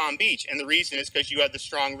in Palm Beach, and the reason is because you have the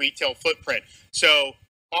strong retail footprint. So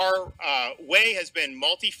our way has been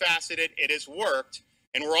multifaceted. It has worked,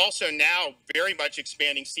 and we're also now very much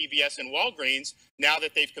expanding CVS and Walgreens now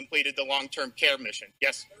that they've completed the long-term care mission.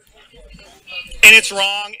 Yes? And it's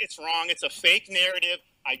wrong. It's wrong. It's a fake narrative.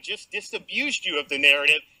 I just disabused you of the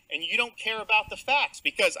narrative, and you don't care about the facts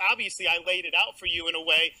because obviously I laid it out for you in a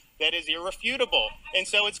way that is irrefutable, and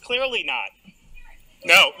so it's clearly not.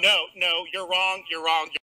 No, you're wrong. You're wrong.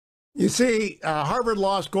 You see, Harvard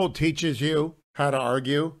Law School teaches you how to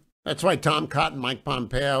argue. That's why Tom Cotton, Mike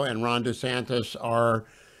Pompeo, and Ron DeSantis are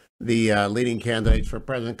the leading candidates for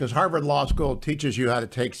president, because Harvard Law School teaches you how to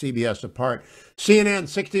take CBS apart. CNN,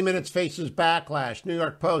 60 Minutes faces backlash. New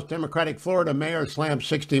York Post, Democratic Florida mayor slams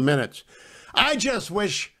 60 Minutes. I just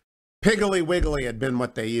wish Piggly Wiggly had been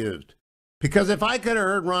what they used. Because if I could have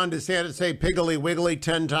heard Ron DeSantis say Piggly Wiggly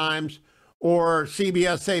 10 times, or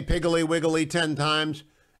CBS say Piggly Wiggly 10 times,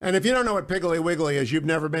 and if you don't know what Piggly Wiggly is, you've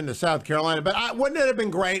never been to South Carolina, but wouldn't it have been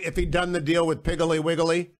great if he'd done the deal with Piggly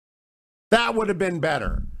Wiggly? That would have been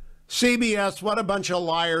better. CBS, what a bunch of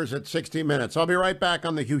liars at 60 Minutes. I'll be right back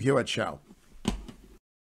on the Hugh Hewitt Show.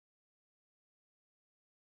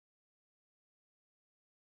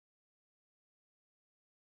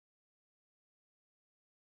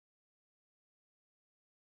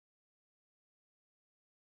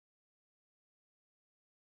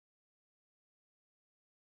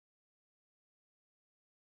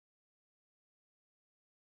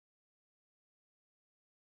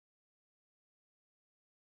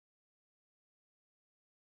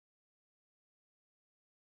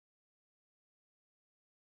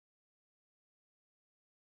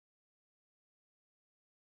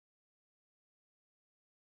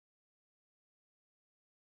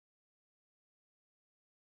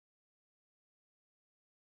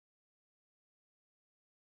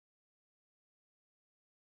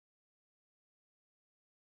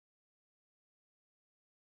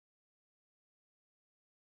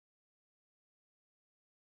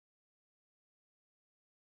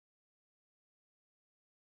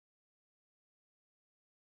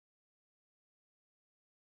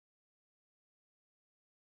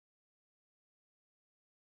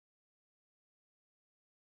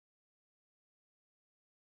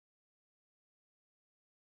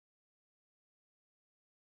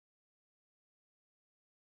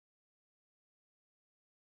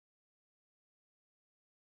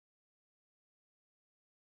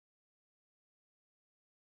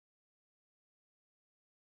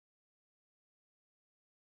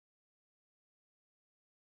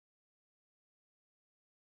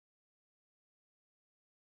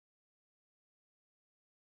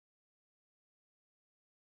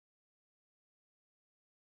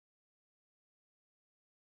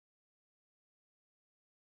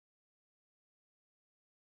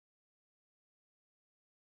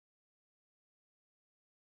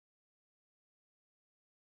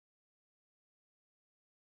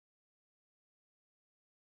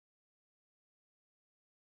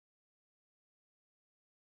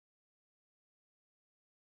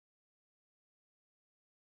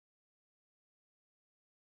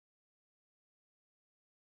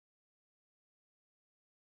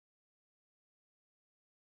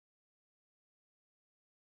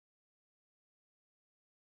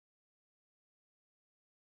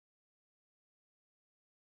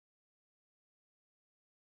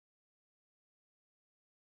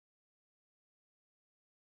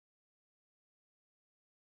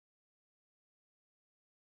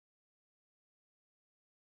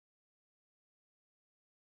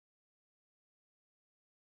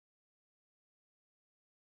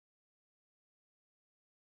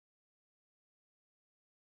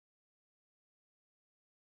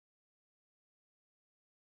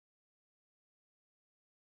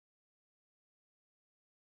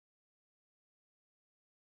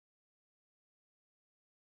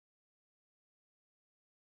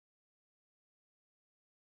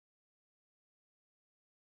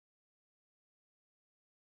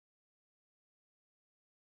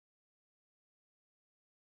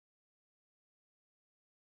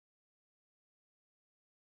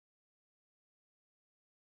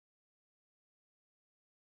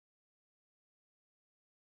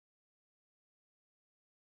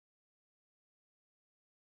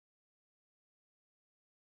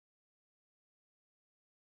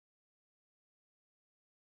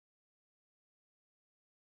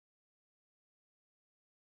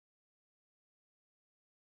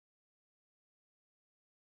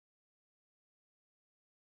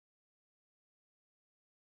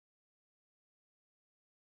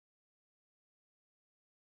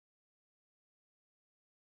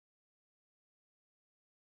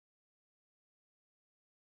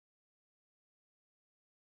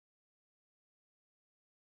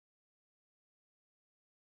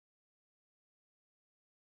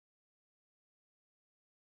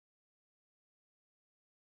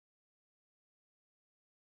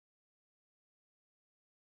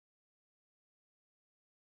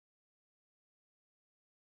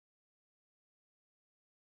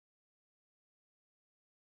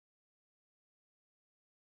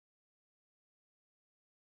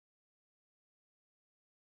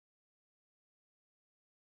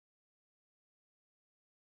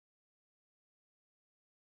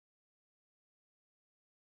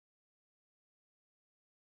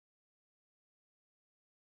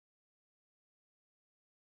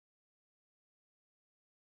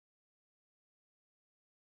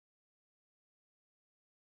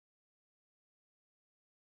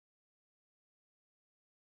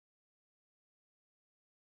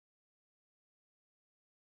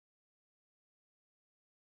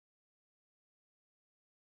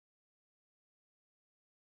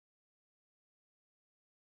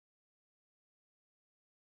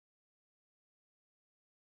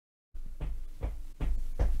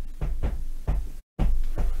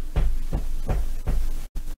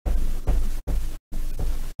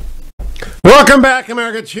 Welcome back,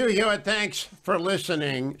 America. It's Hugh Hewitt. Thanks for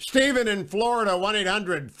listening. Stephen in Florida,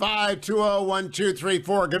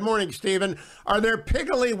 1-800-520-1234. Good morning, Stephen. Are there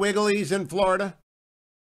Piggly Wigglies in Florida?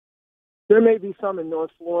 There may be some in North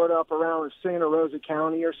Florida, up around Santa Rosa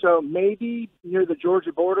County or so, maybe near the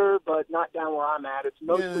Georgia border, but not down where I'm at. It's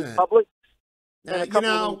mostly public. And a couple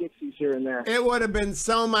of Dixies here and there. It would have been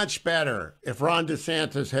so much better if Ron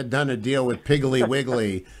DeSantis had done a deal with Piggly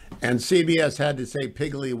Wiggly and CBS had to say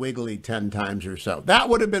Piggly Wiggly 10 times or so. That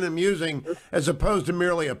would have been amusing as opposed to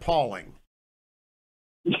merely appalling.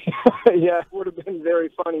 Yeah, it would have been very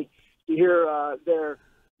funny to hear their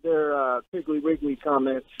Piggly Wiggly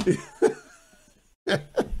comments.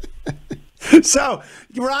 So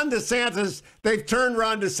Ron DeSantis, they've turned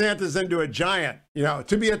Ron DeSantis into a giant,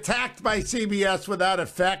 to be attacked by CBS without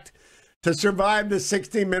effect, to survive the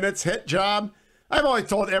 60 Minutes hit job. I've always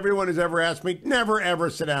told everyone who's ever asked me, never, ever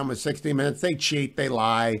sit down with 60 Minutes. They cheat, they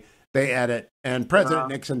lie, they edit. And President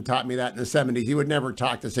Nixon taught me that in the 70s. He would never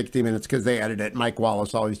talk to 60 Minutes because they edit it. Mike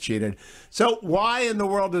Wallace always cheated. So why in the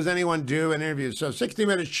world does anyone do an interview? So 60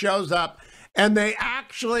 Minutes shows up, and they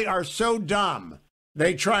actually are so dumb.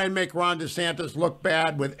 They try and make Ron DeSantis look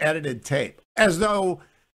bad with edited tape, as though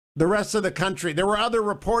the rest of the country, there were other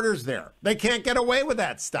reporters there. They can't get away with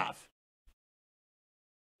that stuff.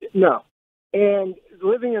 No. And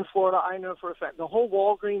living in Florida, I know for a fact, the whole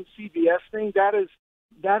Walgreens CVS thing, that has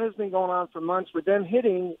been going on for months with them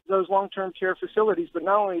hitting those long-term care facilities. But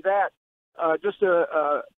not only that, just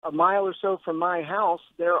a mile or so from my house,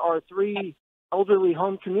 there are 3 elderly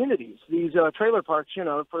home communities, these trailer parks,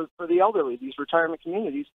 for the elderly, these retirement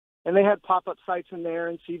communities. And they had pop-up sites in there,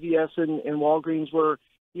 and CVS and Walgreens were,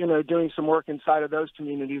 doing some work inside of those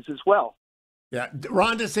communities as well. Yeah,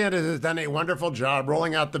 Ron DeSantis has done a wonderful job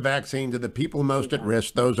rolling out the vaccine to the people most at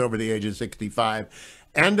risk, those over the age of 65.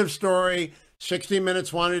 End of story. 60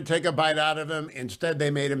 Minutes wanted to take a bite out of him. Instead, they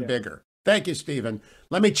made him bigger. Thank you, Stephen.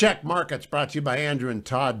 Let me check markets, brought to you by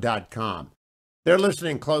AndrewandTodd.com. They're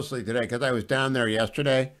listening closely today because I was down there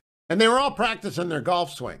yesterday, and they were all practicing their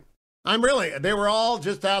golf swing. They were all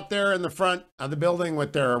just out there in the front of the building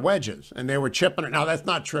with their wedges, and they were chipping it. Now, that's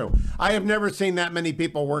not true. I have never seen that many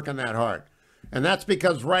people working that hard. And that's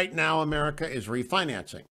because right now America is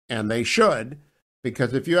refinancing, and they should,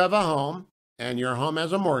 because if you have a home and your home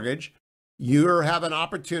has a mortgage, you have an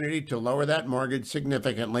opportunity to lower that mortgage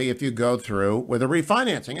significantly if you go through with a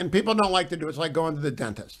refinancing. And people don't like to do it. It's like going to the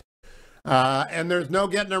dentist. And there's no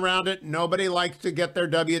getting around it. Nobody likes to get their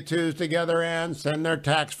W-2s together and send their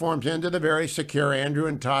tax forms into the very secure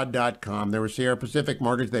AndrewandTodd.com. They're with Sierra Pacific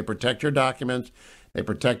Mortgage. They protect your documents. They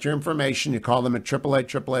protect your information. You call them at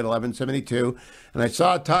 888-888-1172. And I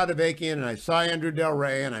saw Todd Avakian and I saw Andrew Del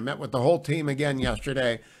Rey, and I met with the whole team again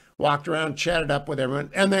yesterday, walked around, chatted up with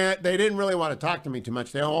everyone. And they didn't really want to talk to me too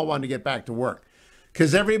much. They all wanted to get back to work,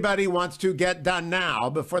 because everybody wants to get done now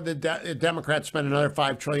before the Democrats spend another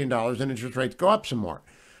 $5 trillion and interest rates go up some more.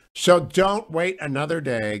 So don't wait another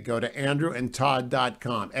day. Go to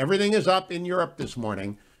AndrewandTodd.com. Everything is up in Europe this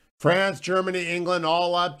morning. France, Germany, England,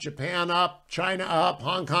 all up. Japan up. China up.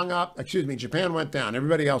 Hong Kong up. Japan went down.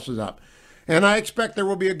 Everybody else is up. And I expect there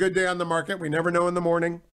will be a good day on the market. We never know in the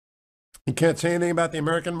morning. You can't say anything about the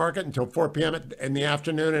American market until 4 p.m. in the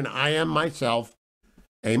afternoon, and I am myself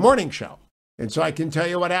a morning show. And so I can tell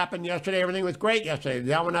you what happened yesterday. Everything was great yesterday.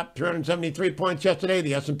 The Dow went up 373 points yesterday.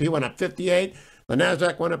 The S&P went up 58. The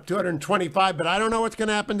NASDAQ went up 225. But I don't know what's going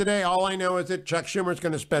to happen today. All I know is that Chuck Schumer is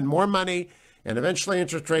going to spend more money, and eventually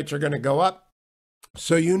interest rates are going to go up.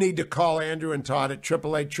 So you need to call Andrew and Todd at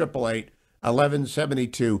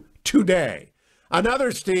 888-888-1172 today.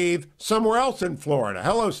 Another Steve somewhere else in Florida.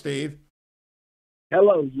 Hello, Steve.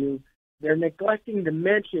 Hello, Hugh. They're neglecting to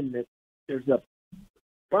mention that there's a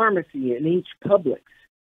pharmacy in each Publix.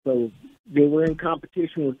 So they were in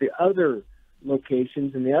competition with the other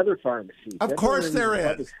locations and the other pharmacies. Of course there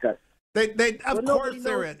is. Of course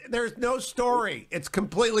there is. There's no story. It's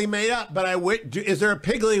completely made up. But is there a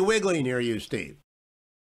Piggly Wiggly near you, Steve?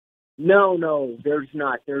 No, there's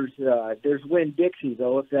not. There's Winn-Dixie,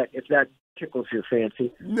 though, if that tickles your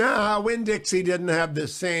fancy. No, Winn-Dixie didn't have the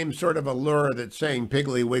same sort of allure that saying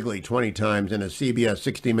Piggly Wiggly 20 times in a CBS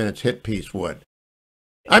 60 Minutes hit piece would.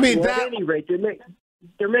 I mean, well, at any rate,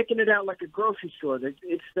 they're making it out like a grocery store.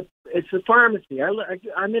 It's the pharmacy.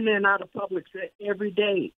 I'm in and out of Publix every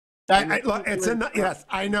day. Yes,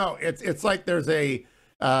 I know. It's like there's a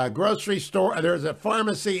grocery store. There's a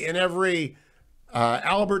pharmacy in every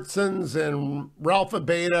Albertsons and Ralph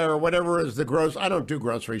Beta or whatever is the I don't do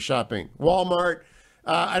grocery shopping. Walmart.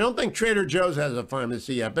 I don't think Trader Joe's has a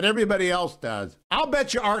pharmacy yet, but everybody else does. I'll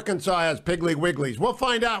bet you Arkansas has Piggly Wigglies. We'll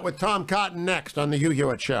find out with Tom Cotton next on the Hugh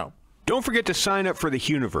Hewitt Show. Don't forget to sign up for the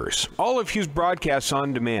Hughiverse. All of Hugh's broadcasts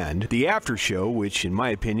on demand, the after show, which in my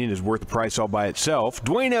opinion is worth the price all by itself,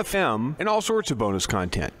 Dwayne FM, and all sorts of bonus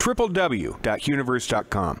content.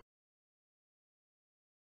 www.hughiverse.com.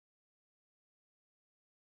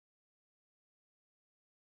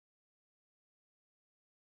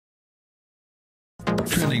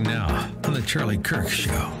 Trending now on the Charlie Kirk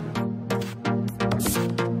Show.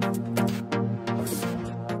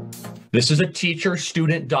 This is a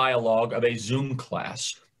teacher-student dialogue of a Zoom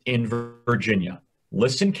class in Virginia.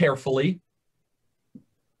 Listen carefully.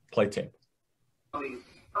 Play tape. Tell me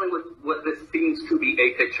what this seems to be a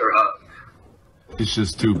picture of. It's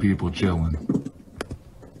just two people chilling.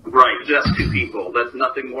 Right, just two people. There's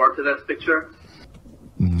nothing more to this picture?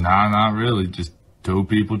 Nah, not really. Just two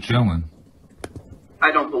people chilling.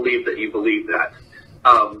 I don't believe that you believe that.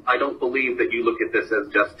 I don't believe that you look at this as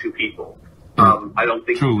just two people. I don't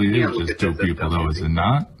think truly you is just two people, though, is it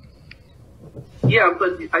not? Yeah,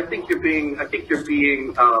 but I think you're being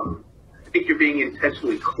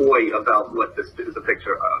intentionally coy about what this is a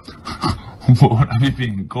picture of. What are you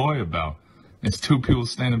being coy about? It's two people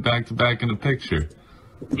standing back to back in the picture.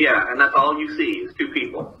 Yeah, and that's all you see is two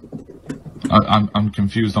people. I'm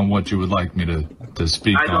confused on what you would like me to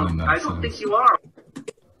speak on in that sense. I don't think you are.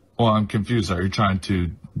 Well, I'm confused. Are you trying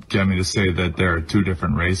to get me to say that there are two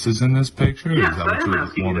different races in this picture? Yes, is that what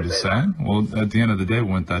you want me to say? That. Well, at the end of the day,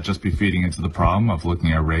 wouldn't that just be feeding into the problem of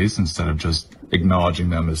looking at race instead of just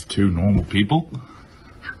acknowledging them as two normal people?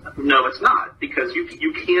 No, it's not, because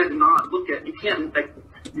you can't look at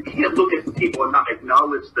people and not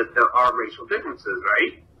acknowledge that there are racial differences,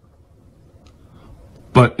 right?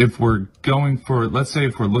 But if we're going for, let's say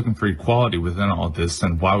if we're looking for equality within all this,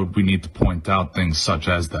 then why would we need to point out things such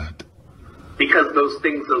as that? Because those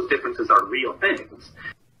differences are real things.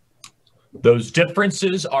 Those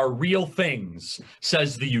differences are real things,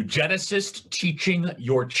 says the eugenicist teaching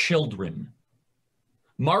your children.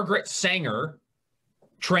 Margaret Sanger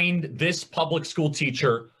trained this public school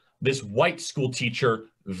teacher, this white school teacher,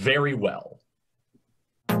 very well.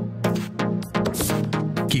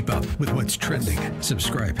 Keep up with what's trending.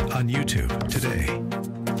 Subscribe on YouTube today.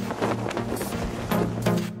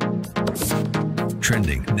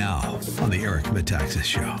 Trending now on the Eric Metaxas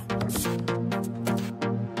Show.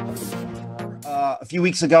 A few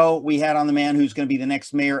weeks ago, we had on the man who's going to be the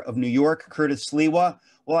next mayor of New York, Curtis Sliwa.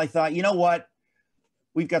 Well, I thought, you know what?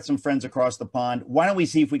 We've got some friends across the pond. Why don't we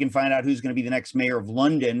see if we can find out who's going to be the next mayor of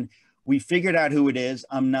London? We figured out who it is.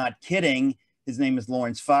 I'm not kidding. His name is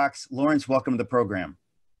Lawrence Fox. Lawrence, welcome to the program.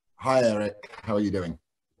 Hi, Eric. How are you doing?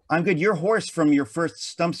 I'm good. You're hoarse from your first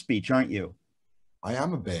stump speech, aren't you? I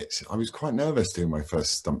am a bit. I was quite nervous doing my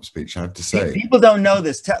first stump speech, I have to say. People don't know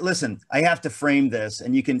this. Listen, I have to frame this,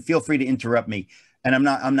 and you can feel free to interrupt me. And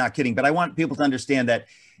I'm not kidding, but I want people to understand that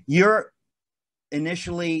you're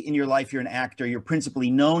initially in your life, you're an actor. You're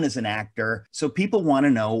principally known as an actor. So people want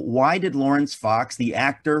to know, why did Lawrence Fox, the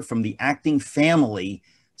actor from the acting family,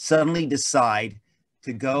 suddenly decide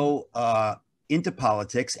to go into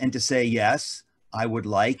politics and to say, yes, I would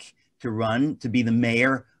like to run to be the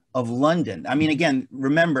mayor of London? I mean, again,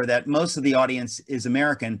 remember that most of the audience is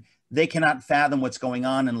American. They cannot fathom what's going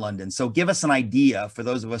on in London. So give us an idea for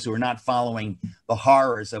those of us who are not following the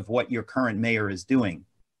horrors of what your current mayor is doing.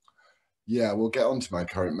 Yeah, we'll get on to my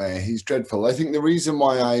current mayor. He's dreadful. I think the reason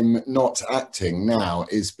why I'm not acting now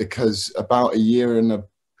is because about a year and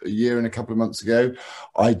a couple of months ago,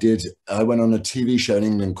 I went on a TV show in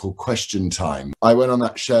England called Question Time. I went on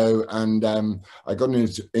that show and I got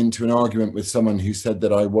into an argument with someone who said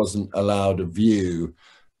that I wasn't allowed a view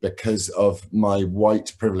because of my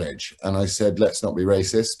white privilege. And I said, let's not be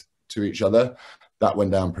racist to each other. That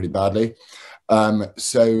went down pretty badly.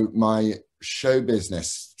 So my show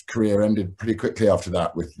business career ended pretty quickly after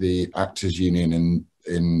that, with the Actors Union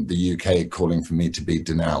in the UK calling for me to be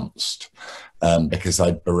denounced because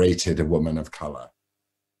I berated a woman of colour.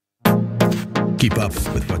 Keep up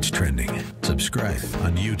with what's trending. Subscribe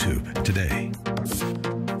on YouTube today.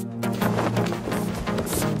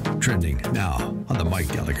 Trending now on the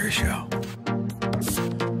Mike Gallagher Show.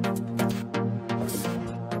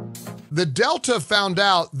 The Delta found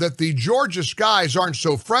out that the Georgia skies aren't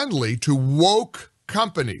so friendly to woke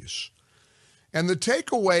companies. And the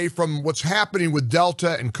takeaway from what's happening with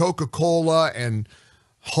Delta and Coca-Cola and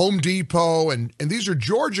Home Depot, and these are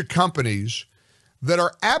Georgia companies that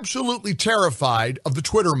are absolutely terrified of the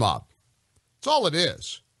Twitter mob. That's all it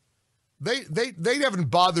is. They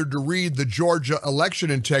haven't bothered to read the Georgia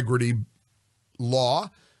election integrity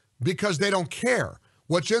law because they don't care.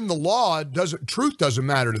 What's in the law, truth doesn't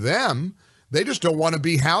matter to them. They just don't want to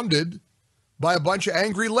be hounded by a bunch of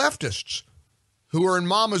angry leftists. who are in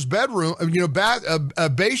mama's bedroom,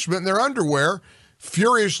 basement in their underwear,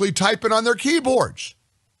 furiously typing on their keyboards.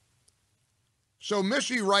 So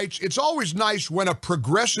Missy writes, it's always nice when a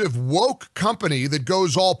progressive woke company that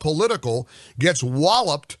goes all political gets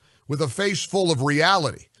walloped with a face full of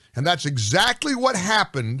reality. And that's exactly what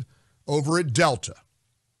happened over at Delta.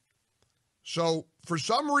 So for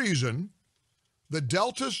some reason, the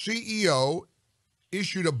Delta CEO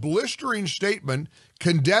issued a blistering statement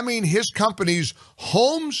condemning his company's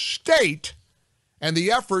home state and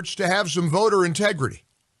the efforts to have some voter integrity,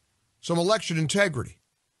 some election integrity.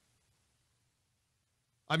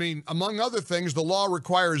 I mean, among other things, the law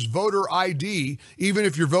requires voter ID even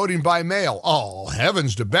if you're voting by mail. Oh,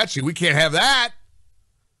 heavens to Betsy, we can't have that.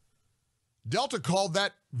 Delta called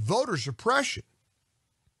that voter suppression,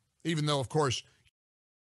 even though, of course,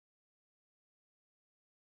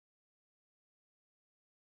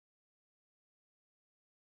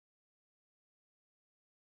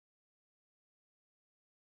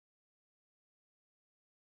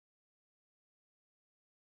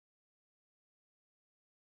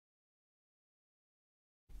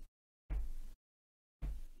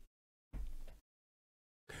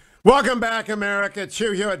 Welcome back, America. It's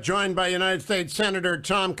Hugh Hewitt, joined by United States Senator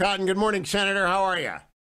Tom Cotton. Good morning, Senator. How are you?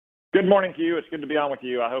 Good morning, Hugh. It's good to be on with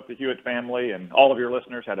you. I hope the Hewitt family and all of your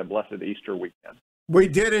listeners had a blessed Easter weekend. We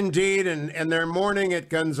did indeed, and they're mourning at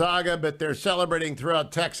Gonzaga, but they're celebrating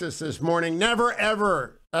throughout Texas this morning. Never,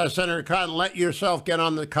 ever, Senator Cotton, let yourself get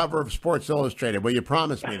on the cover of Sports Illustrated. Will you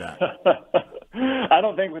promise me that? I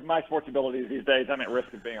don't think with my sports abilities these days, I'm at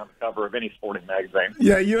risk of being on the cover of any sporting magazine.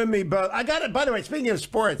 Yeah, you and me both. I got it. By the way, speaking of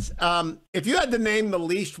sports, if you had to name the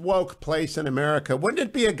least woke place in America, wouldn't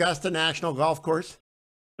it be Augusta National Golf Course?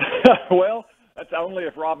 Well, that's only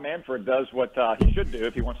if Rob Manfred does what he should do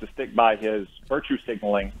if he wants to stick by his virtue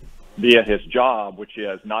signaling via his job, which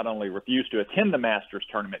is not only refuse to attend the Masters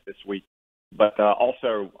tournament this week, but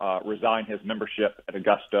also resign his membership at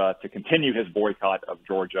Augusta to continue his boycott of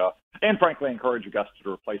Georgia, and frankly encourage Augusta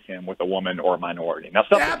to replace him with a woman or a minority. Now,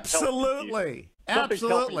 Absolutely. Something's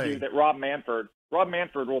telling you that Rob Manfred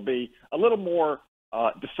will be a little more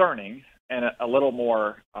discerning and a little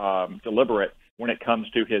more deliberate when it comes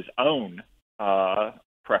to his own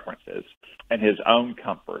preferences and his own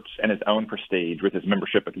comforts and his own prestige with his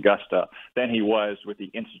membership at Augusta than he was with the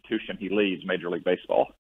institution he leads, Major League Baseball.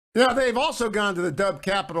 Yeah, they've also gone to the dub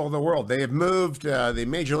capital of the world. They have moved the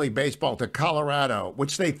Major League Baseball to Colorado,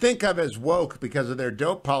 which they think of as woke because of their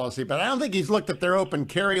dope policy, but I don't think he's looked at their open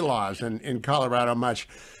carry laws in Colorado much.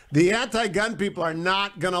 The anti-gun people are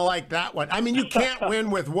not going to like that one. I mean, you can't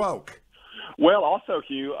win with woke. Well, also,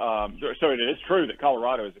 Hugh, so it is true that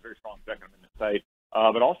Colorado is a very strong Second Amendment state.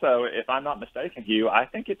 But also, if I'm not mistaken, Hugh, I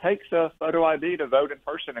think it takes a photo ID to vote in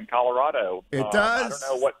person in Colorado. It does.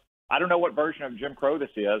 I don't know what version of Jim Crow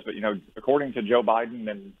this is, but, according to Joe Biden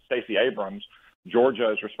and Stacey Abrams, Georgia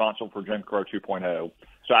is responsible for Jim Crow 2.0.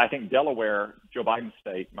 So I think Delaware, Joe Biden's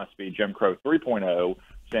state, must be Jim Crow 3.0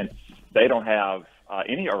 since they don't have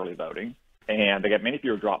any early voting, and they got many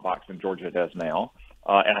fewer drop boxes than Georgia does now.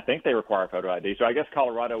 And I think they require photo ID. So I guess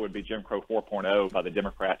Colorado would be Jim Crow 4.0 by the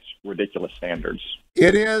Democrats' ridiculous standards.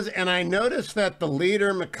 It is, and I noticed that the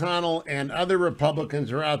leader, McConnell, and other Republicans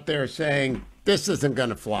are out there saying, this isn't going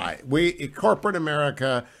to fly. Corporate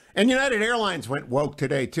America, and United Airlines went woke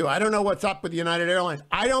today, too. I don't know what's up with United Airlines.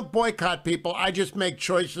 I don't boycott people. I just make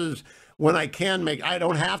choices when I can make. I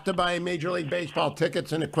don't have to buy Major League Baseball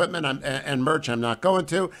tickets and equipment and merch. I'm not going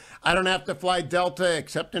to. I don't have to fly Delta,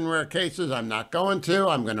 except in rare cases. I'm not going to.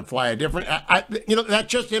 I'm going to fly a different. That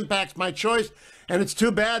just impacts my choice, and it's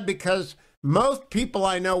too bad because most people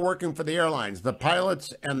I know working for the airlines, the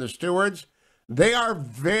pilots and the stewards, they are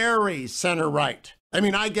very center right. I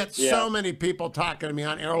mean, I get so many people talking to me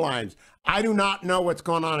on airlines. I do not know what's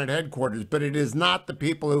going on at headquarters, but it is not the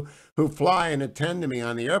people who fly and attend to me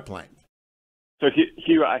on the airplane. So,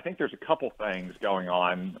 Hugh, I think there's a couple things going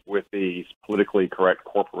on with these politically correct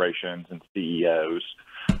corporations and CEOs.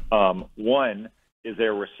 One is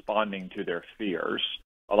they're responding to their fears.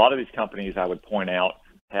 A lot of these companies, I would point out,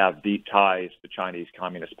 have deep ties to the Chinese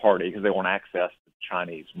Communist Party because they want access to the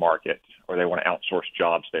Chinese market or they want to outsource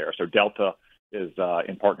jobs there. So Delta is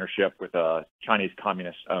in partnership with a Chinese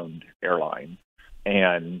communist-owned airline.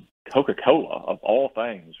 And Coca-Cola, of all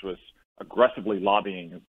things, was aggressively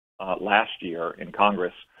lobbying last year in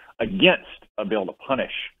Congress against a bill to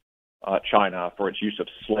punish China for its use of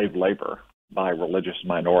slave labor by religious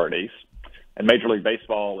minorities. And Major League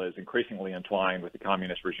Baseball is increasingly entwined with the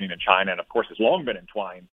communist regime in China and, of course, has long been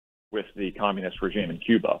entwined with the communist regime in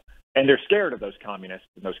Cuba. And they're scared of those communists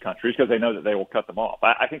in those countries because they know that they will cut them off.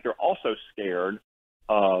 I think they're also scared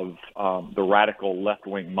of the radical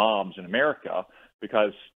left-wing mobs in America,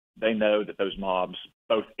 because they know that those mobs,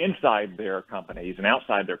 both inside their companies and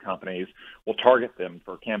outside their companies, will target them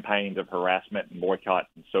for campaigns of harassment and boycott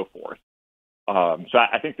and so forth. So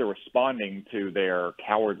I think they're responding to their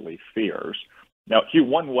cowardly fears. Now, Hugh,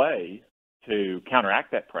 one way to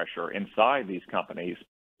counteract that pressure inside these companies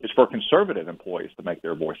is for conservative employees to make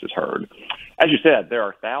their voices heard. As you said, there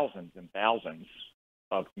are thousands and thousands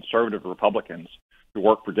of conservative Republicans who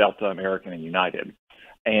work for Delta, American, and United.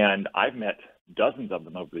 And I've met dozens of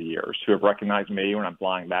them over the years who have recognized me when I'm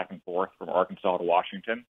flying back and forth from Arkansas to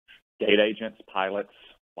Washington. Gate agents, pilots,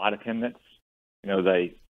 flight attendants.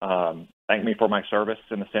 They thank me for my service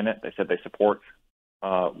in the Senate. They said they support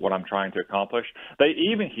what I'm trying to accomplish. They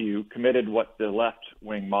even, Hugh, committed what the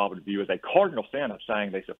left-wing mob would view as a cardinal sin of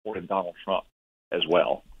saying they supported Donald Trump as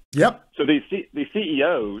well. Yep. So these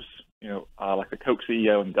CEOs, like the Coke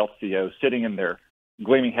CEO and Delta CEO, sitting in their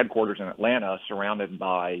gleaming headquarters in Atlanta, surrounded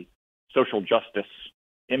by social justice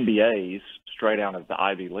MBAs straight out of the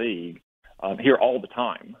Ivy League, hear all the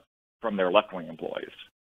time from their left-wing employees.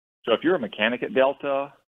 So if you're a mechanic at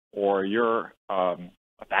Delta, or you're a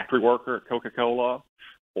factory worker at Coca-Cola,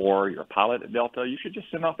 or you're a pilot at Delta, you should just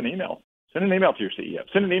send off an email. Send an email to your CEO.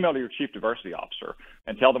 Send an email to your chief diversity officer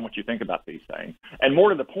and tell them what you think about these things. And more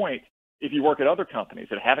to the point, if you work at other companies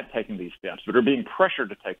that haven't taken these steps, but are being pressured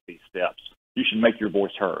to take these steps, you should make your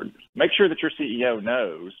voice heard. Make sure that your CEO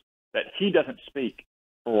knows that he doesn't speak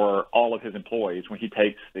for all of his employees when he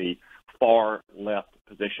takes the far left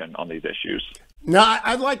position on these issues. Now,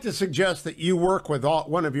 I'd like to suggest that you work with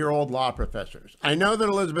one of your old law professors. I know that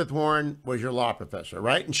Elizabeth Warren was your law professor,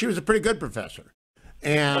 right? And she was a pretty good professor.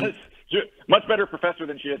 And much better professor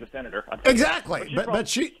than she is a senator. Exactly. But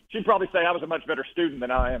she'd probably say I was a much better student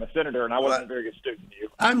than I am a senator, and I wasn't a very good student to you.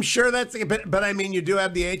 I'm sure that's, but I mean, you do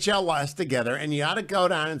have the HLS together, and you ought to go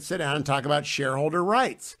down and sit down and talk about shareholder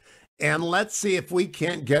rights. And let's see if we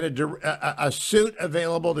can't get a suit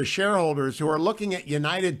available to shareholders who are looking at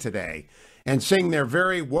United today and seeing their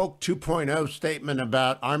very woke 2.0 statement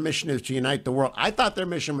about our mission is to unite the world. I thought their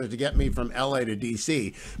mission was to get me from LA to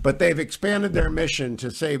DC, but they've expanded their mission to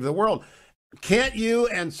save the world. Can't you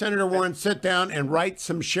and Senator Warren sit down and write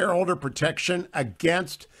some shareholder protection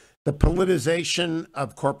against the politicization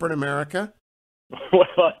of corporate America?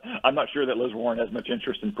 Well, I'm not sure that Liz Warren has much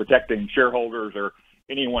interest in protecting shareholders or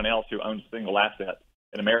anyone else who owns a single asset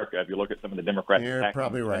in America. If you look at some of the Democratic tax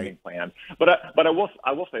spending plan, but I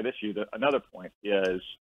will say this, Hugh. Another point is,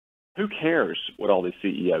 who cares what all these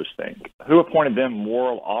CEOs think? Who appointed them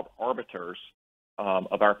moral arbiters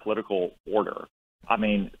of our political order? I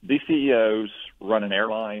mean, these CEOs run an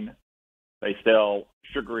airline, they sell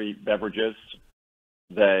sugary beverages,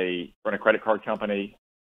 they run a credit card company,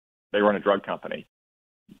 they run a drug company.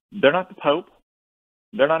 They're not the Pope,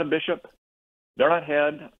 they're not a bishop, they're not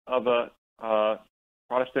head of a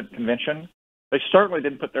Protestant convention. They certainly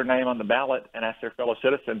didn't put their name on the ballot and ask their fellow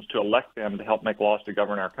citizens to elect them to help make laws to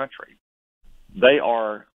govern our country. They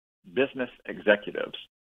are business executives,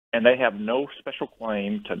 and they have no special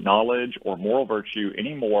claim to knowledge or moral virtue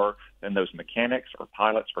any more than those mechanics or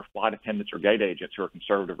pilots or flight attendants or gate agents who are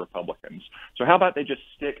conservative Republicans. So how about they just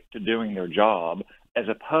stick to doing their job as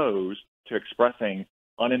opposed to expressing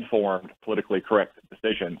uninformed, politically correct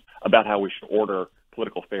decisions about how we should order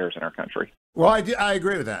political affairs in our country? Well, I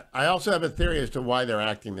agree with that. I also have a theory as to why they're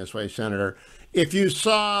acting this way, Senator. If you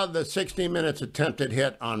saw the 60 Minutes attempted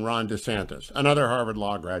hit on Ron DeSantis, another Harvard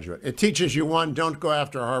Law graduate, it teaches you, one, don't go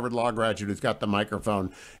after a Harvard Law graduate who's got the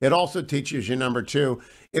microphone. It also teaches you, number two,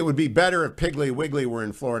 it would be better if Piggly Wiggly were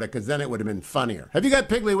in Florida, because then it would have been funnier. Have you got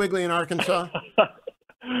Piggly Wiggly in Arkansas?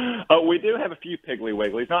 We do have a few Piggly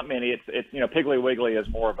Wigglies, not many. It's Piggly Wiggly is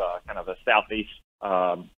more of a kind of a southeast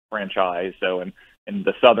franchise. So in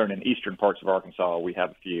the southern and eastern parts of Arkansas, we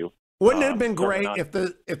have a few. Wouldn't it have been great if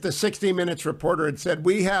the 60 Minutes reporter had said,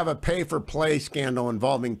 we have a pay-for-play scandal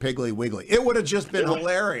involving Piggly Wiggly? It would have just been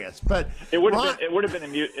hilarious. But it would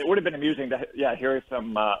have been amusing to hear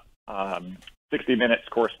some 60 Minutes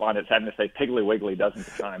correspondents having to say Piggly Wiggly dozens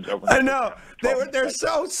of times over. I know. They're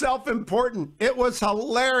so self-important. It was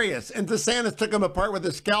hilarious. And DeSantis took them apart with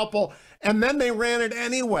a scalpel, and then they ran it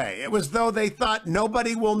anyway. It was though they thought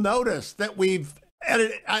nobody will notice that we've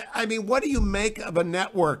edited. I mean, what do you make of a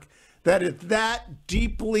network that is that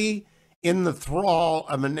deeply in the thrall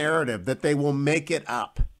of a narrative that they will make it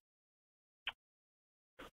up?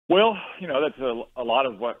 Well, that's a lot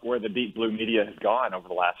of where the deep blue media has gone over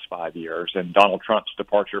the last 5 years, and Donald Trump's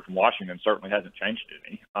departure from Washington certainly hasn't changed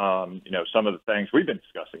any. Some of the things we've been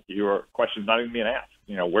discussing, are questions not even being asked.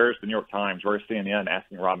 Where's the New York Times? Where's CNN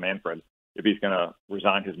asking Rob Manfred if he's going to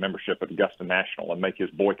resign his membership at Augusta National and make his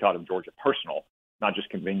boycott of Georgia personal, not just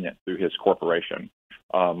convenient through his corporation.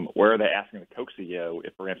 Where are they asking the Koch CEO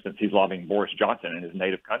if, for instance, he's lobbying Boris Johnson in his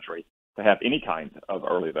native country to have any kind of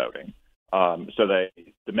early voting? So they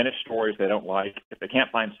diminish stories they don't like. If they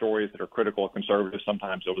can't find stories that are critical of conservatives,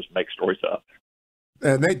 sometimes they'll just make stories up.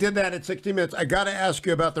 And they did that at 60 Minutes. I got to ask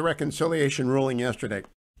you about the reconciliation ruling yesterday.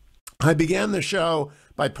 I began the show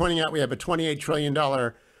by pointing out we have a $28 trillion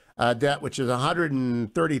debt, which is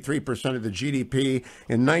 133% of the GDP.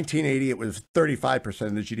 In 1980, it was 35%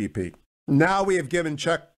 of the GDP. Now we have given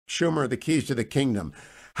Chuck Schumer the keys to the kingdom.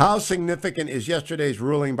 How significant is yesterday's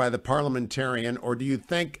ruling by the parliamentarian, or do you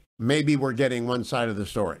think maybe we're getting one side of the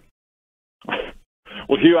story?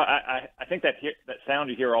 Well, Hugh, I think that sound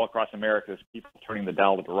you hear all across America is people turning the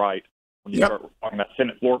dial to the right when you start talking about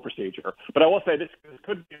Senate floor procedure. But I will say this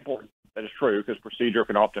could be important. That is true, because procedure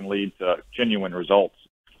can often lead to genuine results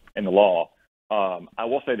in the law. I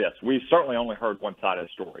will say this. We certainly only heard one side of the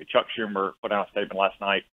story. Chuck Schumer put out a statement last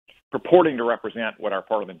night purporting to represent what our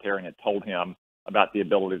parliamentarian had told him about the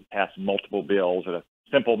ability to pass multiple bills at a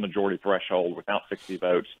simple majority threshold without 60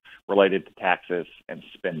 votes related to taxes and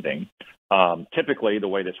spending. Typically, the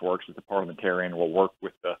way this works is the parliamentarian will work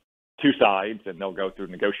with the two sides, and they'll go through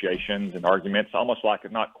negotiations and arguments, almost like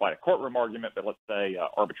not quite a courtroom argument, but let's say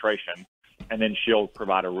arbitration, and then she'll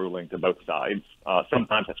provide a ruling to both sides.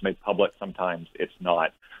 Sometimes that's made public, sometimes it's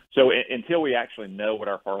not. So until we actually know what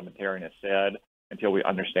our parliamentarian has said, until we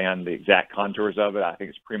understand the exact contours of it, I think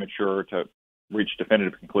it's premature to reach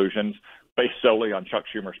definitive conclusions based solely on Chuck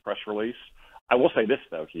Schumer's press release. I will say this,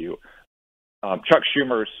 though, Hugh. Chuck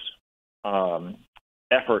Schumer's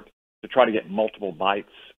effort to try to get multiple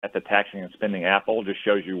bites at the taxing and spending apple just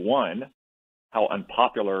shows you, one, how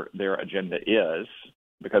unpopular their agenda is,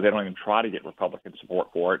 because they don't even try to get Republican support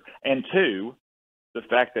for it, and two, the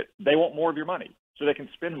fact that they want more of your money so they can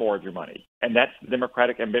spend more of your money. And that's the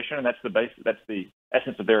Democratic ambition, and that's the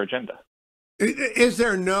essence of their agenda. Is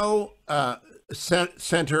there no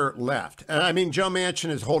center left? I mean, Joe Manchin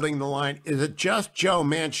is holding the line. Is it just Joe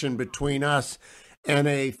Manchin between us and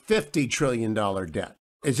a $50 trillion debt?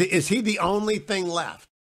 Is he the only thing left?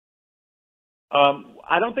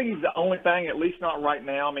 I don't think he's the only thing, at least not right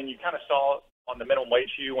now. I mean, you kind of saw on the minimum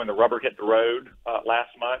wage issue when the rubber hit the road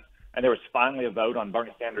last month, and there was finally a vote on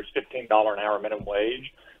Bernie Sanders' $15 an hour minimum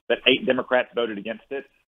wage, that 8 Democrats voted against it,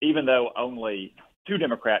 even though only 2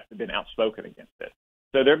 Democrats have been outspoken against it.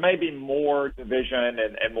 So there may be more division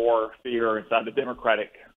and more fear inside the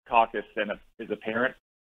Democratic caucus than is apparent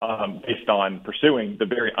based on pursuing the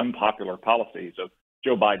very unpopular policies of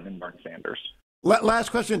Joe Biden and Bernie Sanders. Last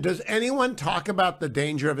question. Does anyone talk about the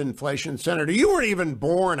danger of inflation? Senator, you weren't even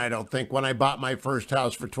born, I don't think, when I bought my first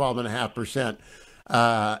house for 12.5%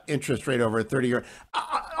 interest rate over a 30-year.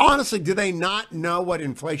 Honestly, do they not know what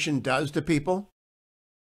inflation does to people?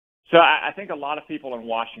 So I think a lot of people in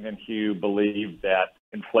Washington, Hugh, believe that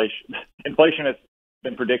inflation has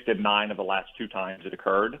been predicted 9 of the last 2 times it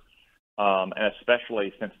occurred, and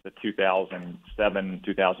especially since the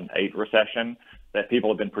 2007-2008 recession, that people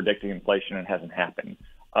have been predicting inflation and it hasn't happened.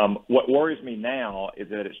 What worries me now is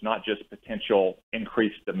that it's not just potential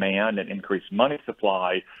increased demand and increased money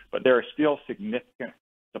supply, but there are still significant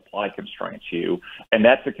supply constraints, Hugh, and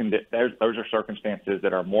those are circumstances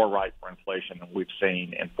that are more ripe for inflation than we've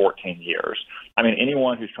seen in 14 years. I mean,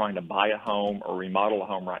 anyone who's trying to buy a home or remodel a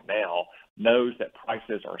home right now knows that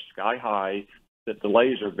prices are sky high, that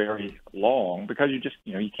delays are very long because you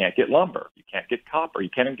can't get lumber, you can't get copper, you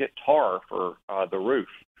can't even get tar for the roof.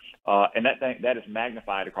 And that is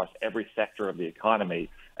magnified across every sector of the economy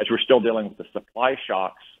as we're still dealing with the supply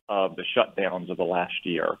shocks of the shutdowns of the last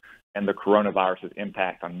year and the coronavirus's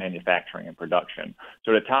impact on manufacturing and production.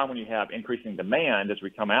 So at a time when you have increasing demand as we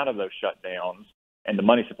come out of those shutdowns and the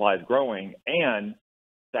money supply is growing and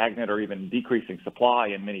stagnant or even decreasing supply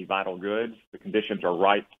in many vital goods, the conditions are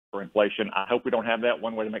ripe for inflation. I hope we don't have that.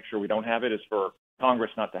 One way to make sure we don't have it is for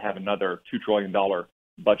Congress not to have another $2 trillion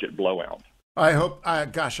budget blowout. I hope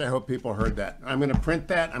people heard that. I'm going to print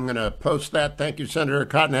that. I'm going to post that. Thank you, Senator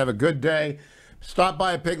Cotton. Have a good day. Stop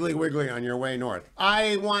by a Piggly Wiggly on your way north.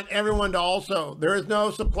 I want everyone to also, there is no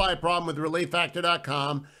supply problem with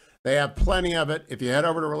ReliefFactor.com. They have plenty of it. If you head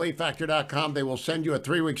over to ReliefFactor.com, they will send you a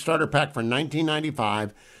 3-week starter pack for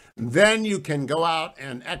 $19.95. Then you can go out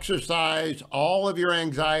and exercise all of your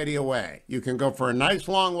anxiety away. You can go for a nice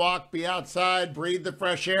long walk, be outside, breathe the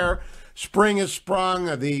fresh air. Spring has sprung.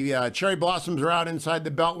 The cherry blossoms are out inside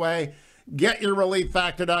the Beltway. Get your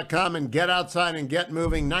ReliefFactor.com and get outside and get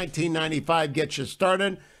moving. $19.95 gets you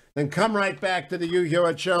started. Then come right back to the Hugh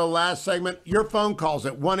Hewitt Show. Last segment, your phone calls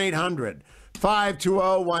at 1-800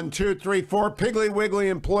 1-800-520-1234. Piggly Wiggly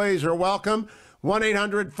employees are welcome.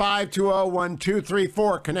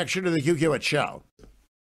 1-800-520-1234. Connection to the Hugh Hewitt Show.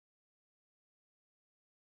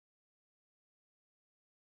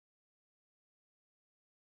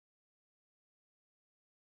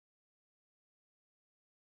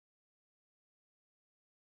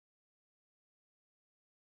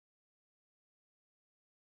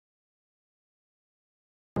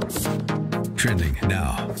 Trending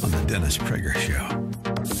now on the Dennis Prager Show.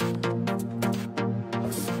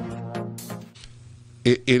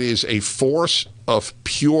 It is a force of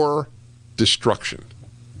pure destruction.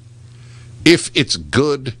 If it's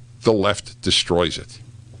good, the left destroys it.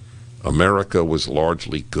 America was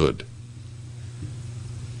largely good.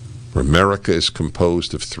 America is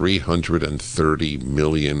composed of 330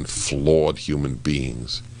 million flawed human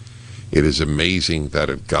beings. It is amazing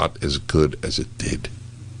that it got as good as it did.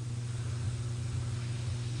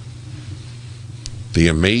 The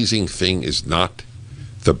amazing thing is not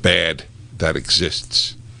the bad that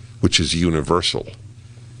exists, which is universal.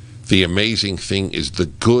 The amazing thing is the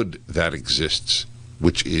good that exists,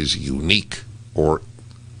 which is unique or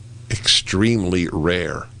extremely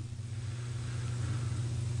rare.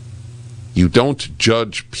 You don't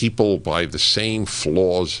judge people by the same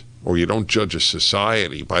flaws, or you don't judge a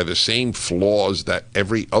society by the same flaws that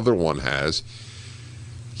every other one has.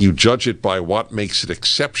 You judge it by what makes it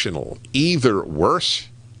exceptional, either worse,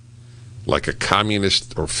 like a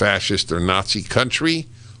communist or fascist or Nazi country,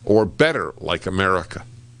 or better, like America.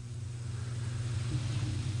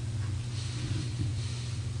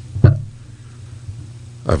 I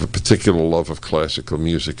have a particular love of classical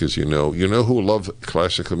music, as you know. You know who love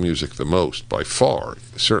classical music the most, by far,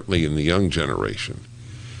 certainly in the young generation,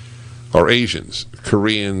 are Asians,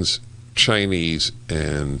 Koreans, Chinese,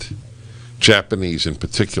 and Japanese in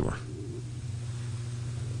particular.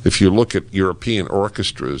 If you look at European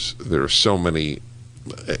orchestras, there are so many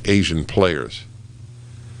Asian players.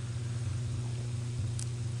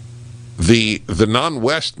 The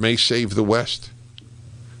non-West may save the West.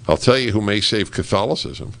 I'll tell you who may save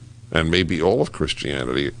Catholicism, and maybe all of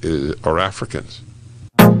Christianity, are Africans.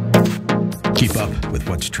 Keep up with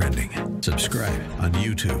what's trending. Subscribe on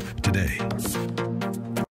YouTube today.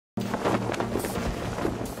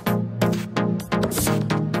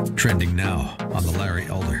 Trending now on the Larry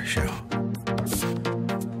Elder Show.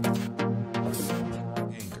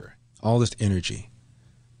 Anger, all this energy,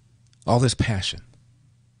 all this passion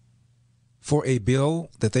for a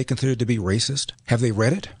bill that they consider to be racist. Have they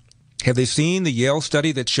read it? Have they seen the Yale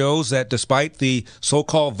study that shows that despite the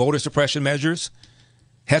so-called voter suppression measures,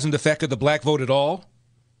 hasn't affected the black vote at all?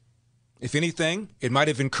 If anything, it might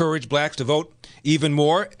have encouraged blacks to vote even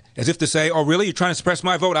more, as if to say, oh, really? You're trying to suppress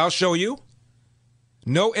my vote? I'll show you.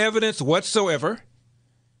 No evidence whatsoever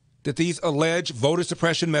that these alleged voter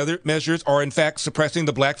suppression measures are in fact suppressing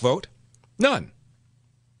the black vote. None.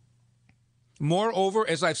 Moreover,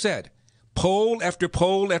 as I've said, poll after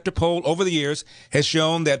poll after poll over the years has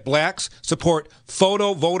shown that blacks support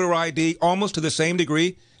photo voter ID almost to the same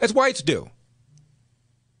degree as whites do.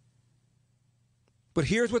 But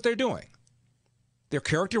here's what they're doing. They're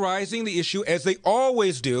characterizing the issue, as they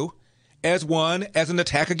always do, as an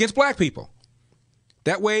attack against black people.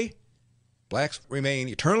 That way, blacks remain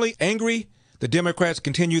eternally angry. The Democrats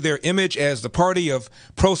continue their image as the party of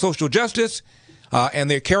pro-social justice, and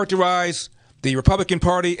they characterize the Republican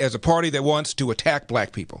Party as a party that wants to attack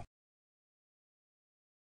black people.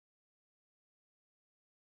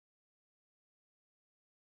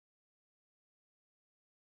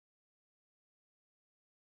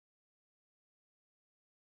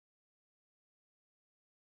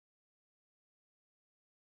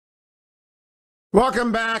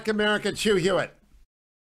 Welcome back, America. It's Hugh Hewitt.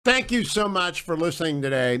 Thank you so much for listening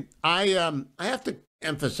today. I have to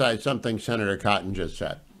emphasize something Senator Cotton just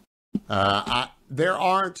said. There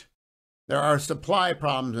are supply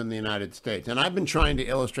problems in the United States, and I've been trying to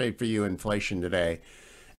illustrate for you inflation today,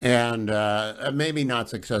 and maybe not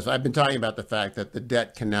successful. I've been talking about the fact that the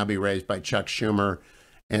debt can now be raised by Chuck Schumer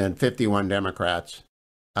and 51 Democrats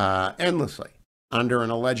endlessly, under an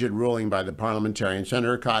alleged ruling by the parliamentarian.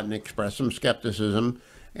 Senator Cotton expressed some skepticism,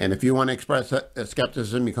 and if you want to express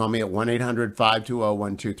skepticism, you call me at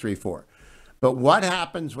 1-800-520-1234. But what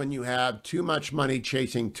happens when you have too much money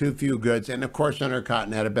chasing too few goods? And of course, Senator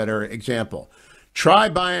Cotton had a better example. Try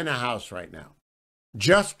buying a house right now.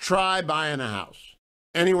 Just try buying a house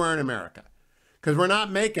anywhere in America, because we're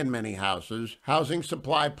not making many houses. Housing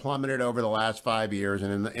supply plummeted over the last 5 years,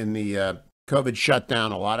 and in the COVID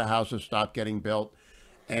shutdown, a lot of houses stopped getting built.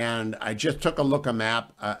 And I just took a look at a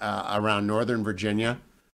map around Northern Virginia.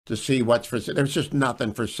 to see what's for sale. There's just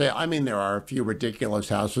nothing for sale. I mean, there are a few ridiculous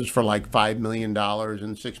houses for like $5 million and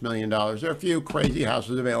 $6 million. There are a few crazy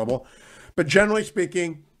houses available. But generally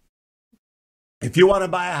speaking, if you want to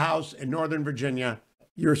buy a house in Northern Virginia,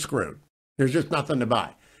 you're screwed. There's just nothing to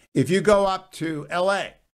buy. If you go up to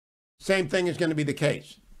L.A., same thing is going to be the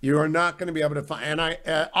case. You are not going to be able to find.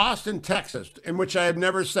 And Austin, Texas, in which I have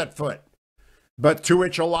never set foot, but to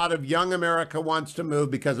which a lot of young America wants to move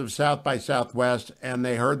because of South by Southwest, and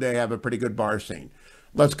they heard they have a pretty good bar scene.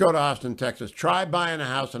 Let's go to Austin, Texas. Try buying a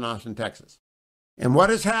house in Austin, Texas. And what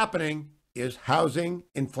is happening is housing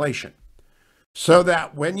inflation. So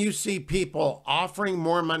that when you see people offering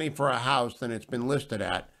more money for a house than it's been listed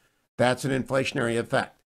at, that's an inflationary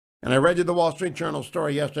effect. And I read you the Wall Street Journal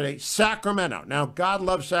story yesterday. Sacramento. Now, God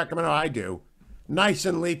loves Sacramento. I do. Nice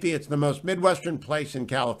and leafy. It's the most Midwestern place in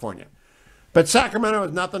California. But Sacramento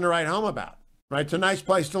is nothing to write home about, right? It's a nice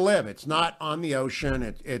place to live. It's not on the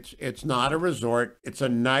ocean. It's not a resort. It's a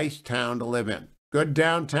nice town to live in. Good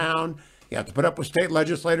downtown. You have to put up with state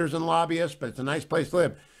legislators and lobbyists, but it's a nice place to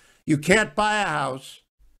live. You can't buy a house.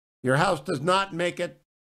 Your house does not make it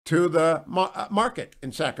to the market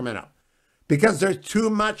in Sacramento because there's too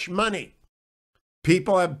much money.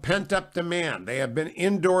 People have pent up demand. They have been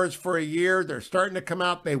indoors for a year. They're starting to come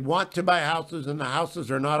out. They want to buy houses, and the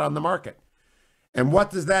houses are not on the market. And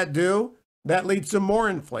what does that do? That leads to more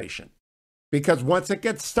inflation because once it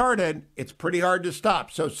gets started, it's pretty hard to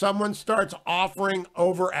stop. So someone starts offering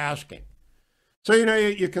over asking. So,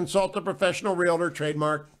 you consult a professional realtor,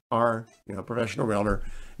 trademark R, professional realtor.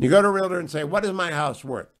 And you go to a realtor and say, what is my house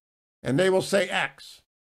worth? And they will say X.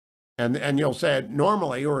 And you'll say,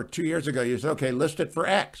 normally, or 2 years ago, you said, okay, list it for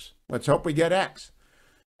X. Let's hope we get X.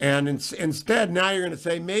 And instead, now you're going to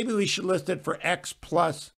say, maybe we should list it for X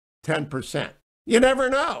plus 10%. You never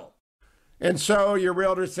know. And so your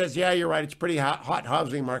realtor says, yeah, you're right. It's a pretty hot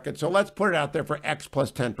housing market. So let's put it out there for X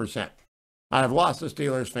plus 10%. I've lost the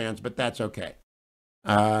Steelers fans, but that's okay.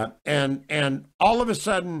 And all of a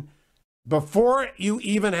sudden, before you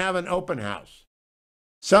even have an open house,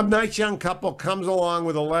 some nice young couple comes along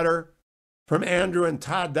with a letter from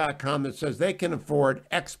andrewandtodd.com that says they can afford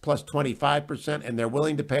X plus 25% and they're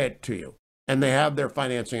willing to pay it to you. And they have their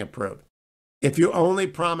financing approved. If you only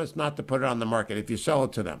promise not to put it on the market, if you sell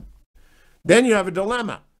it to them, then you have a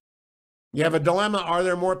dilemma. You have a dilemma. Are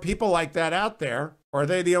there more people like that out there? Or are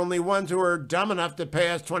they the only ones who are dumb enough to pay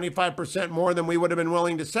us 25% more than we would have been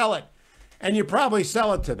willing to sell it? And you probably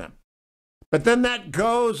sell it to them. But then that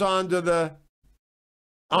goes onto the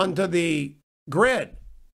grid.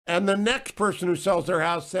 And the next person who sells their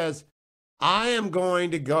house says, I am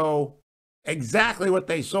going to go exactly what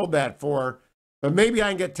they sold that for, but maybe I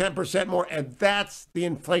can get 10% more. And that's the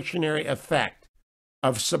inflationary effect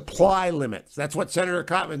of supply limits. That's what Senator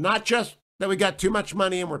Cotton, not just that we got too much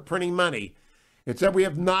money and we're printing money. It's that we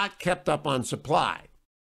have not kept up on supply.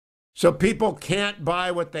 So people can't buy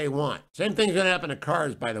what they want. Same thing's going to happen to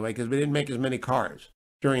cars, by the way, because we didn't make as many cars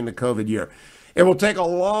during the COVID year. It will take a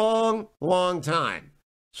long, long time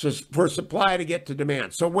for supply to get to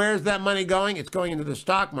demand. So where's that money going? It's going into the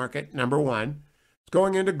stock market, number one. It's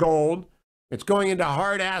going into gold. It's going into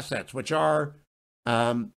hard assets, which are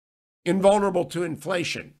invulnerable to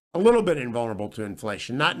inflation, a little bit invulnerable to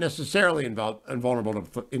inflation, not necessarily invulnerable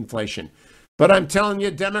to inflation. But I'm telling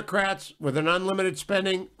you, Democrats with an unlimited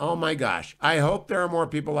spending, oh my gosh. I hope there are more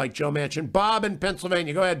people like Joe Manchin. Bob in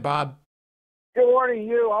Pennsylvania. Go ahead, Bob. Good morning,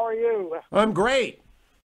 Hugh. How are you? I'm great.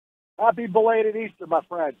 Happy belated Easter, my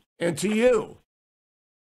friend. And to you.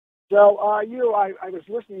 So, I was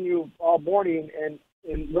listening to you all morning and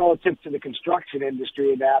relative to the construction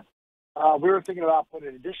industry and that. We were thinking about putting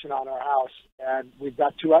an addition on our house, and we've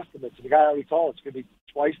got two estimates. The guy already told us it's going to be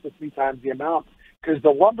twice to three times the amount because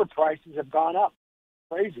the lumber prices have gone up.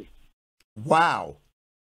 Crazy. Wow.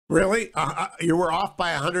 Really? You were off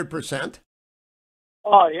by 100%?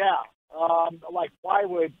 Oh, yeah. Like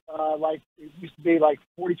plywood, like it used to be like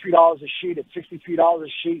 $43 a sheet at $63 a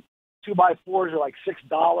sheet. 2x4s are like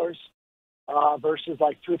 $6 versus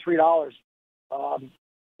like $2 or $3.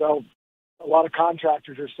 So a lot of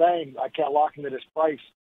contractors are saying I can't lock into this price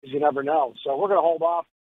because you never know. So we're going to hold off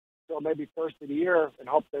until maybe first of the year and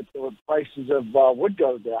hope that the prices of wood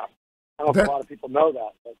go down. I don't know if a lot of people know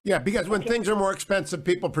that. But yeah, because when things are more expensive,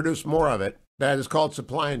 people produce more of it. That is called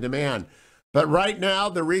supply and demand. But right now,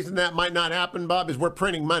 the reason that might not happen, Bob, is we're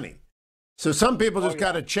printing money. So some people just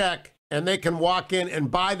got a check and they can walk in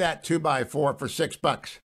and buy that 2x4 for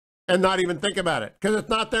 $6 and not even think about it because it's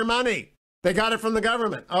not their money. They got it from the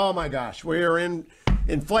government. Oh my gosh, we are in,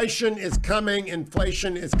 inflation is coming,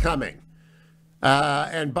 inflation is coming.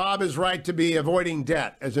 And Bob is right to be avoiding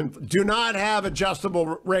debt. As in, do not have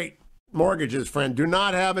adjustable rate mortgages, friend. Do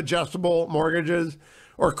not have adjustable mortgages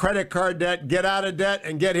or credit card debt. Get out of debt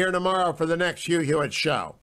and get here tomorrow for the next Hugh Hewitt show.